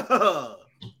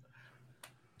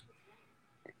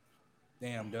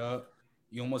 Damn, Doug.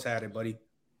 You almost had it, buddy.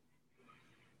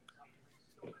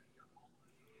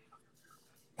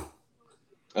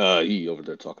 He over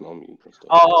there talking on me.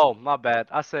 Oh, my bad.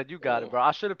 I said you got it, bro.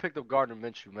 I should have picked up Gardner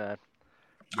Minshew, man.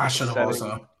 I should have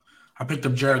also. I picked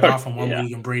up Jared Goff in one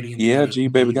league and Brady. Yeah, G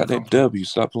baby got that W.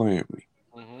 Stop playing with me.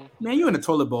 Man, you in the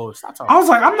toilet bowl. Stop talking. I was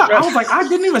like, I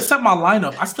didn't even set my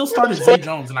lineup. I still started Zay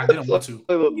Jones and I didn't want to.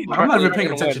 I'm not even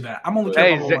paying attention to that. I'm only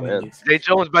caring about one of these. Zay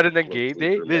Jones better than Gabe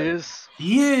Davis.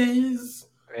 He is.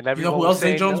 And you know who else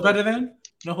Zay Jones better than?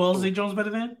 You know who else Zay Jones better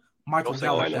than? Michael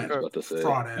Gallup.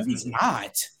 Fraud ass. He's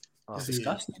not. That's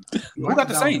disgusting. Who got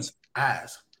the Saints?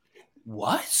 Ass.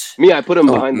 What? Me, I put him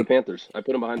behind the Panthers.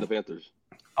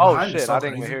 Oh, shit. I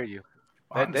didn't even hear you.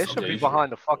 They should be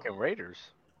behind the fucking Raiders.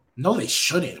 No, they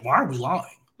shouldn't. Why are we lying?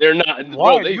 They're not.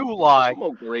 Why are you lying?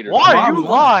 Why are you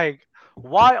lying?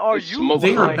 Why are you lying?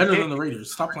 They are better than the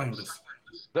Raiders. Stop playing with this.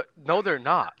 No, they're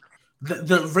not.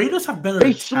 The Raiders have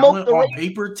better talent on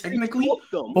paper, technically,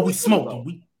 but we smoked them.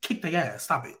 We kicked their ass.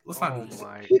 Stop it. Let's not do this. Oh,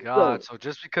 my God. So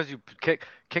just because you kick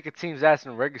a team's ass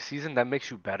in the regular season, that makes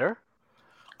you better?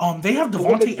 They have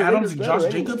Devontae Adams and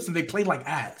Josh Jacobs, and they play like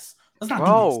ass. Let's not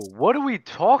do this. What are we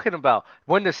talking about?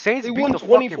 When the Saints beat the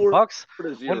fucking Bucks,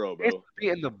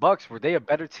 beating the Bucks, were they a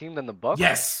better team than the Bucks?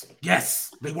 Yes,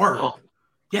 they were.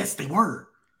 Yes, they were.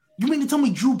 You mean to tell me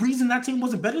Drew Brees and that team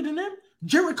wasn't better than them?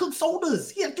 Jared Cook sold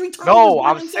us. He had 3 times. No,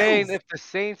 I'm saying if the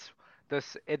Saints,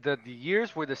 the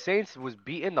years where the Saints was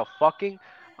beating the fucking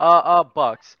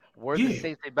Bucks, were the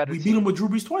Saints a better team? We beat them with Drew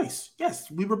Brees twice.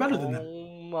 Yes, we were better than them.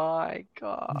 Oh my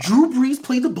God. Drew Brees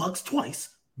played the Bucks twice.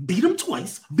 Beat them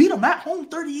twice. Beat them at home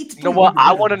 38-3. You know what?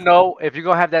 I want to know, if you're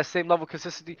going to have that same level of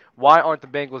consistency, why aren't the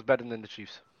Bengals better than the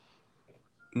Chiefs?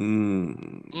 Because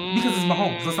it's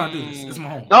Mahomes. Let's not do this. It's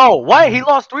Mahomes. No, why? He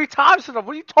lost 3 times to them.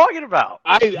 What are you talking about?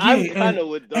 I'm kind of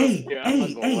with Doug.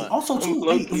 Also, too,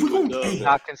 if we're going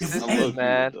not consistent,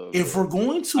 man. If we're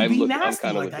going to be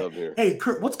nasty like that, hey,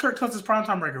 what's Kirk Cousins'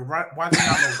 primetime record? Why they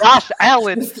not lower? Josh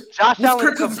Allen. Josh Allen. What's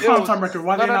Kirk Cousins' primetime record?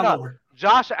 Why they not lower?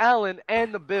 Josh Allen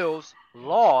and the Bills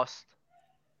lost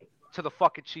to the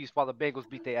fucking Chiefs while the Bengals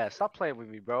beat their ass. Stop playing with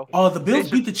me, bro. Oh, the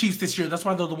Bills beat the Chiefs this year. That's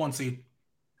why they're the 1 seed.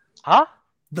 Huh?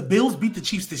 The Bills beat the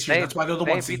Chiefs this year. That's why they're the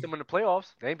 1 seed. They beat them in the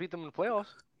playoffs.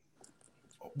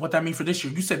 What that mean for this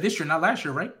year? You said this year, not last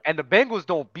year, right? And the Bengals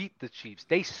don't beat the Chiefs.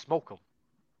 They smoke them.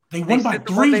 They won by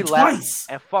 3 twice.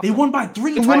 They won by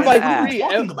 3 twice. What are you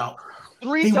talking about?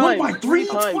 They won by 3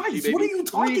 twice. What are you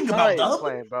talking about, Dub?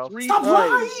 Stop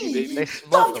lying. They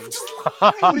smoked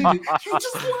them. You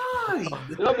just lied.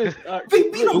 They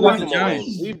beat them by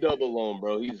 3. Leave Dub alone,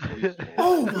 bro. He's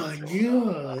oh my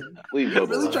God. Leave Dub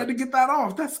really trying to get that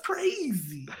off. That's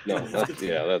crazy. No, that's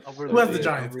who has the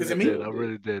Giants? Is it me? I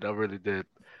really did.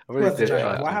 Who has the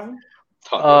Giants? What happened?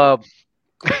 I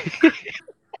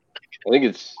think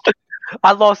it's.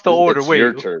 I lost the order. Wait,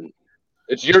 your turn.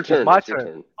 It's your turn. My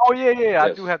turn. Oh yeah. Yes.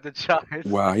 I do have the Giants.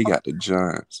 Wow, he got the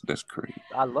Giants. That's crazy.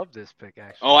 I love this pick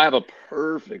actually. Oh, I have a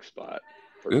perfect spot.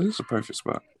 This is a perfect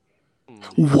spot.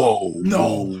 Whoa!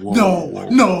 No!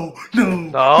 Don't do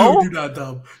not,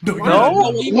 Dub.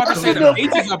 No, you about to say the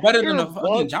Patriots are better than the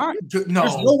fucking Giants? No,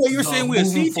 there's no way you're saying we're a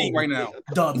C team right now.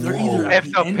 Dub, they're either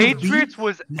if the Patriots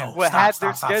had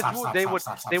their schedule,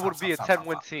 they would be a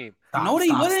 10-win team. No, they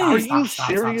wouldn't. Are you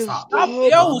serious?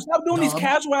 Stop doing these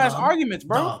casual ass arguments,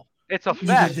 bro. It's a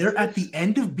fact. Either they're at the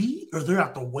end of B or they're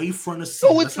at the way front of C.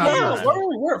 No, it's not.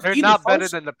 They're not better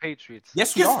than the Patriots.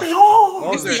 Yes, we are. They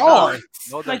are. Yes, they are.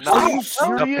 No, they're not.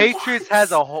 The Patriots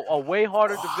has a way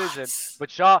harder division,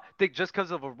 but y'all think just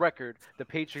because of a record, the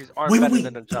Patriots aren't better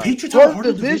than the Giants. The Patriots are a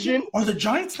harder division. Are the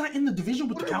Giants not in the division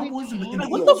with the Cowboys and the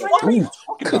what the fuck are you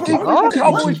talking about?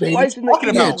 Cowboys twice in the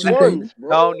ones,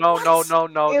 bro. No.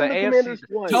 The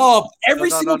AFC. Dub. Every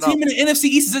single team in the NFC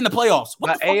East is in the playoffs.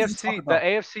 The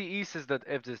AFC East is the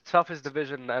toughest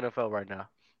division in the NFL right now.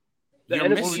 The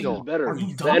NFC East is better.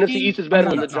 The NFC East is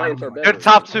better than the Giants are better. They're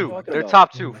top 2. They're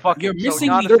top 2. Fuck you're missing.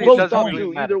 They're both top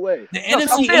 2 either way. The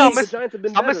NFC East. The Giants have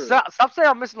been better. Stop saying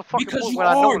I'm missing the fucking because point.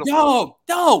 You are.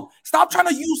 Dog. Stop trying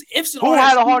to use ifs. Who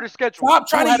had a harder schedule? Stop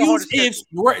trying to use ifs.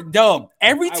 You're dumb.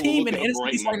 Every team in the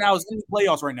NFC East right now is in the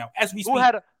playoffs right now. As we speak.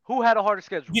 Who had a harder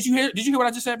schedule? Did you hear what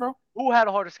I just said, bro? Who had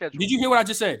a harder schedule? Did you hear what I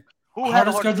just said? Who had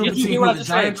a schedule between the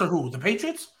Giants or who? The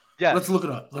Patriots? Yeah. Let's look it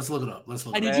up.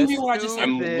 Did you hear what I just said?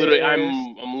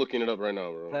 I'm looking it up right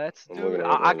now, bro.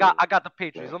 I got the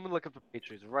Patriots. Let me look at the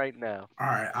Patriots right now. All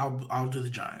right, I'll do the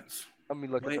Giants. Let me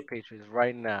look at the Patriots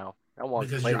right now.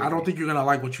 Because I don't think you're gonna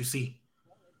like what you see.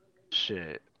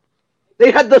 Shit. They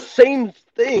had the same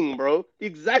thing, bro. The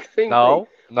exact same thing.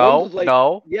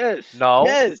 No. Yes. No. Look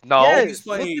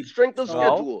at strength of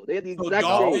schedule. They had the exact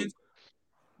same.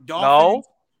 Dolphins,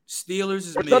 Steelers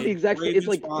is It's mid. not the exact same. It's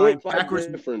like fine.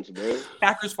 0.5 difference, bro.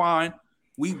 Packers fine.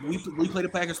 We play the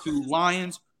Packers too.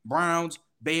 Lions, Browns,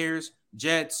 Bears,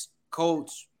 Jets,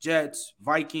 Colts, Jets,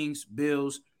 Vikings,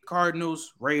 Bills,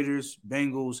 Cardinals, Raiders,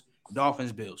 Bengals,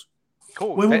 Dolphins, Bills.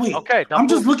 Cool. Wait. Okay. I'm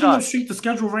just looking up straight the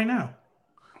schedule right now.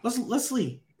 Let's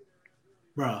see,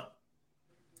 bruh.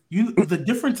 The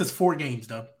difference is 4 games,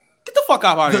 though. Get the fuck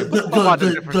out of here.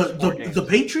 The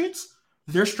Patriots,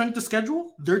 their strength of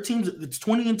schedule, their teams, it's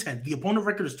 20-10. The opponent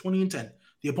record is 20-10.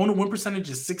 The opponent win percentage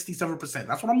is 67%.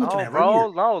 That's what I'm looking at right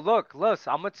here. No, look,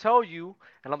 I'm gonna tell you,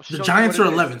 and I'm the Giants are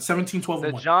 11, 17-12.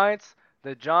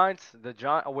 The Giants.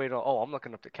 Oh wait, I'm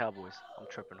looking up the Cowboys. I'm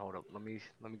tripping. Hold up. Let me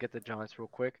get the Giants real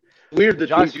quick. Weird the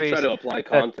Giants you try to apply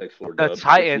context for.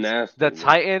 The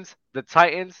Titans,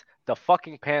 the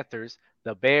fucking Panthers,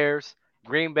 the Bears,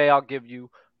 Green Bay. I'll give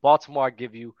you. Baltimore. I'll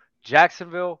give you.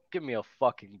 Jacksonville. Give me a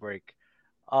fucking break.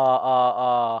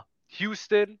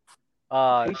 Houston.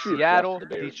 Seattle,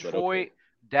 Detroit,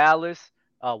 Dallas,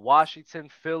 Washington,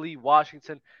 Philly,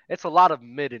 Washington. It's a lot of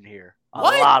mid in here. A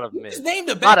lot of mid. Just named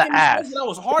a lot of ass. That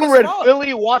was hard as fuck.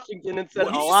 Philly, Washington, and said a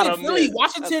lot of Philly, mid.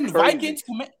 Washington, Vikings.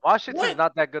 Washington's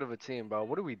not that good of a team, bro.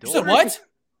 What are we doing? You said what?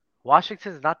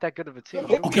 Washington's not that good of a team.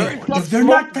 Okay, if they're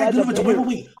not that good of a team,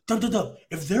 wait.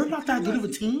 If they're not that good of a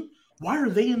team, why are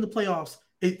they in the playoffs?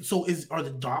 Are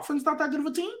the Dolphins not that good of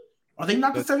a team? Are they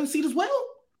not the 7th seed as well?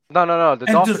 No. The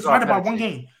and Dolphins divided are by one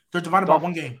game. They're divided by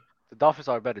one game. The Dolphins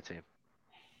are a better team.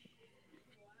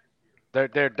 They're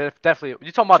definitely.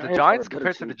 You talking about the Giants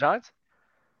compared to the Giants?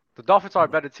 The Dolphins are a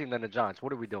better team than the Giants.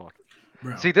 What are we doing?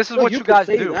 Bro. See, this is what you guys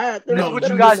do. No, what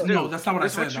you guys do. No, that's not what I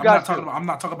said. I'm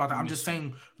not talking about that. I'm just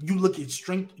saying you look at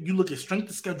strength. You look at strength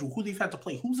of schedule. Who they've had to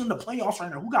play. Who's in the playoffs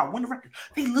right now? Who got win record?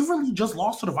 They literally just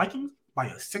lost to the Vikings by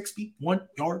a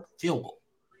 61-yard field goal.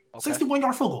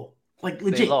 61-yard field goal. Like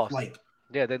legit.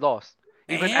 Yeah, they lost.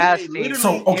 Even does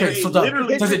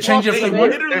it change if they win?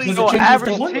 They literally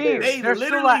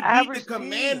beat the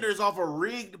Commanders off a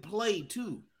rigged play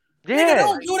too. Yeah, nigga,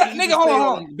 don't do that, nigga. Hold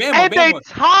on.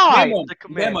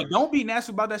 Bama, don't be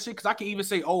nasty about that shit. Because I can even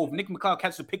say, if Nick McLeod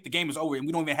catches to pick the game is over, and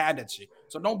we don't even have that shit.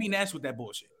 So don't be nasty with that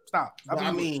bullshit. Stop.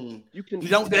 I mean, you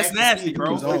don't. That's nasty,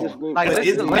 bro. Like,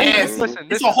 listen,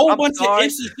 it's a whole bunch of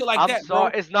issues like that, bro.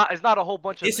 It's not a whole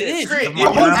bunch of. Yes, it is. If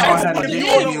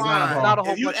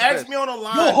you ask me on the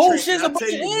line, your whole shit's a bunch of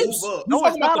ifs. No,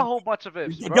 it's not a whole bunch of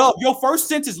ifs. Yo, your first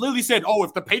sentence literally said,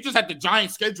 if the Patriots had the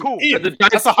Giants schedule,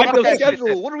 that's a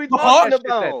hypothetical. What are we talking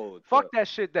about? Fuck that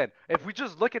shit then. If we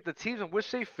just look at the teams in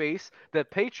which they face, the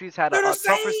Patriots had a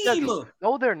tougher schedule.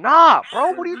 No, they're not,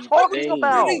 bro. What are you talking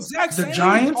about?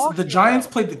 The Giants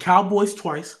played the Cowboys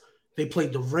twice. They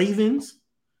played the Ravens.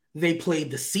 They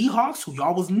played the Seahawks, who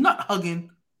y'all was nut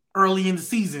hugging early in the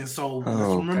season. So let's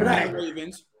remember that.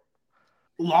 Ravens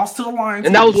lost to the Lions,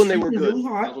 and that was when they were good. Really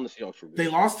hot. That was when the Seahawks were good. They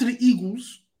lost to the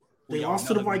Eagles. They lost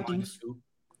to the Vikings.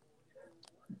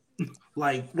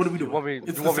 Like, what do we do? You want me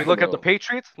to look at the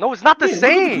Patriots? No, it's not the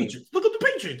same. Look at the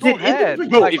Patriots. Go ahead.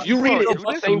 Bro, if you read it, it's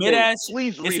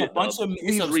still a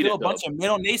bunch of mid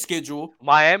on their schedule.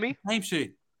 Miami? Same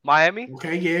shit. Miami?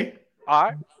 Okay, yeah. All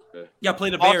right. Yeah,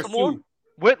 play the Bears too.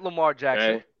 With Lamar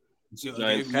Jackson.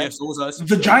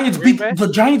 The Giants beat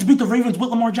the Ravens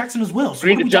with Lamar Jackson as well. So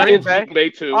the Giants beat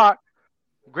Bay too. All right.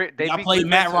 Great. Y'all played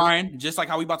Matt Ryan, just like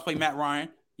how we about to play Matt Ryan.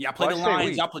 Y'all play the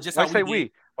Lions. Y'all play just how we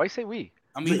did. Why you say we?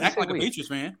 I mean, act like a Patriots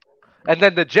fan. And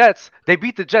then the Jets, they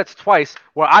beat the Jets twice,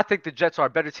 where I think the Jets are a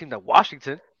better team than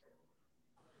Washington.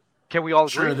 Can we all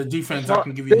agree? Sure, the defense, I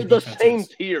can give you the same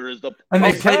tier as the. And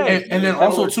they play, and then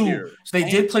also too, they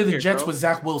did play the Jets with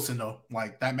Zach Wilson though.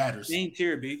 Like that matters. Same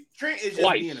tier, B. Trent is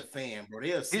just being a fan, bro.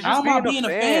 How am I being a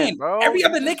fan, bro? Every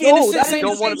other nigga in this shit saying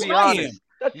don't want to be honest.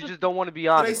 You just don't want to be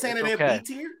honest. They saying that they're B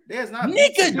tier? There's not.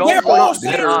 Nigga, they're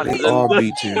all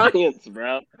B tier. Giants,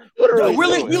 bro. We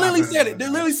literally said it. They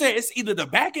literally said it's either the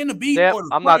back end of B or the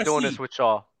I'm not doing this with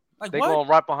y'all. Like, they going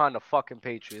right behind the fucking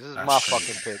Patriots. This is my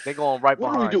fucking pick. They going right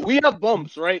behind. What do we do? We have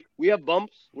bumps, right? We have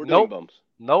bumps. We're doing bumps.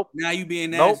 Nope. Now you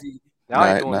being nasty. Now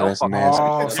I ain't doing no fucking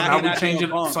bumps. So now we're changing.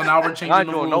 So now we're changing. I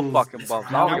ain't doing no fucking bumps.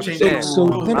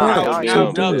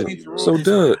 So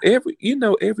Doug,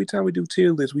 every time we do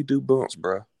tier lists, we do bumps,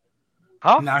 bro.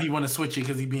 Huh? Now he want to switch it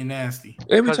because he being nasty.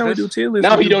 Every time we do tier lists,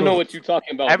 now he don't know what you're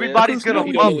talking about. Everybody's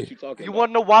gonna bump. You want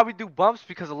to know why we do bumps?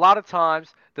 Because a lot of times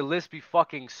the list be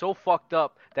fucking so fucked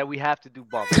up that we have to do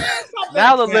bumps.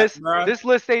 Now this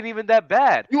list ain't even that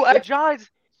bad. The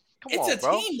Giants, it's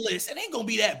a team list. It ain't gonna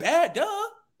be that bad, duh.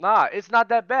 Nah, it's not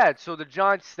that bad. So the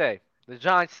Giants stay. The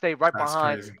Giants stay right That's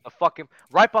behind crazy.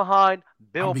 right behind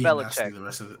Bill I'm being nasty Belichick. the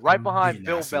rest of the- Right I'm behind being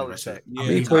Bill nasty the rest of Belichick. the- Yeah, I'm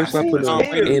Me being personally, I nasty. put Who a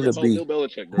cares and a about B. Bill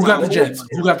Belichick, bro? Who got the Jets?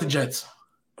 Who got the Jets?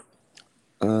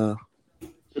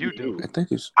 You do. I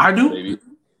think it's I do. Maybe.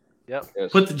 Yep.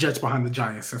 Yes. Put the Jets behind the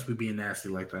Giants since we're being nasty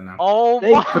like that now. Oh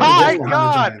Thank you. Put the my Jets behind the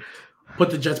God! Giants. Put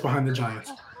the Jets behind the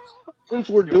Giants. Since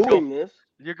we're doing this,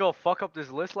 You're gonna fuck up this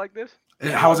list like this?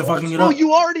 How is it fucking it oh, up?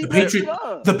 you already The messed it Patriots.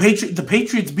 up. The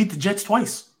Patriots beat the Jets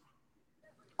twice.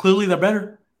 Clearly, they're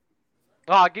better.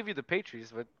 Oh, I'll give you the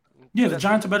Patriots, but Yeah, the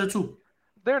Giants are better too.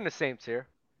 they're in the same tier.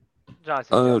 Giants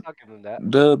and Jets, I'll give them that.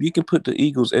 Dub. You can put the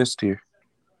Eagles S tier.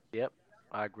 Yep,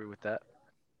 I agree with that.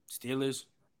 Steelers.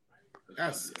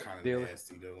 That's kind of Deal.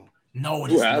 nasty though. No, it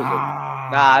Who is has it?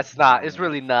 not. Nah, it's not. It's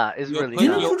really not. It's really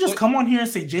Didn't not. you just come on here and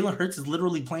say Jalen Hurts is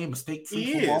literally playing mistake-free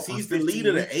He football? is. for He's the 15 leader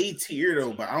of years? the A tier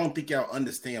though, but I don't think y'all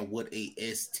understand what a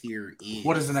S tier is.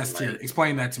 What is an S tier? Like,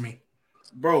 Explain that to me.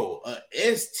 bro? A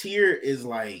S tier is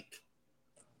like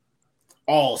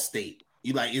all state.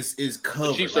 You like it's covered.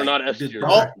 The Chiefs like, are not S the tier.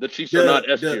 dog- The Chiefs are not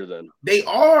S the- tier then. They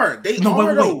are. They No, are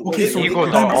wait. though. Okay, so Eagles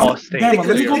Bama, are all state. Bama, let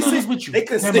me They go are through this not. with you. They Bama,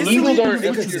 consistently- let The me Eagles go aren't through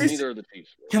S this with tier, you. neither are the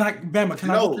Chiefs. Can I, Bama? Can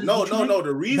I No, go through no, this with no, you? no.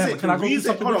 The reason, Bama, can I the go through reason,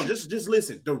 something hold with on, you? just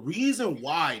listen. The reason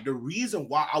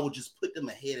why I would just put them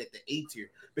ahead at the A tier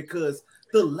because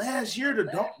the last year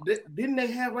didn't they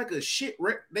have like a shit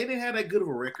record? They didn't have that good of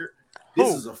a record. This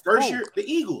Who? is a first Who? year. The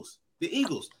Eagles.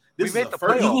 This We is made a the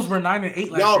first. The playoffs. Eagles were 9-8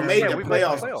 last Y'all year. made Yeah, the we made the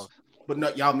playoffs. playoffs. But no,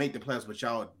 y'all made the playoffs, but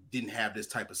y'all didn't have this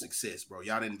type of success, bro.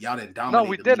 Y'all didn't dominate. No,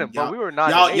 we the didn't. league. But we were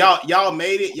 9-8. Y'all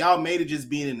made it. Y'all made it just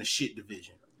being in the shit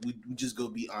division. We just go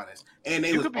be honest. And they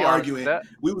You was could be honest with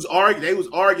arguing. that. They was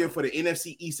arguing for the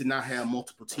NFC East and not have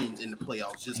multiple teams in the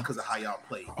playoffs just because of how y'all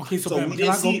played. Okay, so, So Bama, we can didn't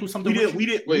I go see. through something We with didn't.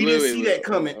 you? We didn't see Wait. that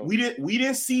coming. Oh. We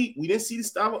didn't see the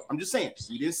style. I'm just saying.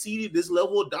 We didn't see this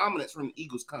level of dominance from the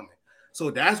Eagles coming. So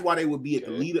that's why they would be at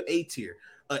the leader A tier.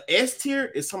 A S tier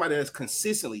is somebody that's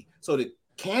consistently. So the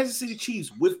Kansas City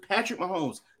Chiefs with Patrick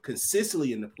Mahomes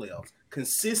consistently in the playoffs,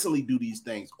 consistently do these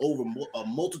things over a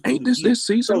multitude Ain't of this years.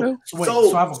 season though?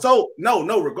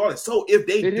 Regardless. So if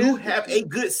they It do is have this a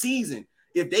good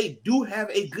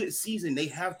season, they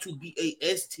have to be a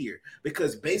S tier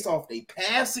because based off their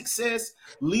past success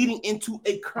leading into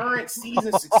a current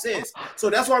season success. So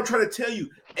that's what I'm trying to tell you.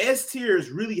 S tiers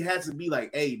really has to be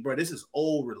like, hey, bro, this is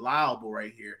old reliable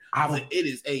right here. But it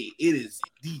is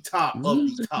the top of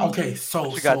the top. Okay, so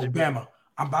What you got, JP? Bama,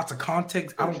 I'm about to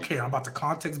context. I don't care. I'm about to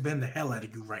context bend the hell out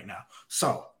of you right now.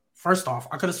 So first off,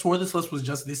 I could have swore this list was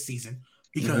just this season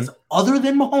because other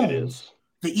than Mahomes,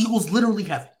 the Eagles literally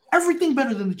have everything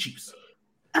better than the Chiefs.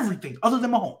 Everything other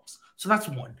than Mahomes. So that's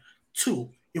one. Two,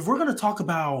 if we're gonna talk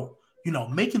about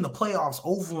making the playoffs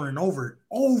over and over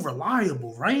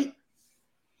reliable, right?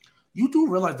 You do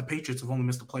realize the Patriots have only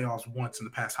missed the playoffs once in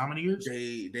the past how many years?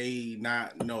 We're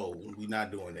not doing that. We're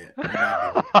not doing that.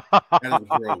 That is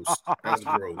gross. That's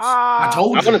gross. I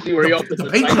told I you. want to see where y'all put the the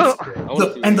Patriots Titans, bro. I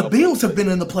wanna see where and the y'all Bills put have been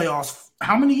in the playoffs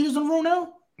how many years in a row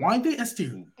now? Why ain't they S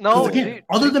tier? No, Again,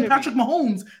 other than JP, Patrick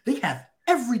Mahomes, they have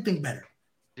everything better.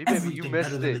 Baby, you everything missed better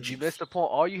than the it. You Chiefs. missed the point.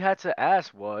 All you had to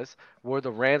ask was, were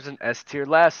the Rams in S tier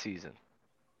last season?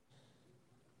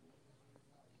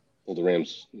 Well, the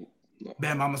Rams. No.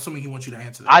 Bam, I'm assuming he wants you to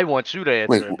answer that. I want you to answer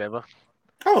Wait. it, Bama.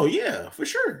 Oh yeah, for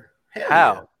sure. Hell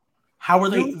How? yeah. How are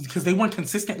they? Because they weren't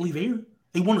consistently there.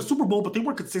 They won a Super Bowl, but they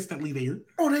weren't consistently there.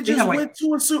 Bro, they They just had, like- went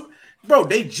to a Super. Bro,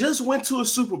 they just went to a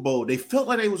Super Bowl. They felt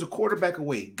like they was a quarterback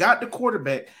away. Got the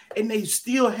quarterback, and they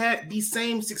still had the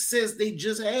same success they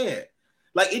just had.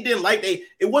 Like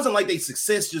it wasn't like their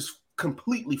success just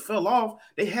completely fell off.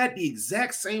 They had the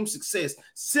exact same success,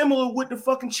 similar with the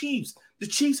fucking Chiefs. The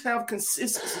Chiefs have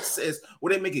consistent success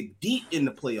where they make it deep in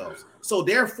the playoffs. So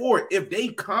therefore, if they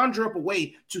conjure up a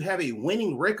way to have a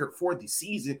winning record for the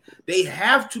season, they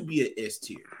have to be an S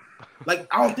tier. Like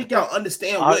I don't think y'all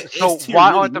understand what So S tier why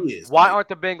really aren't is. why Like, aren't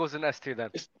the Bengals in S tier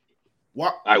then?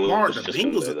 why I will aren't the just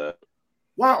gonna Bengals? say that.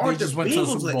 Why aren't the just went to a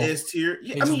Bengals Super an Bowl. S tier? They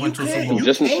Yeah, I just mean, went to a Super you Bowl.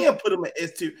 can put them in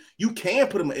S tier. You can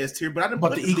put them in S tier, but I didn't.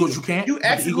 But put the Eagles, you can't. You But the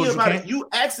asking me Eagles, you about can't. it. You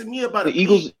asking me about The a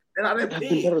Eagles pick, and I didn't have been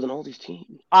pick. better than all these teams.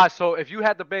 All right, so if you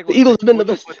had the Bengals, The Eagles have been the would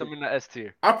you best. put them in the S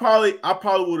tier, I probably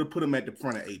would have put them at the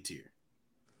front of A tier.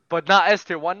 but not S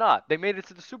tier. Why not? They made it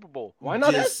to the Super Bowl. Why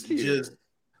not Just- S tier? just-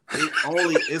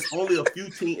 It's only a few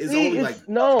teams. It's only like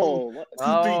no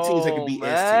 2-3 teams that can be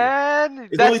S tier.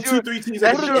 It's That's only 2-3 teams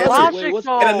that's that can your be S logic, tier.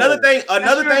 though. And another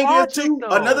thing logic, is too.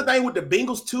 though. Another thing with the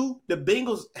Bengals too. The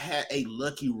Bengals had a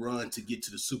lucky run to get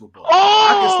to the Super Bowl. Oh!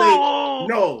 I can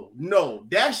say no.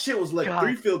 That shit was like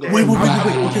 3 field goals. Wait.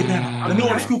 Okay, Bama. Let me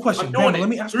ask you a question. Bama, let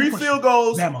me ask you a 3 question. field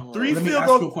goals. Bama, 3 let me field ask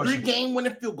you a goals. question. 3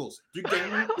 game-winning field goals. 3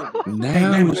 game-winning field goals. Now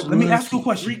Hey, Bama, it's let me ask you a lucky.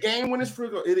 question. 3 game-winning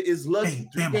field goals. It is lucky. Hey,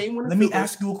 3 Bama, game-winning let me field goals.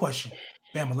 ask you a question.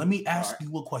 Bama, let me ask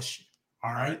you a question.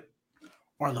 All right.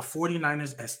 Are the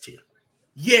 49ers S tier?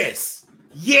 Yes.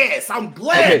 I'm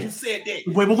glad you said that.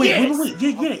 Wait. Yes.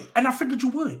 Yeah. And I figured you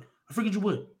would.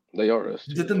 They are S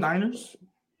tier. Did the Niners?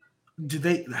 Did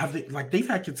they have they've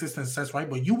had consistent success, right?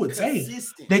 But you would say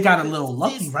they got a little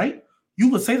lucky, right? You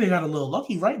would say they got a little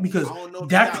lucky, right? Because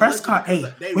Dak Prescott,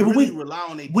 rely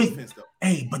on their defense, though.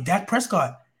 Hey, but Dak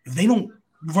Prescott, if they don't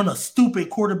run a stupid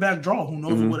quarterback draw, who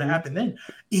knows what would have happened then?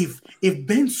 If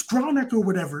Ben Skronik or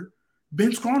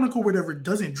whatever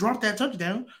doesn't drop that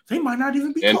touchdown, they might not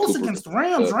even be close against the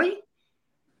Rams, right?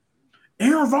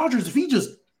 Aaron Rodgers, if he just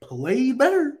played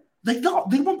better, they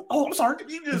won't. Oh, I'm sorry.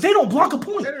 If they don't block a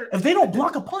punt, if they don't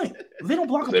block a punt, the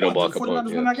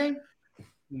 49ers win that game?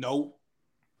 No.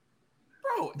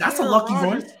 Bro, that's a lucky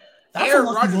run. Aaron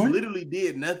Rodgers literally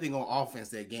did nothing on offense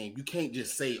that game. You can't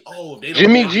just say, they don't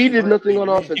Jimmy G did nothing on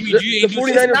offense. The 49ers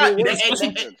were worse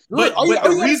on defense. But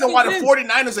the reason why the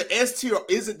 49ers are S tier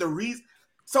isn't the reason.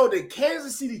 So the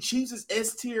Kansas City Chiefs is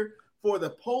S tier for the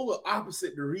polar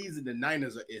opposite the reason the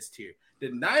Niners are S tier. The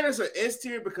Niners are S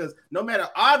tier because no matter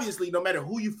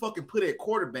who you fucking put at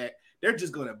quarterback, they're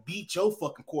just going to beat your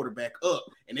fucking quarterback up.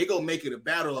 And they're going to make it a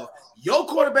battle of your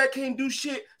quarterback can't do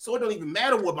shit, so it don't even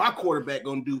matter what my quarterback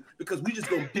going to do because we just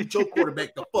going to beat your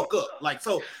quarterback the fuck up. Like,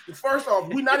 so first off,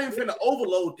 we're not even finna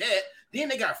overload that. Then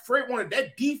they got Fred Warner.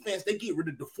 That defense, they get rid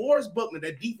of DeForest Buckner.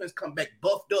 That defense come back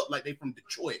buffed up like they from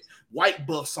Detroit. White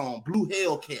buffs on, blue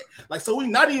Hellcat. Like, so we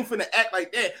not even finna act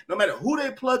like that. No matter who they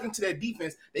plug into that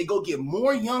defense, they go get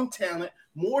more young talent,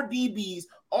 more DBs,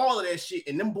 all of that shit,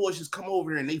 and them boys just come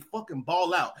over here and they fucking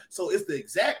ball out. So it's the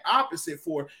exact opposite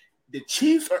for the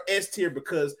Chiefs are S tier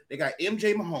because they got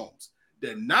MJ Mahomes.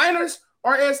 The Niners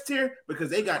are S tier because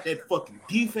they got that fucking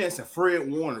defense and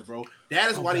Fred Warner, bro. That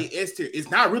is why they S tier.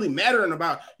 It's not really mattering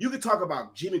about, you can talk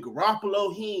about Jimmy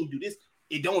Garoppolo, he ain't do this.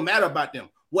 It don't matter about them.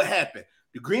 What happened?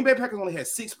 The Green Bay Packers only had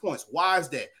 6 points. Why is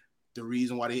that? The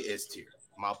reason why they S tier.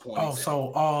 My point is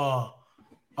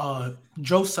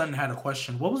Joe Sutton had a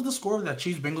question. What was the score of that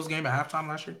Chiefs-Bengals game at halftime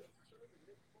last year?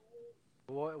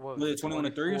 What was it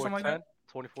 21-3 or something like that?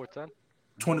 24-10?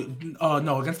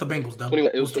 No, against the Bengals, though. 20,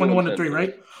 it was 21-3,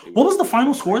 right? What was the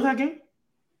final score of that game?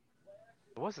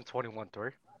 It wasn't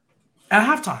 21-3. At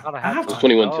halftime. It was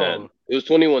 21-10. It was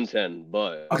 21-10,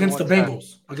 but against the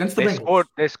Bengals.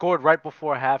 They scored right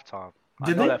before halftime.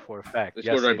 Did I know that for a fact. They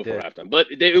scored right before halftime. But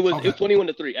it was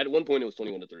 21-3. At one point it was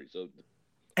 21-3. So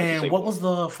and what was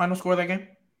the final score of that game?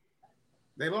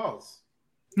 They lost.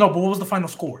 No, but what was the final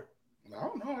score? I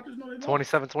don't know. I just know they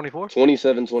lost. 27-24?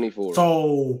 27-24.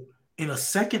 So in the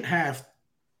second half,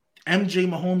 MJ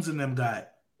Mahomes and them got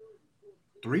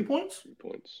 3 points? 3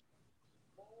 points.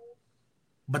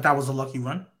 But that was a lucky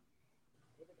run.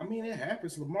 I mean, it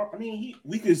happens, Lamar. I mean,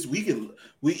 we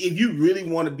if you really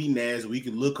want to be nasty, we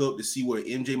can look up to see where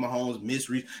MJ Mahomes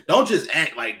misreached. Don't just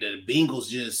act like the Bengals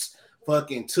just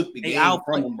fucking took the game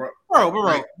from them, bro.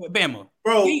 Bama.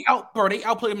 They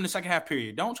outplayed him in the second half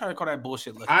period. Don't try to call that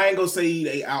bullshit. I ain't gonna say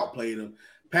they outplayed him.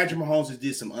 Patrick Mahomes just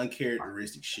did some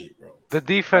uncharacteristic shit, bro. The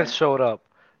defense showed up.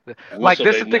 Like,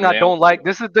 this is the thing I don't like.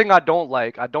 This is the thing I don't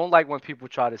like. I don't like when people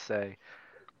try to say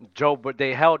but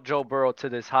they held Joe Burrow to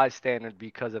this high standard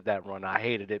because of that run. I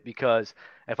hated it because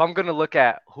if I'm gonna look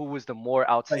at who was the more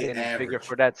outstanding figure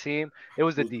for that team, it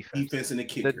was the defense. Defense and the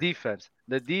kicker. The defense.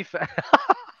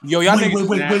 Yo, y'all wait.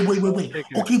 Okay,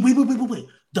 wait.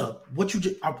 What you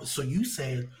just so you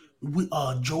said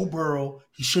Joe Burrow,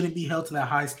 he shouldn't be held to that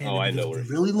high standard. I know. If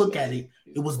you really look at it,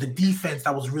 it was the defense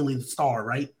that was really the star,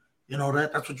 right? You know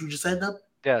that's what you just said, Dub?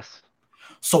 Yes.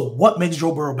 So what makes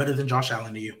Joe Burrow better than Josh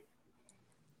Allen to you?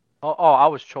 Oh, I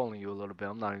was trolling you a little bit.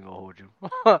 I'm not even gonna hold you.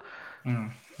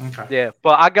 Okay. Yeah,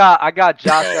 but I got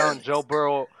Josh Allen, Joe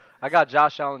Burrow. I got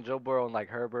Josh Allen, Joe Burrow, and like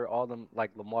Herbert, all them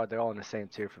like Lamar. They're all in the same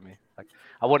tier for me. Like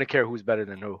I wouldn't care who's better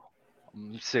than who.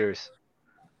 I'm serious.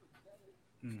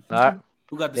 All right.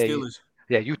 Who got the Steelers?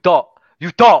 You thought. You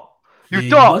thought. You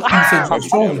said you was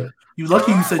trolling. You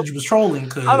lucky you said you was trolling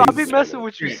because I'll be messing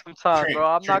with you sometimes, bro.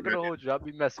 I'm not gonna hold you. I'll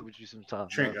be messing with you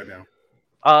sometimes. Trent got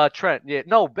down. Trent. Yeah.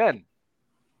 No, Ben.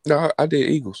 No, I did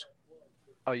Eagles.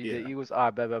 Oh, you did Eagles?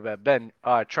 All right, bet. Ben.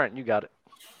 All right, Trent, you got it.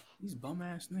 These bum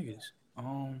ass niggas.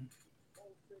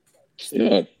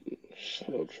 Yeah.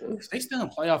 Shut up, Trent. They still in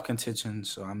playoff contention,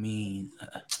 so I mean,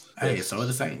 hey, so are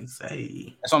the Saints.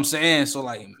 Hey, that's what I'm saying. So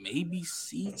like maybe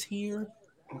C tier.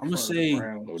 I'm gonna say,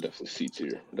 no, definitely C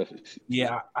tier. Definitely C tier.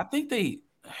 Yeah, I think they,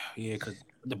 because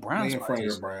the Browns in front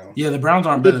of the Browns. Yeah, the Browns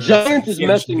aren't The better. Giants than is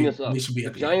messing this up. They should be The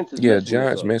at Giants is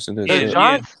Giants messing this The up.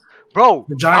 Giants, bro.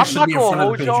 The Giants I'm should not be in gonna front of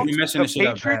hold the y'all. Patriots. You're messing The this shit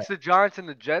up Patriots, bad. the Giants, and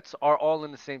the Jets are all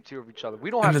in the same tier of each other.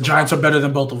 We don't have And the to Giants watch. are better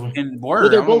than both of them. And Well, word,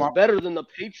 they're I'm gonna both better than the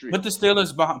Patriots. put the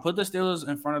Steelers behind. Put the Steelers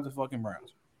in front of the fucking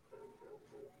Browns.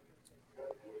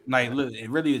 Like, look,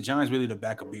 really, the Giants really the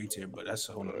backup B tier, but that's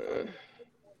a whole nother.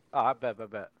 Oh, I bet.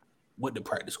 What the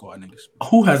practice squad niggas?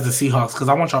 Who has the Seahawks? Because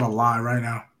I want y'all to lie right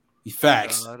now.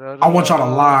 Facts. I want y'all to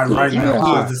lie right yeah. now.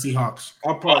 Who has the Seahawks?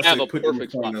 I'll probably have say a put them in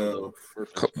perfect front spot for of. them.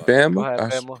 Perfect spot. Bama. Go ahead, I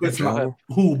Bama. swear, Go ahead.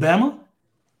 Who, Bama?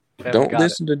 Don't got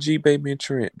listen to G Baby and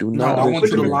Trent. Do No, not I want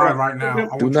listen you to to lie them. right now.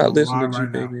 I Do want not you to listen lie to G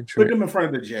right Baby now. and Put Trent. them in front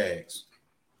of the Jags.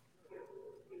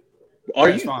 Are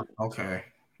That's you? fine. Okay.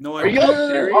 No, Are y'all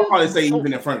serious? I'll probably say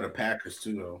even in front of the Packers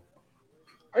too, though.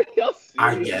 Are y'all serious?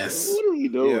 I guess. What are we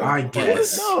doing? Yeah. I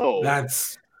guess. No.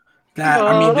 That's that.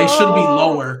 I mean, they should be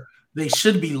lower. They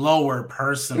should be lower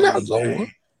personally. Not lower.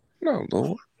 No,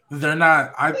 Lord. They're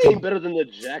not. I They ain't think better than the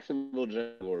Jacksonville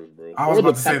Jaguars, bro. I was Or the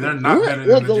about to say they're Packers. not What? better Or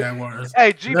than the the- Jaguars.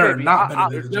 Hey, G They're baby, not better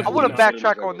than the I Jaguars. want to better than the backtrack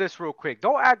on Jaguars. this real quick.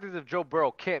 Don't act as if Joe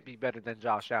Burrow can't be better than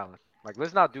Josh Allen. Like,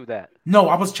 let's not do that. No,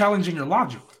 I was challenging your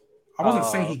logic. I wasn't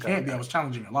Oh, saying he okay, can't be. okay. I was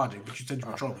challenging your logic, but you said you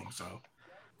were trolling. So,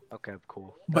 Okay,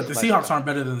 cool. but the That's Seahawks nice. aren't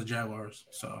better than the Jaguars.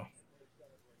 So,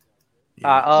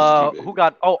 yeah. Who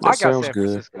got? Oh, That I got sounds San good.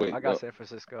 Francisco. Wait, I got no. San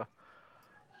Francisco.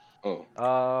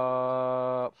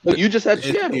 Oh. But you just had S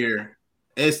Seattle. tier.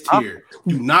 S tier.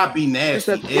 Do not be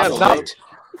nasty. You just had Seattle, S bro. tier.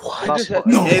 You just had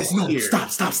No, S no, tier.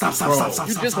 stop, Bro,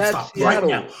 you just had right Seattle.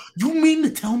 now. You mean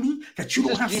to tell me that you You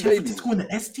don't just have San G-baby. Francisco in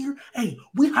the S tier? Hey,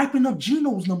 we hyping up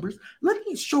Geno's numbers. Let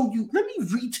me show you. Let me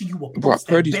read to you a Brock post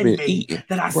that Purdy's Ben been made eating.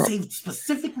 that I Brock- saved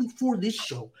specifically for this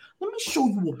show. Let me show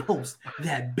you a post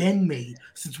that Ben made.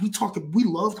 Since we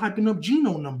loved hyping up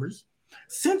Geno numbers.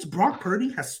 Since Brock Purdy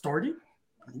has started,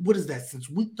 what is that? Since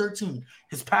week 13,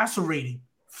 his passer rating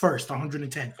first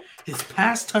 110. His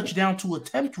pass touchdown to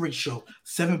attempt ratio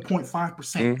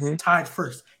 7.5%, tied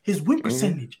first. His win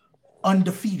percentage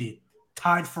undefeated,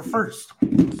 tied for first.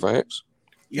 Facts.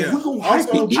 Yeah. If we go Also, hype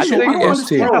think I don't S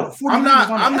tier. understand how the 49ers I'm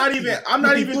not on the S even tier I'm not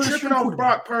with even their tripping third-string off quarterback.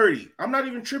 Brock Purdy. I'm not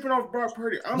even tripping off Brock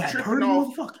Purdy. I'm That tripping Purdy off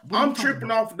motherfucker. What are I'm you talking tripping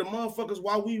about? off the motherfuckers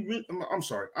while I'm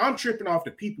sorry. I'm tripping off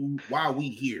the people while we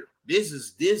here. This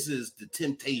is the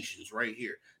temptations right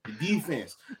here. The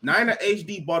defense. Niner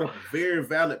HD brought up a very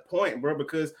valid point, bro,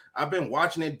 because I've been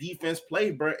watching that defense play,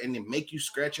 bro, and it make you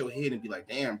scratch your head and be like,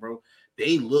 damn, bro,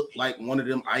 they look like one of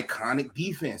them iconic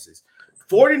defenses.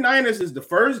 49ers is the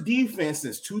first defense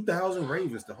since 2000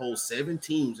 Ravens to hold 7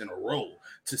 teams in a row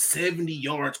to 70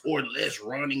 yards or less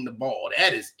running the ball.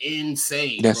 That is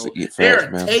insane, That's bro. it. They're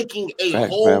Facts, man. taking a Facts,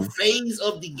 whole man. phase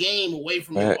of the game away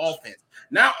from Facts. your offense.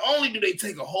 Not only do they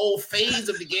take a whole phase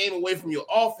of the game away from your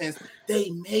offense, they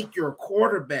make your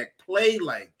quarterback play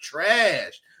like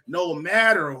trash. No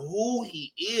matter who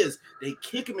he is, they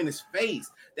kick him in his face.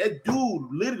 That dude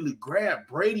literally grabbed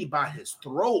Brady by his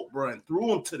throat, bro, and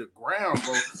threw him to the ground,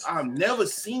 bro. I've never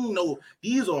seen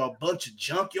these are a bunch of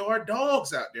junkyard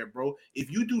dogs out there, bro. If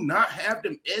you do not have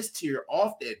them S tier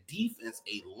off that defense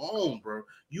alone, bro,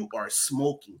 you are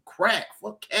smoking crack.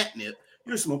 Fuck catnip.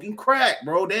 You're smoking crack,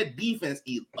 bro. That defense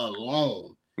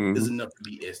alone is enough to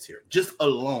be S tier. Just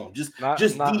alone. Just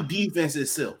the defense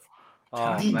itself.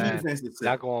 Oh, The man. defense Y'all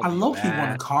itself. gonna I be low-key want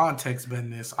mad. to context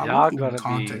bend this. I Y'all low-key gonna want to be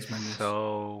context bend this.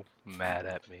 so mad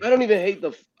at me. I don't even hate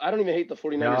the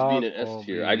 49ers Y'all being an gonna S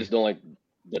tier. I be- just don't like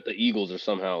that the Eagles are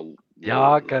somehow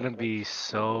Y'all lower. gonna be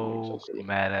so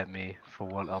mad at me for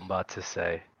what I'm about to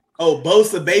say. Oh,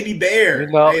 Bosa, baby bear.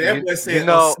 You know- hey, that you- boy said you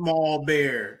know- a small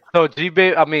bear. So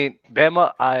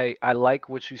Bama, I like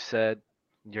what you said.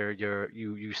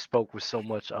 You spoke with so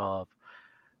much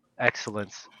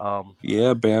excellence.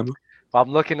 Yeah, Bama. I'm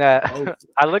looking at Bosa.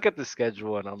 I look at the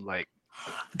schedule and I'm like,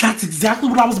 That's exactly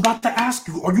what I was about to ask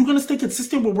you. Are you going to stay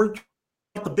consistent with where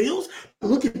the Bills?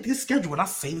 Look at this schedule, and I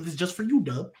say this just for you,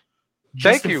 Dub.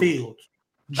 Thank Justin you. Fields,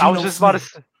 I was Geno just about to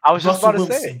Smith, say.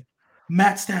 Wilson,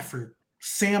 Matt Stafford,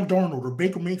 Sam Darnold, or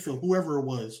Baker Mayfield, whoever it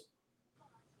was.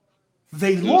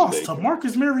 They lost to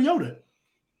Marcus Mariota.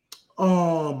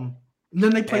 And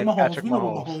then they played And Mahomes. Patrick We know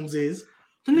Mahomes. what Mahomes is.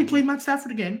 Then they played Matt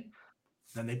Stafford again.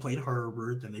 Then they played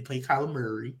Herbert. Then they played Kyler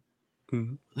Murray.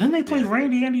 Mhm. Then they played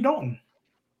Andy Dalton.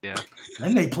 Yeah.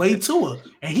 Then they played Tua.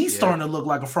 And he's starting to look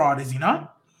like a fraud, is he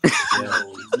not? No,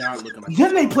 he's not looking like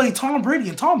Then they played Tom Brady.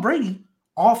 And Tom Brady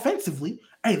offensively,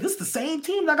 hey, this is the same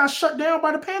team that got shut down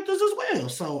by the Panthers as well.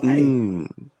 So, hey.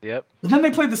 Yep. But then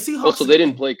they played the Seahawks. Also, they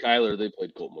didn't play Kyler. They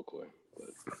played Colt McCoy.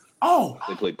 Oh,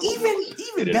 they played Colt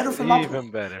even better for my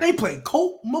point. They played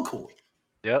Colt McCoy.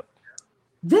 Yep.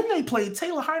 Then they played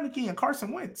Taylor Heineke and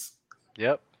Carson Wentz.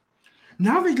 Yep.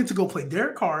 Now they get to go play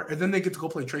Derek Carr, and then they get to go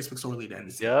play Trace McSorley to end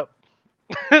the season.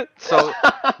 Yep. So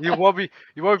you want me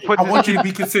put I want you to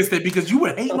be consistent because you were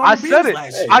hating on I the said it.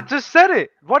 last year. I just said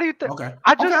it. What do you think? Okay.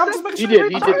 I just said he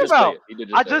did just say it.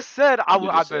 I just said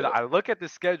I look at the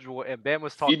schedule and Bam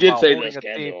was talking about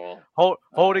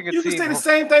holding a team. You can say the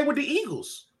same thing with the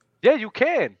Eagles. Yeah, you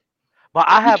can. But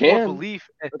I have more belief.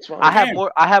 I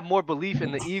have more belief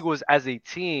in the Eagles as a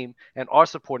team and our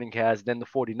supporting cast than the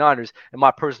 49ers, in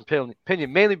my personal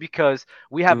opinion, mainly because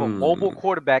we have a mobile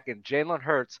quarterback in Jalen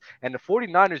Hurts, and the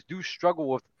 49ers do struggle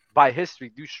with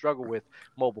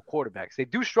mobile quarterbacks. They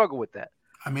do struggle with that.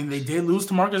 I mean, they did lose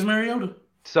to Marcus Mariota.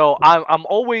 So I'm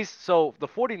always the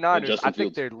 49ers, I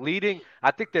think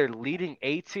they're leading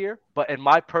A tier, but in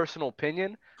my personal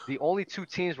opinion, the only two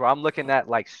teams where I'm looking at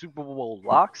like Super Bowl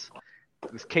locks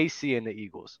is KC and the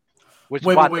Eagles. Wait.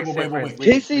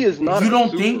 KC is not. You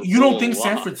don't think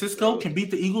San Francisco can beat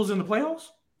the Eagles in the playoffs?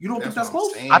 You don't think that's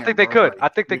close? I think they could. I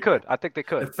think they could.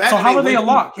 So how are they a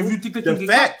lock? If you think they can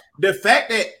the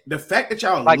fact that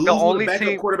y'all like lose the only the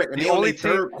team, quarterback and the only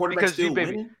team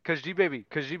because G-Baby,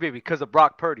 because of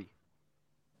Brock Purdy.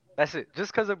 That's it.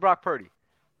 Just because of Brock Purdy.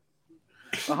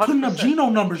 Putting up Geno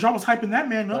numbers, y'all was hyping that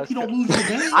man up. He don't lose the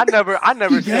game. I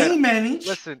never he said. Game managed.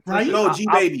 Listen, right? No,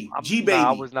 G-Baby.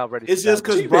 Nah, I was not ready. It's just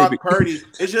because Brock Purdy.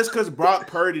 It's just because Brock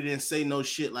Purdy didn't say no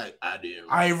shit like I did.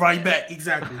 I ain't right back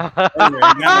exactly.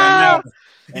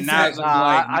 And now it's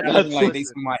like they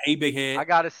see my big head. I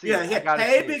gotta see.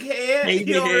 Hey, big head. Hey,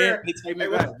 big head.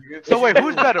 So wait,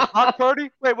 who's better, Brock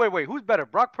Purdy? Wait. Who's better,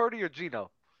 Brock Purdy or Geno?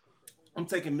 I'm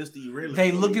taking Mr. Urilla.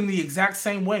 They look in the exact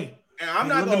same way. And I'm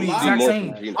not gonna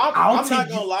lie.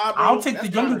 I'll take the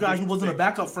younger guy who wasn't a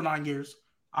backup for 9 years.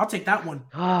 I'll take that one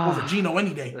over Geno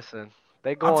any day. Listen,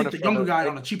 I'll take the younger guy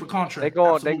on a cheaper contract. They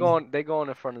go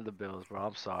in front of the Bills, bro.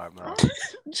 I'm sorry, man.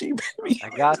 I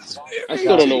got you. I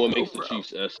still don't know what makes the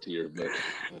Chiefs S tier, but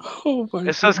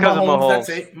it's just because of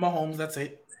Mahomes. Mahomes, that's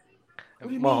it. What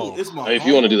do you mean? It's Mahomes. If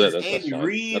you want to do that, that's Andy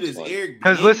Reid is Eric.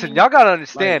 Because listen, y'all gotta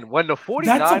understand when the 49ers.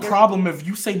 That's a problem if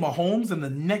you say Mahomes and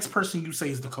the next person you say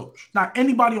is the coach. Not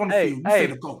anybody on the field. You say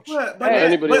the coach. But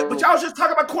y'all was just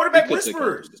talking about quarterback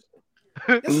whisperers.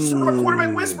 This is about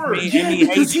quarterback whisperers. Yeah,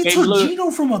 because he took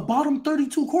Geno from a bottom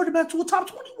 32 quarterback to a top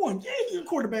 21. Yeah, he's a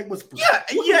quarterback whisperer.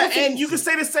 Yeah, and you can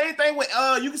say the same thing with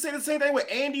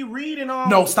Andy Reid and all.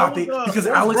 No, stop it. Because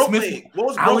Alex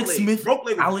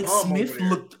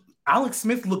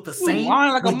Smith looked the same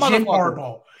like with Jim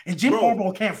Harbaugh. And Jim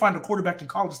Harbaugh can't find a quarterback in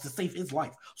college to save his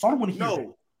life. So I don't want to hear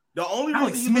that. The only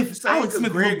reason Alex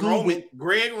Smith, Greg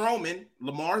Roman,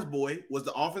 Lamar's boy, was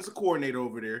the offensive coordinator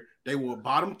over there. They were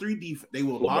bottom three defense. They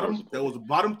were bottom. There was a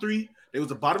bottom three. There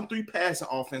was a bottom three passing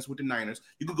offense with the Niners.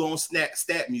 You could go on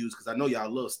Stat Muse because I know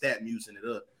y'all love Stat Musing it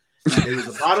up. There was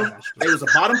a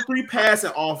bottom three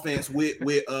passing offense with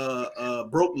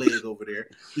broke leg over there.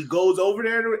 He goes over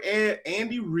there to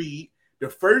Andy Reid. The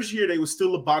first year they was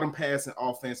still a bottom passing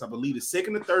offense. I believe the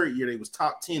second or third year they was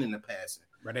top 10 in the passing.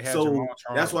 So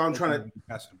that's why I'm trying to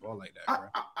pass the ball like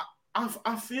that.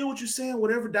 I feel what you're saying.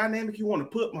 Whatever dynamic you want to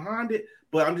put behind it,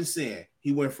 but I'm just saying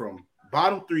he went from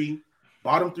bottom three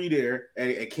there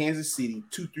at Kansas City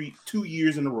 2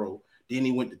 years in a row. Then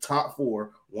he went to top 4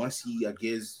 once he, I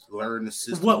guess, learned the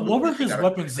system. What were his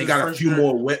weapons? They got a few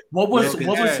more weapons. What was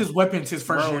his weapons his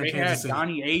first year in Kansas City?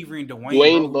 Donnie Avery and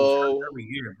Dwayne Bowe every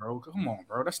year, bro. Come on,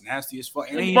 bro. That's nasty as fuck.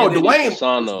 Bro, Dwayne.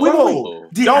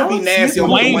 Don't be nasty.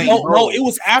 Dwayne, bro. It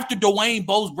was after Dwayne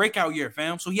Bowe's breakout year,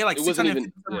 fam. So he had like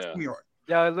 650 yards.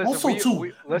 Yeah,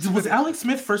 listen, was Alex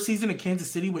Smith first season in Kansas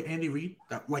City with Andy Reid?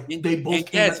 Like they both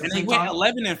came at the same time?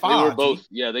 11-5. They were both.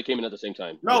 Yeah, they came in at the same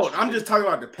time. No, I'm just talking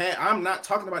about the pass. I'm not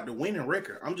talking about the winning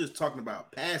record. I'm just talking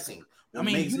about passing. I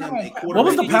mean, what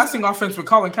was the passing offense with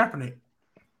Colin Kaepernick?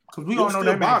 Because we all know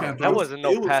that man. That wasn't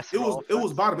no passing. It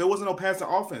was bottom. It wasn't no passing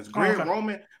offense. Greg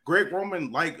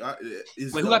Roman, like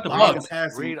is. Wait, who got the Bucks?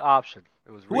 Read option.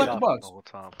 It was read option the whole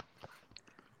time.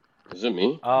 Is it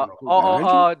me?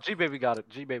 G-Baby got it.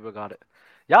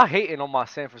 Y'all hating on my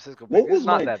San Francisco pick. It's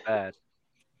not that bad.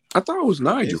 I thought it was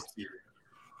Nigel.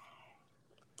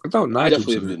 I thought Nigel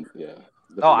did. Yeah.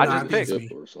 I just picked.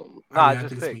 I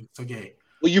just picked. Okay.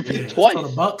 Well, you picked twice.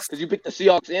 Because you picked the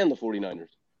Seahawks and the 49ers.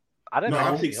 I didn't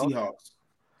I picked Seahawks.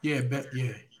 Yeah,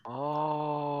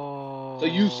 Oh. So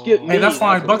you skip me. Hey, that's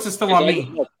fine. Bucks is still on me. So you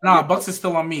skip me. Hey, that's fine. Bucks is still on It's me. Nah, Bucks is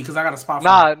still on me because I got a spot for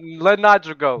Nah, let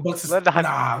Nigel go. Bucks is, Let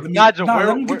Nigel, let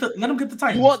him get the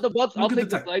Titans. You want the Bucks? Let I'll him take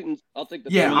get the Titans. I'll take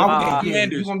the Yeah,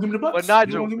 Titans. you gonna give me the Bucks? But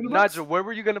Nigel, where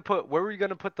were you gonna put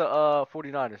the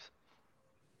 49ers?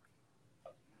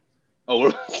 Oh,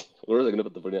 where was I gonna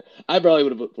put the 49ers? I probably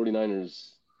would have put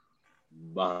 49ers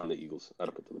behind the Eagles. I'd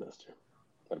have put them in S tier.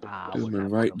 I been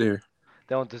right there.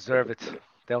 They don't deserve it.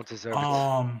 They don't deserve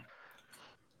it.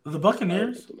 The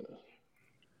Buccaneers.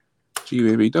 Gee,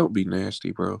 baby, don't be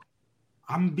nasty, bro.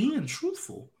 I'm being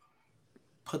truthful.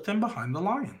 Put them behind the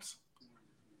Lions.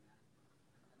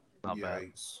 Not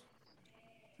bad.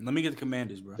 Let me get the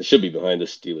Commanders, bro. It should be behind the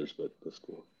Steelers, but that's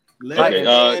cool. Let Okay,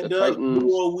 stand the up, Titans.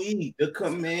 who are we? The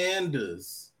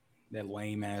Commanders. That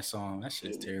lame ass song. That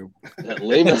shit's terrible. That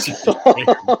lame ass song.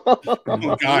 Oh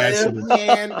my god. Left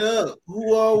hand up.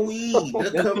 Who are we?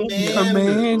 The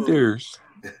Commanders.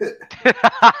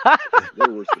 They're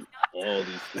worse than all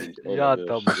these teams. Oh Y'all my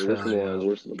dumb gosh. as They're worse than the hell, Lions,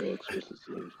 worse than the Bucks, worse than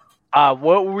the Steelers.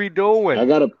 What were we doing? I'm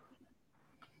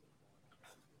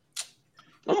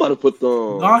about to put them.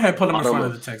 Go ahead, put them in front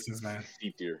of the Texans, man.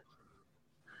 C tier.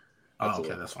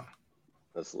 That's fine.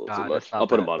 That's a little Nah, too much. that's not I'll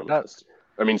put them bad. bottom of S tier.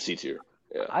 I mean C tier.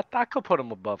 Yeah. I could put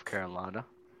them above Carolina.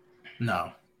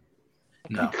 No.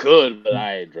 You could, but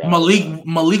I dropped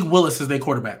Malik Willis is their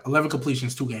quarterback. 11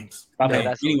 completions, 2 games. Okay,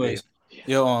 that's anyways.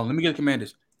 Yo, let me get the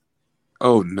Commanders.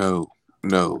 Oh no.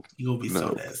 You gonna be so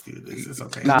nasty with this. It's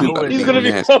okay. Nah, He's gonna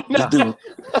be so nasty.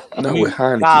 No, with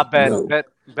Heineken. Nah, Ben. No.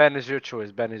 Ben is your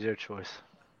choice. Ben is your choice.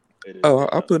 Oh,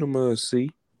 I put him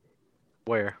C.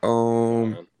 Where?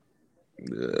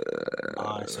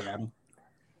 Seattle.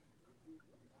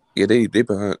 Yeah, they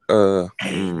behind.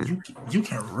 You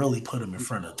can really put him in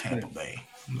front of Tampa Bay.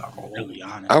 I'm not gonna Really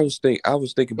honest. I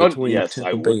was thinking between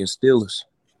Tampa Bay and Steelers.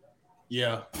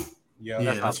 Yeah,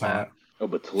 that's fine. Oh,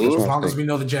 between As long as we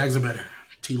know the Jags are better.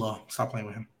 T-Law, stop playing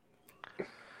with him.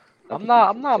 I'm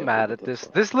not mad at this.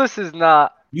 This list is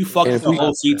not. You fucked with the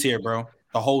whole C tier, bro.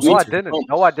 The whole No, I C tier. didn't.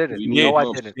 No, I didn't. No, I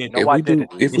didn't. No, I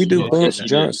didn't. If we do bunch,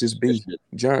 Giants is B.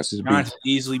 Giants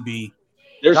easily B.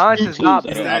 Giants is not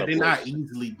B. They're not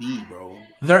easily B, bro.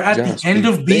 They're at the end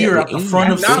of B or at the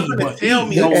front of C. Tell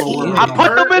me, I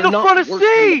put them in the front of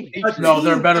C. No,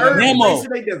 they're better than Nemo.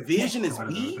 Their division is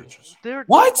B.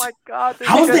 What? Oh my God!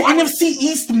 How is the NFC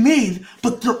East mid,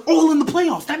 but they're all in the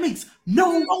playoffs? That makes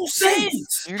no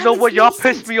sense. You know what? Y'all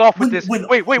pissed me off with this.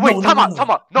 Wait. Time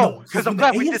out. No, because I'm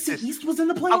glad we did this. East was in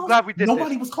the playoffs. I'm glad we did this.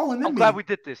 Nobody was calling them. I'm glad we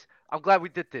did this.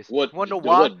 What? You wanna know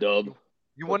why? What, Dub?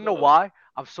 You want to know why?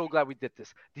 I'm so glad we did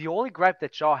this. The only gripe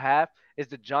that y'all have is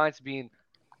the Giants being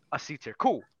a C tier.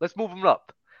 Cool. Let's move them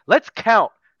up. Let's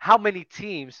count how many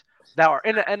teams that are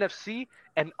in the NFC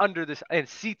and under this and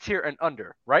C tier and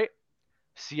under, right?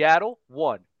 Seattle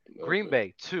 1, Green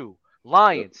Bay 2,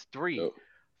 Lions 3,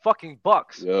 fucking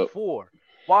Bucks 4,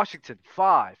 Washington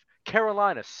 5,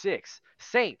 Carolina 6,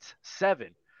 Saints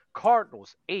 7,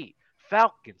 Cardinals 8,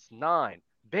 Falcons 9,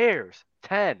 Bears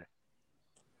 10.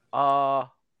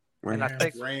 And I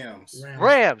think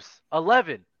Rams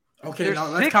 11. Okay, now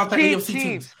let's count the AFC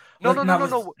teams. No.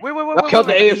 Wait. Count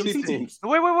the AFC teams.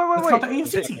 Wait. Let's count the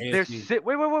AFC teams.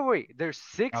 There's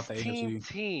 16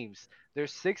 teams.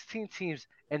 There's 16 teams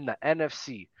in the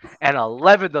NFC, and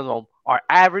 11 of them are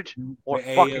average or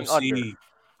fucking under.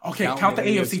 Okay, count the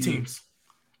AFC teams.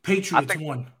 Patriots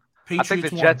 1. I think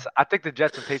the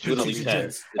Jets and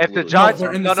Patriots. If the Giants, no.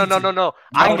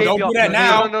 I gave don't y'all. do that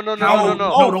now. No.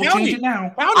 Don't change it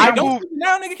now. Don't do it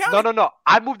now, nigga. Count No.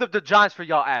 I moved up the Giants for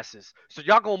y'all asses. So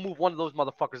y'all gonna move one of those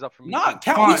motherfuckers up for me. Nah,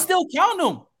 count. We still count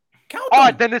them. Count them. All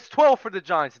right, then it's 12 for the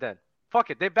Giants. Then fuck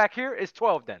it. They back here. It's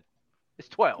 12. Then it's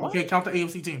 12. Okay, count the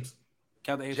AFC teams.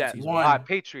 Count the AFC Jets. teams. 1, All right,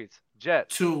 Patriots,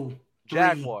 Jets, 2, 3,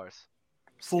 Jaguars,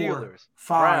 4, Steelers,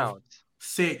 5, Browns,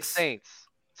 6, Saints,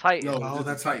 Titans. No,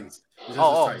 that's Titans.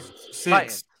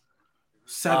 6,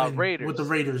 7 Raiders. with the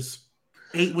Raiders,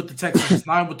 8 with the Texans,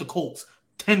 9 with the Colts,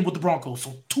 10 with the Broncos.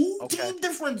 So 2 team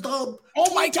difference, Dub.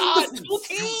 Oh my God, 2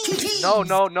 teams.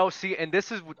 No. See, and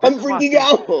this is I'm freaking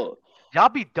out. Y'all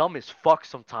be dumb as fuck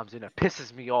sometimes, and it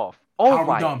pisses me off. Oh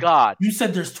my God! You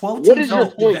said there's 12 teams. What is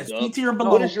your point, that's Dub? C-tier below.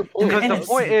 What is your point? Because the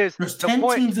point is, there's the 10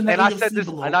 point, teams in the and I AFC said this,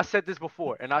 below. and I said this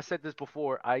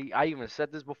before. I even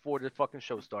said this before the fucking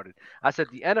show started. I said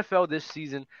the NFL this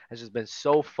season has just been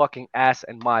so fucking ass,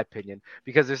 in my opinion,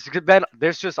 because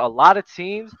there's just a lot of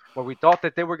teams where we thought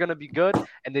that they were gonna be good,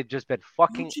 and they've just been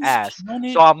fucking ass.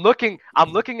 So I'm looking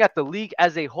at the league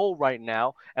as a whole right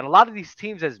now, and a lot of these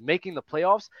teams that's making the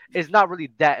playoffs is not really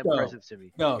that impressive to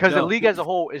me, because the league as a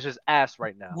whole is just ass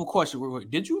right now. Question.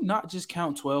 Did you not just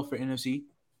count 12 for NFC?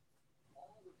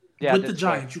 Yeah, with the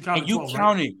Giants, you counted 12,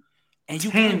 counted, and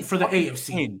you 10 for the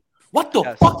AFC. 10. What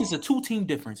the fuck is a 2-team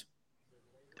difference?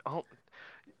 Oh,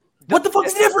 what the fuck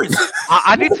is the difference?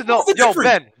 I need to know. Yo,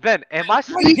 Ben, am I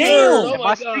speaking? Am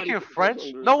I speaking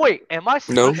French? No, wait. Am I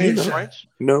speaking French?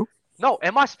 No. No.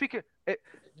 Am I speaking?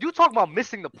 You talk about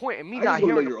missing the point and me not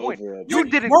hearing the point. You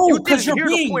didn't hear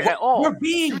the point at all. You're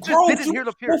being gross. You didn't hear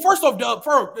the period. Well, first off, Dub,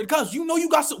 because you know you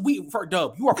got some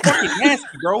Dub. You are fucking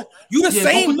nasty, bro. You the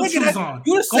same nigga that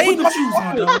you the same shoes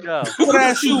on, Dub. Short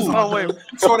ass shoes. Oh wait,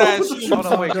 short ass shoes. Hold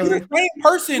on, wait. You the same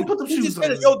person who just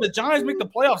said, yo, the Giants make the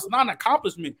playoffs. It's not an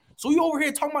accomplishment. So you over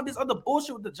here talking about this other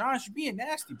bullshit with the Giants. You're being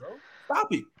nasty, bro.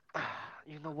 Stop it.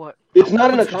 You know what? It's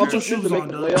not an accomplishment to make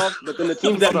the playoffs, but then the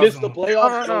teams that miss the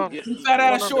playoffs don't get fat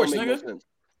ass shorts, nigga.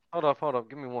 Hold up.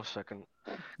 Give me 1 second.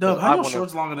 Doug, how your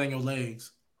shorts longer than your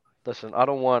legs? Listen, I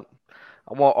want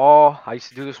all. I used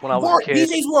to do this when I was a kid.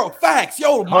 DJ's World facts.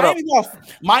 Yo,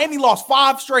 Miami lost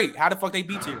 5 straight. How the fuck they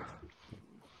beat you?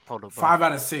 Hold up, 5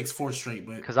 out of 6, 4 straight.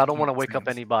 Because I don't want to wake up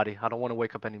anybody.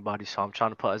 So I'm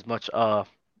trying to put as much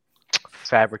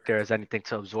fabric there as anything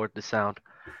to absorb the sound.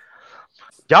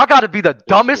 Y'all got to be the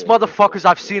dumbest motherfuckers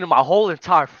I've seen in my whole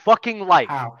entire fucking life.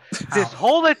 This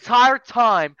whole entire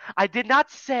time, I did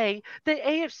not say the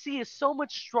AFC is so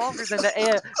much stronger than the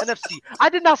NFC. I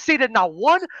did not say that not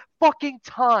one fucking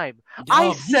time.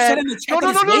 I said no.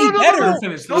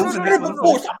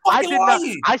 I did not.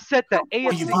 I said the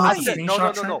AFC. I said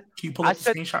no.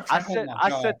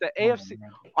 I said the AFC.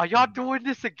 Are y'all doing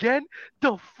this again?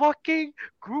 The fucking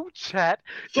group chat.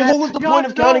 So what was the point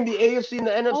of counting the AFC and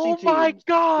the NFC teams? Oh my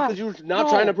god! Because you were not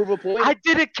trying to prove a point. I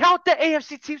didn't count the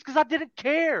AFC teams because I didn't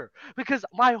care. Because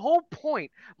my whole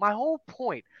point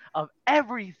of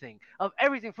everything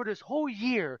for this whole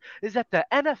year is that the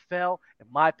NFL, in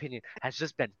my opinion, has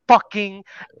just been fucking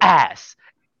ass.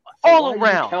 All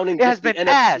around, it has been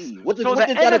ass. What does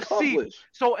that accomplish?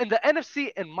 So in the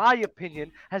NFC, in my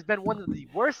opinion, has been one of the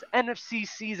worst NFC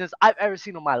seasons I've ever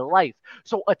seen in my life.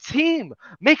 So a team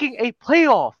making a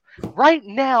playoff right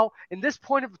now in this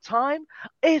point of time,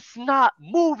 it's not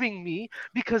moving me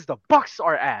because the Bucks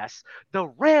are ass, the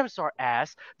Rams are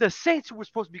ass, the Saints who were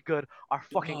supposed to be good are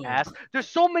fucking ass. There's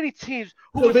so many teams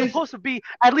who are supposed to be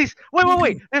at least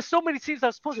wait. There's so many teams that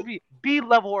are supposed to be B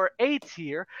level or A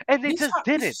tier, and they just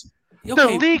didn't. The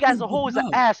league as a whole is an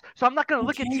ass, so I'm not gonna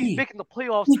look at teams making the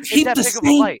playoffs in that big of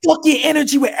a light. Fucking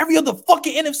energy with every other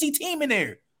fucking NFC team in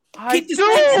there. I do.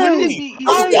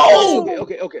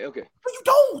 Okay. But you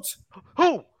don't.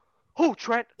 Who,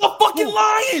 Trent? The fucking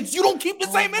Lions. You don't keep the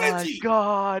same energy. Oh my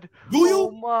god. Do you?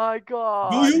 Oh my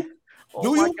god. Do you?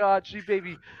 Oh my god, G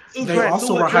baby. They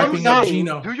also were hyping up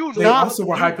Geno. They also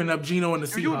were hyping up Geno in the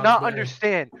Seahawks. Do you not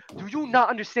understand? Do you not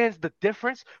understand the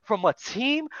difference from a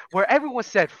team where everyone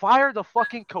said fire the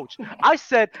fucking coach? I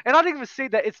said, and I didn't even say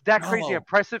that it's that crazy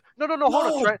impressive. No.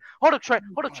 Hold up, Trent.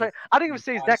 I didn't even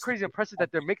say it's that crazy impressive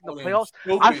that they're making the playoffs.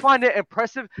 I find it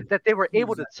impressive that they were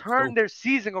able to turn their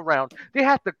season around. They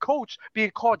had the coach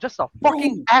being called just a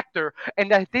fucking actor, and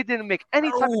that they didn't make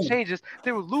any type of changes.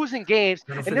 They were losing games,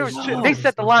 and they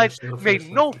said the Lions made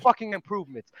no fucking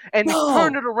improvements, and they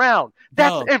turned it around.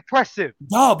 That's impressive.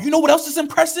 You know what else is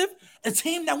impressive? A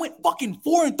team that went fucking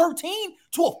 4-13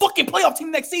 to a fucking playoff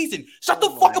team next season. Shut the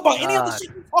fuck about any other shit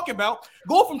you're talking about.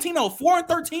 Go from team that was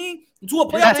 4-13 to a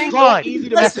playoff team.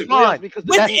 That's fine.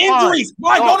 With injuries.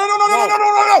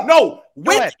 No.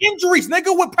 With injuries,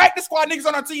 nigga, with practice squad niggas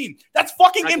on our team. That's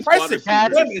fucking impressive.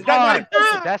 That's fine.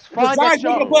 That's fine.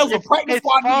 It's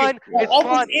fine.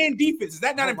 Offense and defense. Is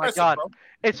that not impressive, bro?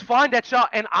 It's fine that y'all,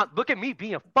 and look at me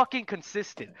being fucking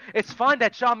consistent. It's fine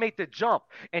that y'all make the jump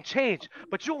and change,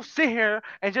 but you'll sit here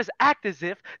and just act as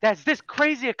if that's this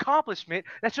crazy accomplishment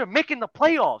that you're making the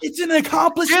playoffs. It's an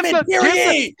accomplishment,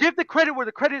 period. Give the credit where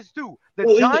the credit is due.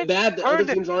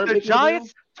 The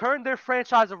Giants turned their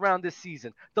franchise around this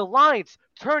season. The Lions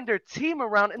turned their team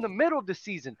around in the middle of the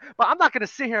season. But I'm not going to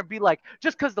sit here and be like,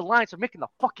 just because the Lions are making the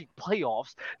fucking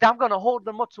playoffs, that I'm going to hold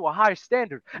them up to a higher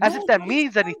standard. As if that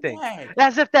means anything.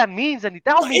 As if that means anything.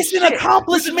 That means it's an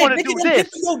accomplishment. You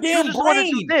just want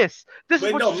to do this. This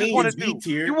is what you just want to do.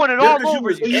 You want it all over. You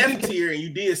was F tier and you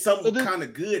did something kind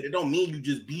of good. It don't mean you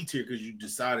just B tier because you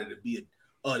decided to be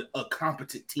a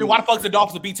competent team. Then why the fuck is the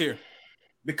Dolphins a B tier?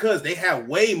 Because they have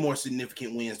way more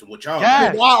significant wins than what y'all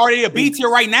have. Why are they a B tier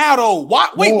right now, though? Why?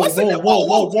 Wait, what's in it?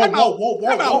 Whoa. Way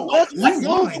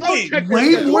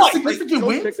more significant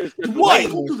wins?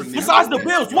 What? Besides the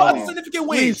Bills, what other significant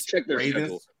wins?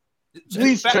 Ravens.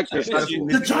 Please check this.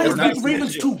 The Giants beat the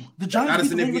Ravens too. The Giants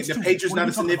beat the Ravens too. The Patriots not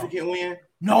a significant win.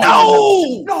 No.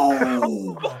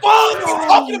 What the fuck are you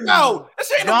talking about? That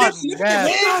ain't no significant win.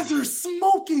 You guys are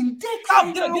smoking dick.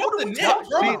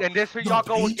 And this where y'all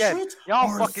go again.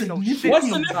 Y'all fucking know shit. What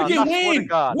significant win?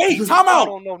 Wait, time out.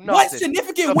 What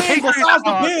significant win besides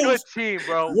the Bills? Good team,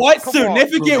 bro. What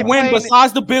significant win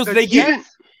besides the Bills they get?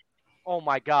 Oh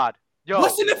my God. Yo.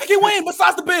 What significant win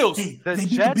besides the Bills? They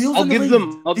beat the Bills. I'll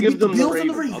give them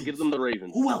the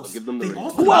Ravens. Who else?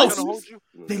 Who else?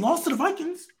 They lost to the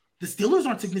Vikings. The Steelers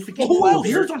aren't significant. Who else?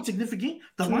 The Bears aren't significant.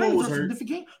 The Lions aren't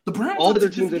significant. The Browns. All the other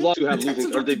teams they lost to have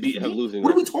losing, or they beat have losing.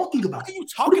 What are we talking about? What are you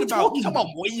talking about? Come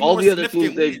on, way all more the other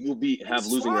teams wins. they will beat have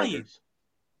losing records.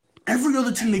 Every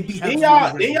other team they beat have losing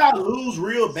records. Did y'all lose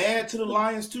real bad to the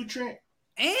Lions too, Trent?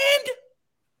 And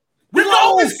we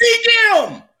Dolphins beat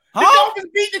them. The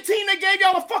Dolphins beat the team that gave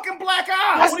y'all a fucking black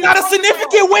eye. That's not a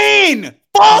significant win.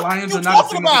 Fuck, Lions are not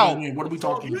talking about. What are we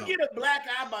talking about? You get a black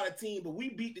eye by the team, but we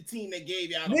beat the team that gave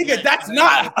y'all. Nigga, that's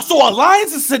not. So a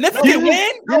Lions is a significant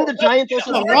win. Then the Giants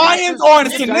also. The Lions are a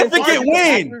significant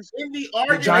win. In the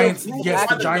Giants, yes,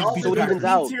 the Giants beat the Packers.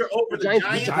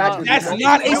 That's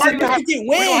not a significant win.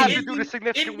 We don't have to do the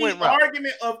significant win.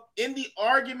 In the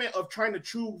argument of trying to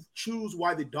choose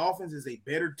why the Dolphins is a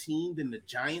better team than the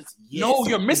Giants. Yes, no,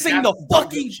 you're missing the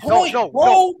fucking point,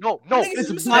 bro. No.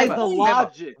 It's by the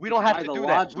logic. We don't have to do that.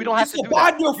 We don't have to do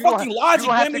that. You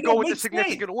don't have to go with the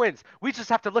significant wins. We just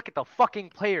have to look at the fucking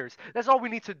players. That's all we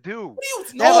need to do.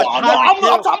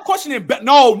 I'm questioning.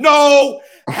 No,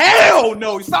 hell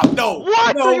no. Stop. No.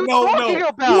 What are you talking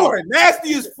about? You are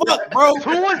nasty as fuck, bro.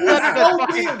 Who is better than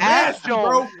fucking Ash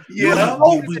Jones? Yeah,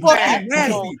 fucking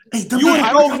nasty. You are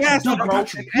so nasty, bro.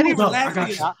 Any nasty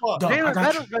as fuck.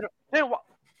 Better.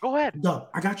 Go ahead. Dub,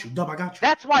 I got you.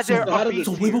 That's why they're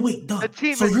so wait, Dub. The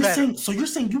team so is you're better.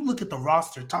 saying you look at the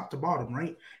roster top to bottom,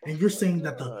 right? And you're saying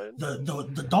that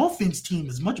the Dolphins team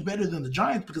is much better than the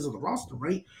Giants because of the roster,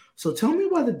 right? So tell me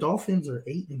why the Dolphins are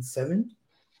 8-7,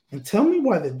 and tell me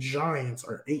why the Giants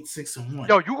are 8-6-1.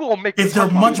 Yo, you gonna make if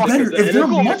they're much better? If they're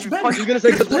much better, you're gonna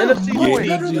say because the NFC much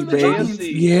better than the Giants.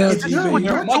 Yeah,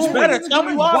 you're much better. Tell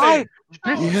me why.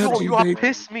 You have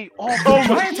pissed me off.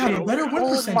 The Giants have a better win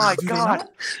percentage. Oh my God.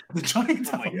 The Giants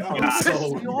have a better win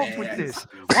percentage. Off with this.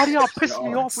 Why do y'all piss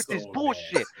me off with this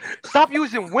bullshit? Stop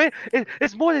using win.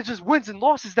 It's more than just wins and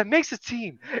losses that makes a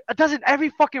team. Doesn't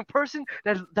every fucking person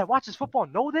that watches football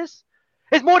know this?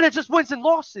 It's more than just wins and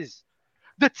losses.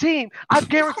 The team, I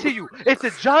guarantee you, if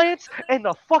the Giants and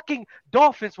the fucking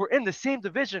Dolphins were in the same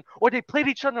division or they played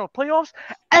each other in the playoffs,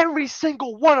 every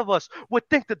single one of us would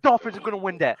think the Dolphins are going to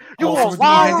win that. You want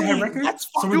why? That's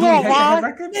fucking you want why?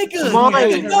 Nigga,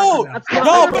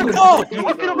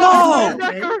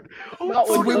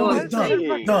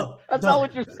 no. That's not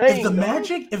what you're saying.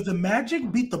 If the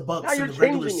Magic beat the Bucks in the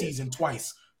regular season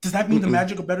twice, does that mean the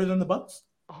Magic are better than the Bucks?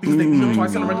 Because they beat them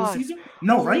twice in the regular season?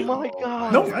 No, right? Oh my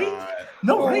God. No, right?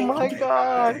 No, right? Oh my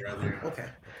God. Okay.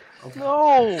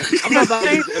 No. I'm not about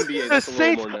the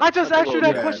Saints. I just asked you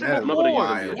that question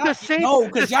before. The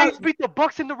Saints beat the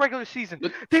Bucks in the regular season.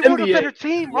 They were the better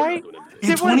team, right?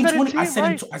 In 2020, I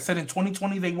said in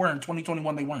 2020 they were. In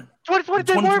 2021 they weren't. 2020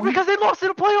 they weren't because they lost in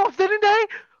the playoffs, didn't they?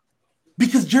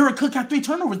 Because Jared Cook had 3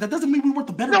 turnovers. That doesn't mean we weren't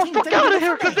the better team. No, fuck out of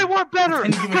here because they weren't better.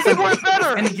 Because they weren't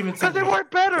better. Because they weren't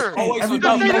better.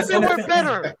 They weren't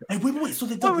better. Hey, wait. So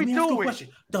Dub, let me ask you a question.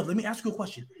 Dub, let me ask you a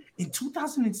question. In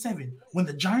 2007, when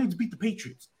the Giants beat the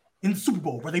Patriots in the Super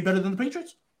Bowl, were they better than the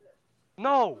Patriots?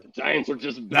 No. The Giants were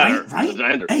just better.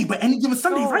 Right? Hey, but any given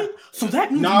Sunday, right? So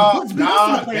that means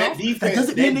that defense, that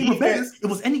doesn't mean they were better. It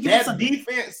was any given Sunday. That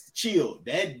defense, chill.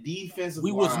 That defense,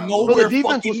 we was nowhere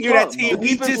fucking near that team.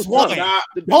 We just won.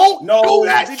 Don't do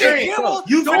that shit.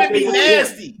 You finna be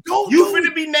nasty. You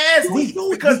finna be nasty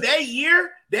because that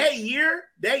year,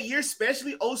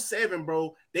 especially 07,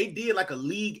 bro, they did like a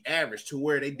league average to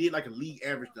where they did like a league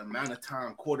average the amount of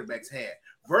time quarterbacks had.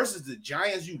 Versus the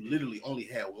Giants, you literally only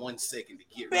had 1 second to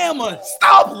get rid of. Bama,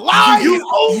 stop lying! You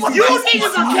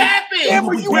niggas are capping!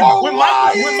 Bama, you are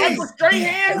lying! When Michael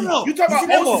Strahan, you talk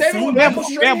about 07 when Michael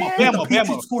Strahan? Bama.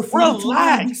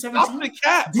 Relax. Stop the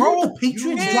cap, bro. Didn't the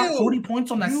Patriots drop 40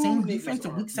 points on that same defense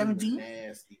in Week 17?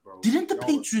 Didn't the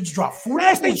Patriots drop 40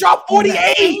 points? They dropped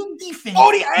 48!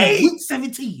 48! Week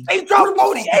 17. They dropped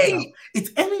 48! It's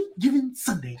any given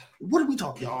Sunday. What are we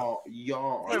talking about?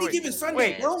 Y'all. Any given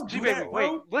Sunday, bro.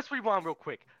 Wait. Let's rewind real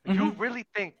quick. You really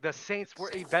think the Saints were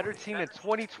a better team in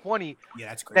 2020? Yeah,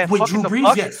 that's crazy. With Drew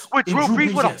Brees, yes. With Drew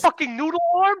Brees with a fucking noodle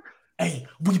arm? Hey,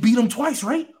 we beat them twice,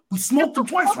 right? We smoked them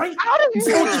twice, right? We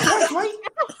smoked them twice, right?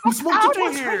 We smoked them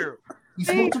twice, right?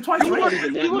 He smoked him twice, right?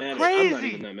 You look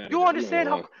crazy. You understand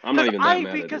how? I'm not even that I ain't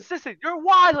mad be at it. consistent. You're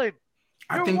wildin'.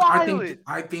 I think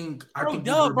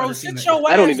bro, sit your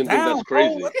I don't ass even think down, that's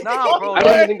crazy. bro. Nah, bro. I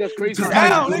don't even think that's crazy.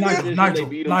 Nigel,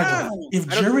 if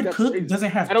Jared Cook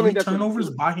doesn't have 3 turnovers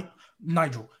by him,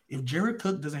 Nigel, if Jared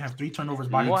Cook doesn't have 3 turnovers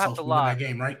by himself, we win that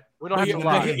game, right? We don't have to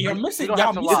lie. You're missing.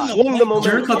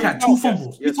 Jared Cook had 2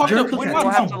 fumbles. Jared Cook had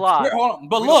 2 fumbles.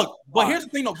 But look, but here's the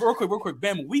thing, though, real quick,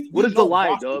 Bam. What is the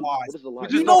lie, Dub?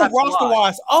 You know,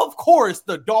 roster-wise, of course,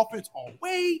 the Dolphins are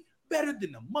way better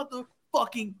than the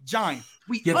motherfucking Giants.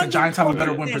 Yet the Giants have a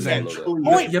better win percentage. Point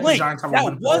blank.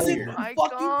 That wasn't the fucking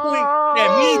point that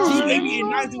me, G, Baby, and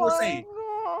Nigel were saying.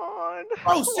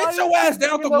 Bro, sit your ass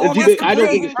down. I don't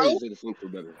think it's crazy to think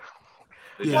better.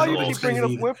 Why you keep bringing up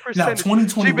win percentage? Now,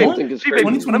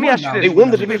 2021. Let me ask you this. They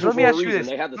win the division. Let me ask you this.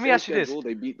 Let me ask you this.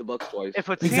 They beat the Bucs twice. If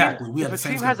a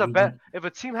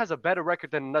team has a better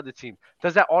record than another team,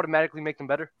 does that automatically make them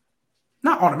better?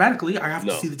 Not automatically. I have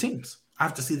to see the teams. I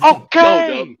have to see the teams.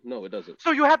 Okay. No, it doesn't. So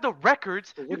you have the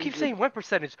records. You keep saying win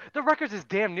percentage. The records is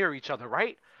damn near each other,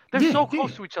 right? They're so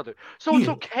close to each other. So it's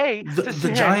okay to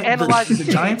sit here and analyze the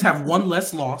Giants have 1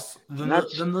 less loss than the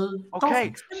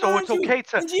Okay, Dolphins. so it's okay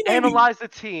to analyze the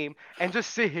team and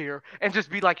just sit here and just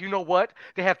be like, you know what?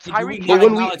 They have Tyreek.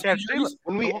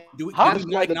 When we better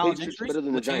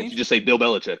than the Giants, you just say Bill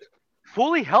Belichick.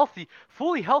 Fully healthy,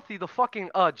 the fucking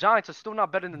Giants are still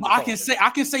not better than the Dolphins. I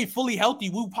can say fully healthy.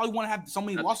 We probably want to have so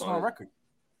many losses on our record.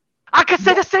 I can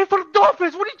say the same for the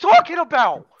Dolphins. What are you talking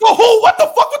about? For who? What the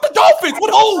fuck with the Dolphins?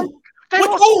 With who?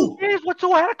 With who? With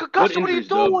who had a concussion? What are you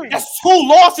doing? That's 2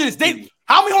 losses.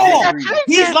 How many? Hold on.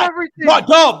 He's like,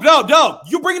 Dub.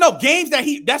 You bringing up games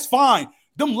that's fine.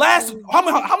 Them last,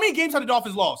 how many games have the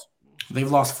Dolphins lost? They've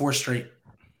lost 4 straight.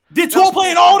 Did Tua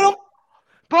play in all of them?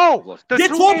 Bro, did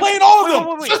Tua play in all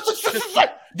of them?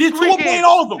 Did Tua play in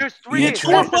all of them? Did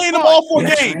Tua play in them all 4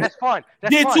 games? That's fine.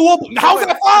 Did Tua? How's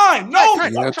that fine? No,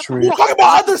 we're talking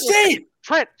about other shit.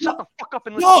 Trent, shut the fuck up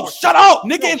and listen. No, shut up,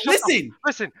 nigga, and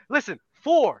listen. Listen.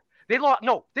 4. They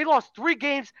lost 3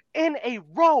 games in a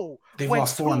row. They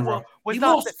lost 4 in a row. They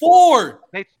lost 4.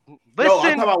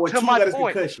 Listen to my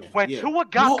point. When Tua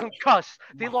got concussed,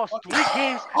 they lost 3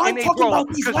 games in a row.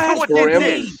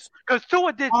 Because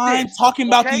Tua did this. I'm talking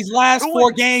about these last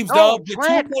 4 games, Dub.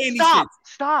 Stop.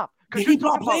 Stop.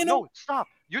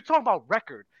 You're talking about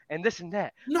record and this and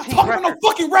that. I'm not talking about no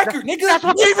fucking record, nigga. That's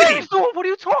what the team's doing. What are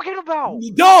you talking about?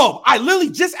 Dub, I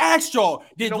literally just asked y'all.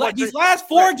 Did these last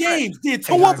 4 games, did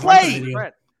Tua play?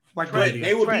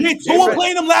 Did Tua play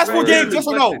in them last 4 games? Yes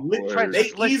or no?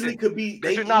 They easily could be.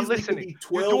 You're not listening.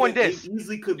 You're doing this. You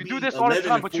do this all the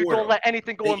time, but you don't let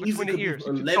anything go in between the ears.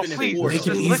 So please, they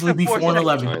can easily be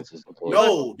 4-11.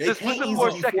 No, they can't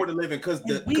easily be 4-11 because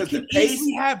the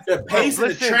pace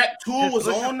and the track tool was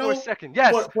on though.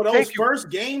 For those first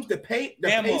games, the pace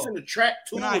and the track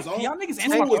tool was on. Y'all niggas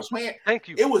answer my question. Thank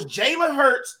you. It was Jalen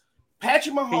Hurts,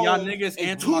 Patrick Mahomes,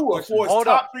 and Tua for his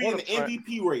top 3 in the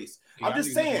MVP race. I'm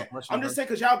just saying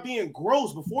because y'all being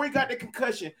gross. Before he got the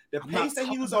concussion, the pace that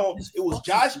he was on, it was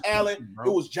Josh Allen,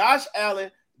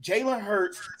 Jalen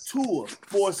Hurts, Tua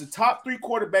for the top 3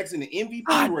 quarterbacks in the MVP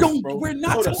race, bro. We're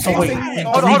not. So wait,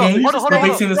 we're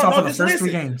basing this off of the first 3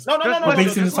 games. No. We're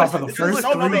basing this off of the first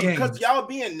 3 games. Because y'all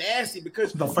being nasty.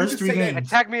 Because the first 3 games.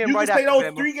 Attack me you right can say after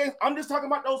those 3 games. I'm just talking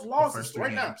about those losses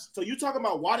right now. So you talking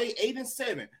about why they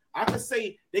 8-7? I could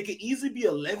say they could easily be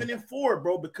 11-4,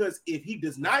 bro. Because if he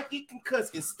does not get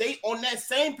concussed and stay on that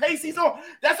same pace he's on,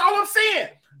 that's all I'm saying.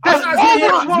 That's all I'm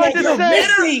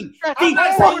saying.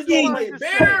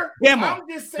 Bama,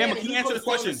 can you answer this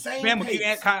question? Bama,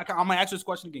 I'm gonna answer this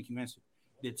question again. Can you answer?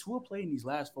 Did Tua play in these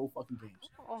last 4 fucking games?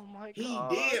 Oh my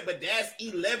god. He did, but that's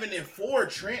 11-4,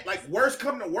 Trent. Like worst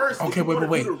come to worst. Okay,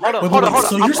 wait. Hold on.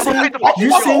 So you're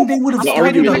saying they would have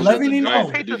started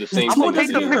 11-0?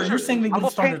 You're saying they would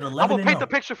have started 11-0? I'm gonna paint the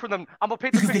picture for them.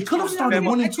 Because they could have started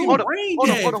 1-2. But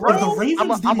the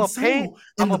Ravens didn't sail,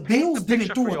 and the Bills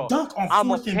didn't throw a dunk on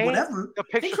 4th and whatever.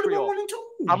 They could have been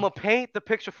 1-2. I'm gonna paint the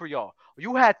picture for y'all.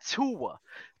 You had Tua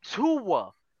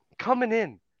coming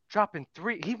in. Dropping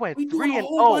 3. He went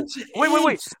 3-0.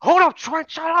 Wait. Hold up,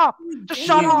 Trent. Shut up. Just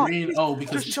shut up. 3-0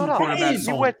 because 2 quarterbacks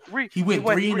sold. He went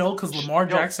 3-0 because Lamar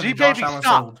Jackson and Josh Allen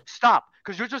sold. Stop.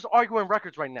 Because you're just arguing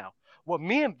records right now. What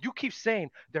me and you keep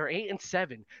saying, they're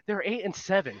 8-7. They're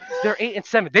 8-7. They're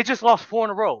 8-7. They just lost 4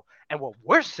 in a row. And what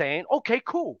we're saying, okay,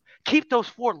 cool. Keep those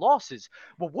 4 losses.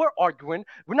 What we're arguing,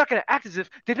 we're not going to act as if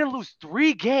they didn't lose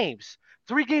 3 games.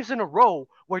 3 games in a row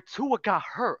where Tua got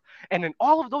hurt. And in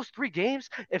all of those 3 games,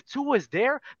 if Tua is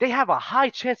there, they have a high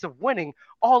chance of winning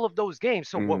all of those games.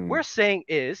 So what we're saying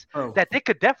is that they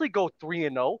could definitely go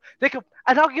 3-0. They could,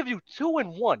 and I'll give you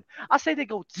 2-1. I say they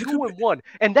go 2-1.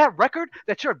 And that record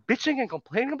that you're bitching and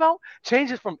complaining about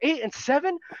changes from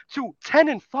 8-7 to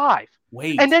 10-5.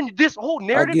 Wait. And then this whole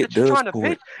narrative that you're trying to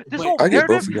paint, this whole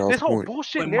narrative, this whole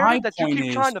bullshit narrative that you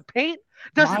keep trying to paint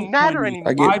doesn't matter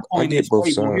anymore.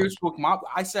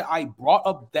 I said I brought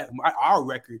up that our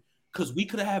record because we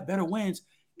could have had better wins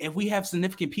if we have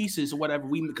significant pieces or whatever.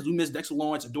 Because we missed Dexter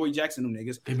Lawrence and Dory Jackson, them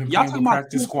niggas. They've been playing with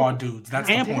practice squad dudes. That's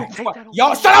the point.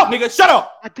 Y'all shut up, nigga. Shut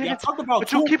up. I didn't talk about.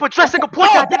 But you keep addressing a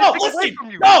point.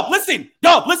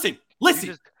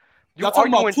 Listen. Y'all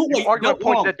talking about arguing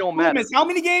points that don't matter. How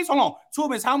many games? Hold on. 2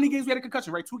 minutes. How many games we had a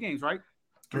concussion? Right, 2 games. Right,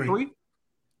 3.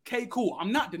 Okay, cool.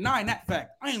 I'm not denying that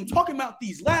fact. I am talking about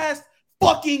these last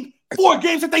fucking 4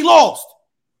 games that they lost.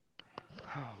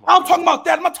 I'm talking about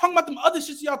that. I'm not talking about them other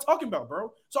shits y'all talking about,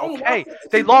 bro. So okay,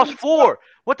 they lost 4.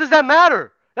 What does that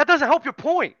matter? That doesn't help your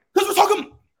point. Because we're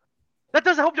talking. That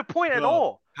doesn't help your point at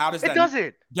all. How does that? It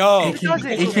doesn't.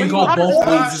 It can go both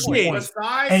ways. Is the point.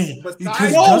 Hey, because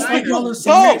just like y'all are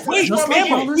saying,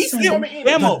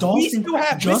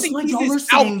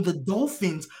 the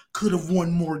Dolphins could have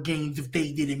won more games if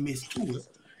they didn't miss Tua.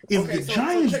 If the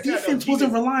Giants' defense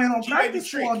wasn't relying on practice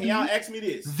squad,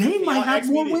 they might have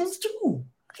more wins too.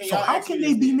 So how can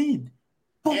they be mid?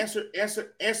 Answer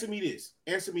me this.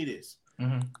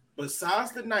 Mm-hmm.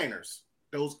 Besides the Niners,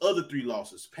 those other 3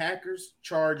 losses: Packers,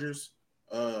 Chargers,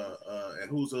 and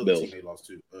who's the other team they lost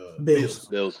to?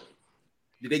 Bills.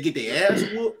 Did they get their ass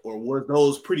whooped, or were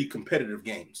those pretty competitive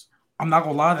games? I'm not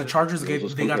gonna lie, the Chargers they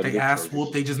got their ass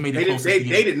whooped. They just made it close. They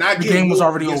did not. The game was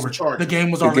already over. The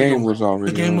game was already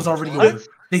over.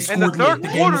 They scored late. The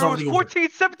game was already over.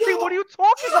 14-17. What are you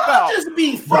talking about? Just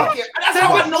be fucking. That's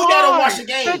how I know y'all don't watch the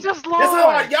game. That's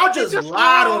how y'all just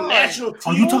lied on national TV.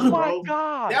 Are you talking about?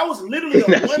 God. That was literally a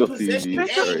 1 possession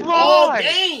game all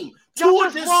game. Tua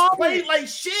just played like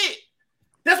shit.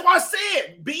 That's why I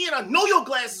said, I know your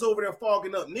glasses over there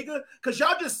fogging up, nigga. Because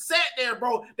y'all just sat there,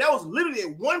 bro. That was literally a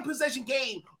 1 possession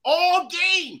game all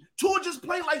game. Tua just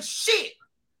played like shit.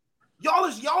 Y'all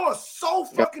are so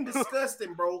fucking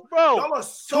disgusting, bro. Y'all are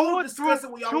so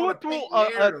disgusting when y'all want to paint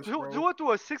narratives, bro. Tua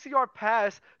threw a 60-yard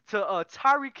pass to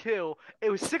Tyreek Hill. It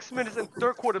was 6 minutes in the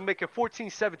third quarter to make it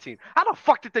 14-17. How the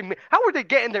fuck did they make? How were they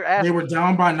getting their ass? They were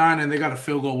down by 9 and they got a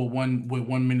field goal with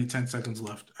 1 minute 10 seconds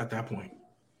left at that point.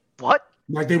 What?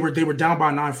 Like they were down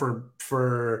by 9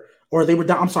 they were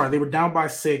down. I'm sorry, they were down by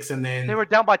 6 and then they were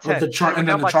down by 10. The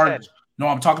Chargers. No,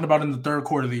 I'm talking about in the third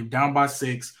quarter. They were down by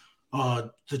 6.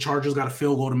 The Chargers got a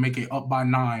field goal to make it up by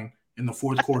 9 in the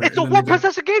fourth quarter. It's a 1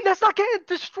 possession game. That's not getting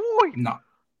destroyed. No.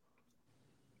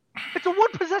 It's a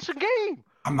 1 possession game.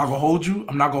 I'm not gonna hold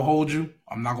you.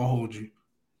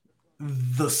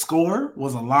 The score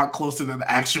was a lot closer than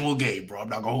the actual game, bro. I'm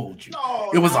not gonna hold you.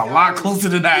 It was a lot closer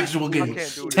than the actual game.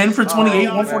 10 for 28,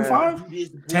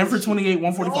 145. 10 for 28,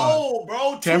 145. No,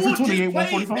 bro. 10 for 28,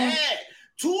 145.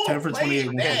 10 for 28,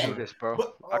 145.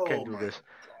 I can't do this.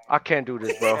 I can't do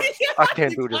this, bro. I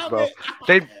can't do this, bro.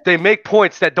 They make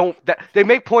points that don't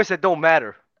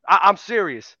matter. I'm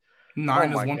serious. 9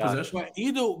 is 1 possession.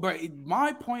 But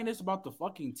my point is about the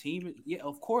fucking team. Yeah,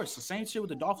 of course. The same shit with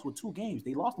the Dolphins with 2 games.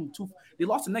 They lost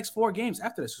the next 4 games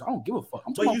after this. So I don't give a fuck.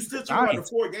 But you still talking about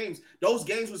the 4 games. Those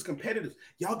games was competitive.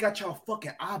 Y'all got y'all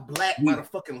fucking eye black by the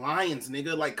fucking Lions,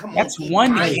 nigga. Like, come on. That's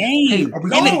 1 game.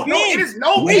 No, it is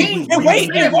no game. Wait.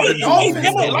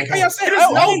 Like how y'all said, it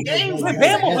is no game.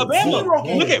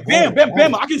 Bama. Look at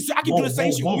Bama. I can do the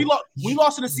same shit. We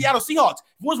lost to the Seattle Seahawks.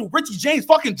 It was with Richie James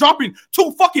fucking dropping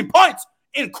 2 fucking punts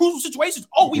in crucial situations.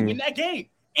 Oh, we win that game.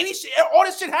 All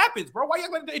this shit happens, bro. Why you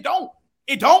act like they don't?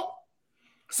 It don't.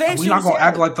 We're not gonna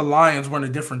act like the Lions weren't a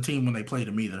different team when they played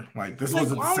them either. Like this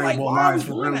wasn't the same old Lions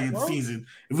from early in the season.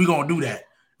 If we're gonna do that,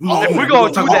 we're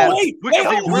gonna do that. We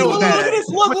can be real nasty.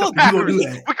 Look.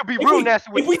 We could be real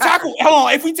nasty. If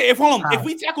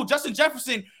we tackle Justin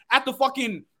Jefferson at the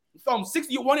fucking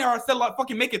 61 yard instead of like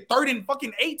fucking make it 3rd and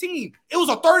fucking 18, it was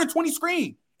a 3rd and 20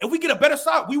 screen. If we get a better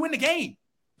stop, we win the game.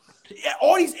 Yeah,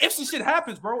 all these ifs and shit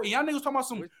happens, bro. And y'all niggas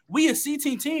talking about we a C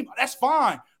team. That's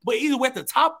fine. But either we're at the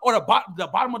top or the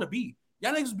bottom of the B.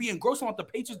 Y'all niggas be engrossed on the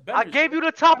Patriots better. I gave you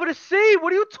the top of the C.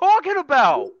 What are you talking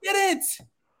about? You didn't.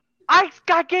 I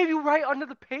gave you right under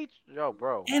the Patriots. Yo,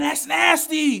 bro. And that's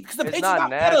nasty. Because the Patriots are not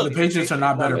better. The Patriots are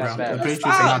not better, bro. The Patriots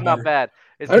are not bad.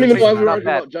 is I don't even know why division we're not arguing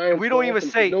bad. about Giants. We don't even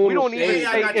say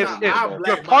if your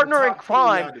black partner in bottom top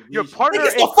crime, team your out of partner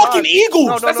It's in the fucking crime.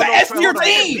 Eagles. That's an S tier Trent,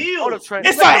 team. hold up, Trent.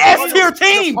 It's an S tier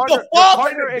team. Your The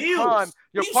partner fuck? in crime.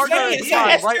 Your You partner saying in it's an crime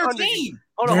S right tier under you. team.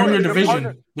 They're in your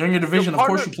division. They're in your division. Of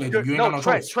course you play them. You ain't got no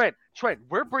choice. Trent,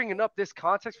 we're bringing up this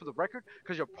context for the record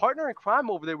because your partner in crime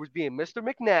over there was being Mr.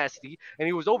 McNasty, and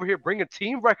he was over here bringing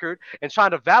team record and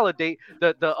trying to validate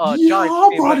the Giants.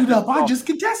 Y'all brought it up. I just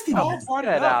contested it.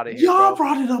 Get out of here, Y'all bro.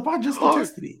 brought it up. I just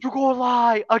contested it. You gonna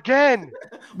lie again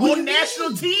On national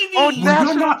TV. on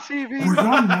national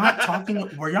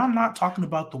TV? Were y'all not talking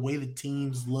about the way the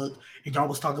teams look? And y'all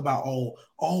was talking about,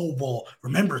 well,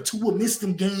 remember Tua missed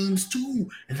them games too.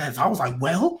 And I was like,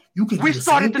 well, you can. We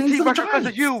started the team record because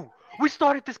of you. We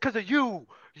started this because of you.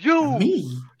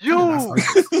 Me. You.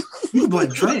 You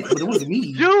blame Trent, but it wasn't me.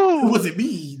 You. It wasn't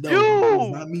me. No, You. it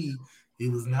was not me.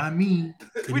 It was not me.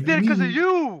 We did it because of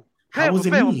you. How was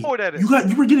it me?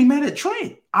 You were getting mad at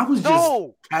Trent. I was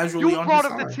just casually on you brought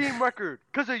his up side. the team record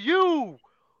because of you.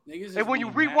 Niggas And when you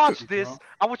rewatch this,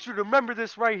 I want you to remember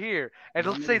this right here. And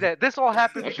let's say that this all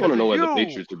happened I just because want to know of why you. the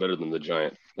Patriots are better than the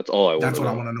Giants. That's all I want to know. That's what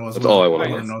I want to know as That's well. all I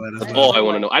want to know. That's all I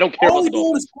want to know. I don't care about the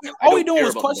Dolphins. All we doing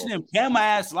was questioning Bama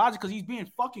ass logic because he's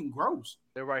being fucking gross.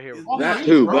 They're right here. That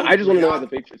too, but I just want to know why the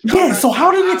Patriots. Yeah, so how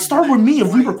did it start with me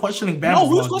if we were questioning Bama? No,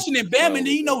 we was questioning Bama, and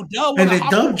then Doug. And then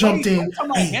Doug jumped in.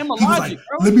 Hey, he was like,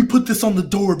 let me put this on the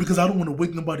door because I don't want to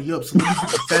wake nobody up. So let me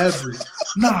put the fabric.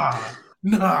 Nah.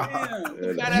 You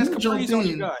jumped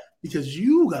in because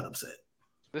you got upset.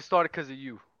 This started because of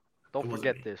you. Don't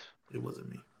forget this. It wasn't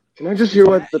me. Can I just hear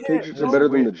why the Patriots are better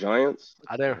than the Giants?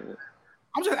 I there.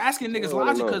 I'm just asking niggas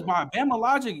logic because by Bama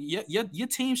logic, your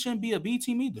team shouldn't be a B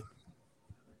team either.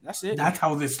 That's it. That's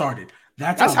how it started.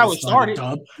 That's how it started.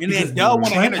 Dub. And then Doug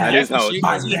want to interject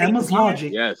by Bama's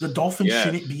logic, the Dolphins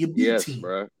shouldn't be a B team.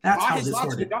 Bro. That's how this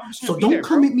started. So don't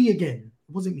come at me again.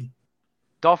 It wasn't me.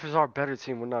 Dolphins are a better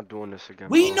team. We're not doing this again.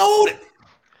 We know that.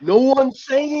 No one's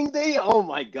saying they. Oh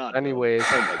my god. Anyways.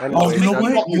 You know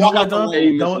what? You know what, Doug?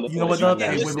 You know what, Doug?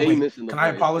 Hey, wait. Can I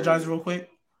apologize real quick?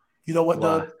 You know what,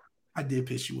 Doug? I did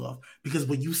piss you off because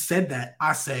when you said that,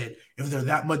 I said if they're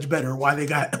that much better, why they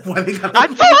got? I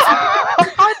thought.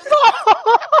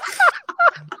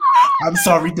 I'm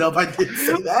sorry, Dub. I didn't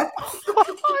say that.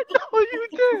 No, you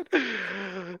did.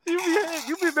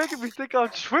 You be making me think I'm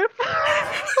tripping.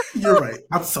 You're right.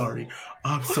 I'm sorry,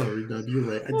 Dub. You're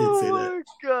right. I did say that. Oh my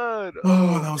god.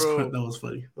 Oh, that was funny. That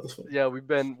was funny. Yeah, we've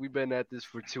been at this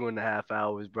for 2.5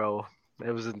 hours, bro.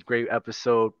 It was a great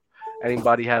episode.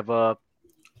 Anybody have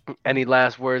any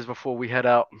last words before we head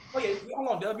out? Oh yeah, hold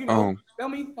on, Dub. You know, tell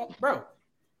me, bro.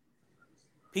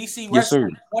 PC Wrestling. Yes, sir.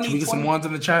 Can we get some ones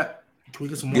in the chat? Can we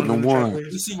get some ones in the chat,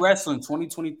 please? PC Wrestling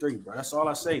 2023, bro. That's all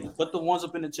I say. Put the ones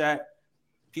up in the chat.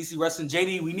 PC Wrestling,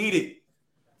 JD, we need it.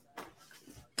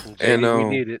 And we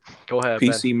need it. Go ahead.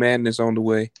 PC Madness on the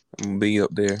way. I'm gonna be up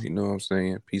there. You know what I'm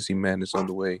saying? PC Madness on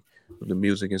the way with the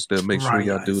music and stuff. Make sure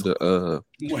y'all do the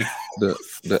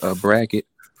bracket.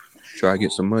 Try to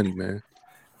get some money, man.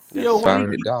 Yo,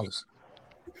 $500.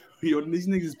 Yo, these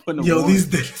niggas putting these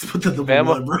niggas put the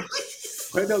one, bro.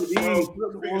 Figure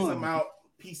something out.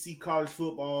 PC college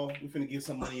football. We're finna give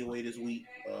some money away this week.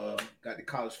 Got the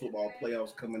college football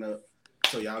playoffs coming up.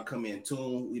 So y'all come in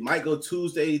tune. We might go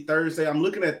Tuesday, Thursday. I'm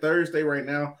looking at Thursday right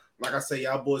now. Like I say,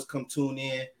 y'all boys come tune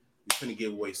in. We're finna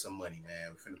give away some money,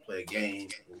 man. We're finna play a game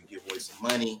where we give away some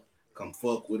money. Come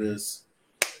fuck with us.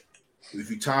 If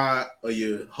you tired of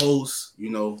your host,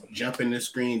 jumping the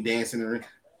screen, dancing around,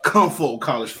 come for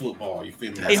college football. You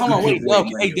feel me? Hey, hold on, wait, Del.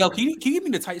 Hey, Del, can you give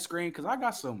me the tight screen? Because I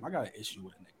got an issue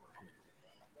with it.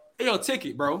 Hey, yo,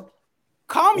 Ticket, bro.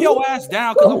 Calm your ass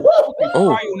down because I'm fucking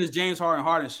crying on this James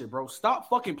Harden shit, bro. Stop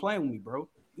fucking playing with me, bro.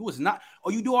 You was not. Oh,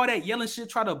 you do all that yelling shit,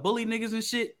 try to bully niggas and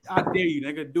shit. I dare you,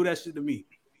 nigga. Do that shit to me.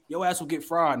 Your ass will get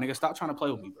fried, nigga. Stop trying to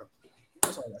play with me, bro.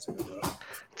 That's all that's bro.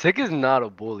 Ticket's not a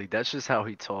bully. That's just how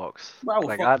he talks. Bro,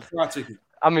 Ticket.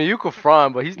 I mean, you can fry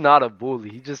him, but he's not a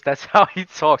bully. That's how he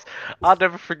talks. I'll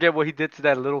never forget what he did to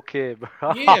that little kid,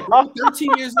 bro. Yeah, bro,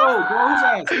 13 years old, bro. His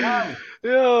ass, wow.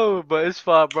 Yo, but it's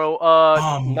fine, bro.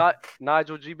 Not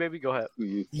Nigel G, baby. Go ahead.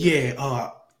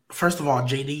 Yeah. First of all,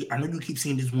 JD, I know you keep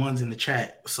seeing these ones in the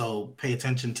chat, so pay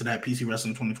attention to that PC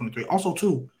Wrestling 2023. Also,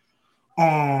 too,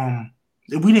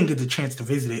 we didn't get the chance to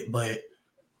visit it, but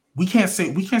we can't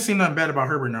say nothing bad about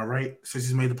Herbert now, right? Since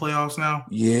he's made the playoffs now.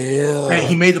 Yeah. Hey,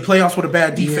 he made the playoffs with a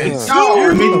bad defense.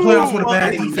 Yeah. He made the playoffs with a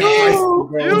bad defense.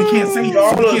 Right? We can't say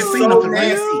nothing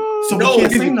nasty. So we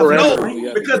can't say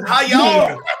nothing. Because how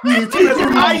y'all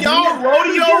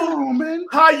rodeo?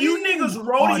 How you niggas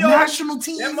rodeo? National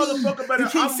TV. That motherfucker better. You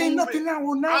can't say nothing now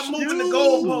on national. I'm moving the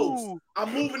goalposts.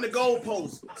 I'm moving the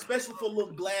goalposts, especially for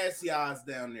little glassy eyes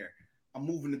down there. I'm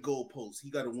moving the goalposts. He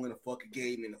got to win a fucking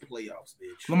game in the playoffs,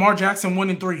 bitch. Lamar Jackson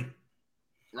 1-3.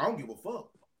 I don't give a fuck.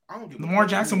 Lamar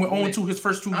Jackson went 0-2 his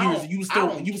first 2 years. You was still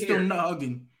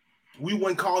nugging. We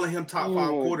weren't calling him top 5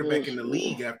 quarterback in the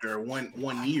league after one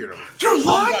year. You're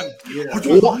lying? Yeah. Are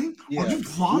you lying? Yeah. Are you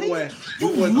lying? You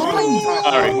weren't calling him top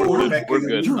 5 quarterback. We're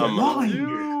good. You're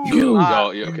lying.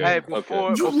 Okay. Hey,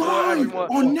 before everyone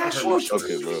on national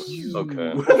TV.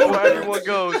 Okay. Before everyone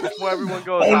goes,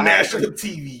 on national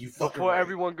TV. You fucking before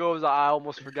everyone goes, I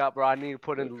almost forgot, bro. I need to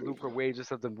put in the Luca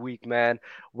wages of the week, man.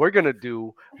 We're gonna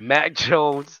do Mac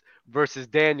Jones versus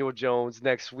Daniel Jones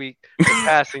next week for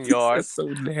passing yards. That's so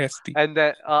nasty. And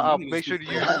then make sure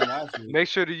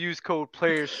to use code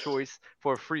Players Choice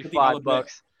for a free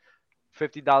 $5.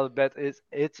 $50 bet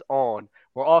it's on.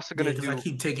 We're also gonna do I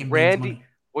keep taking Randy.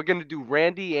 We're gonna do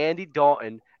Randy, Andy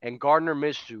Dalton, and Gardner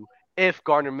Minshew if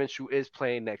Gardner Minshew is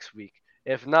playing next week.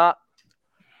 If not,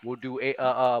 we'll do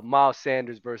Miles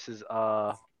Sanders versus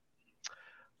Dalvin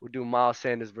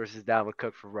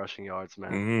Cook for rushing yards,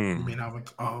 man. You mean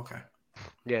okay.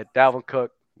 Yeah, Dalvin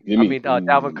Cook.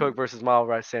 Dalvin Cook versus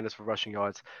Miles Sanders for rushing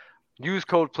yards. Use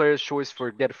code Players Choice for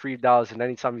get a free $1, and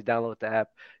anytime you download the app,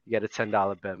 you get a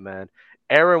 $10 bet, man.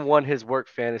 Aaron won his work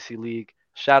fantasy league.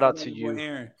 Shout out to you.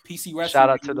 Aaron. PC Wrestling. Shout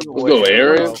out to the boys. Let's go,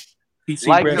 Aaron. PC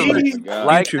Like Wrestling.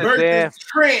 the damn.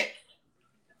 Trent.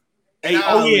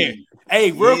 Hey,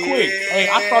 Hey, real quick. Hey,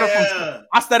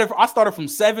 I started from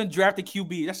 7, drafted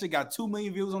QB. That shit got 2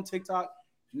 million views on TikTok.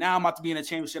 Now I'm about to be in a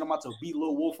championship. I'm about to beat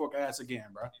Lil Wolfrock ass again,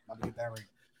 bro. I'm about to get that ring.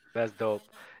 That's dope.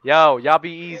 Yo, y'all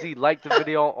be easy. Like the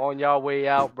video on y'all way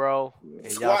out, bro.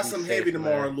 And Squat some safe, heavy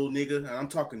tomorrow, man. little nigga. And I'm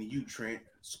talking to you, Trent.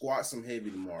 Squat some heavy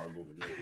tomorrow, little nigga.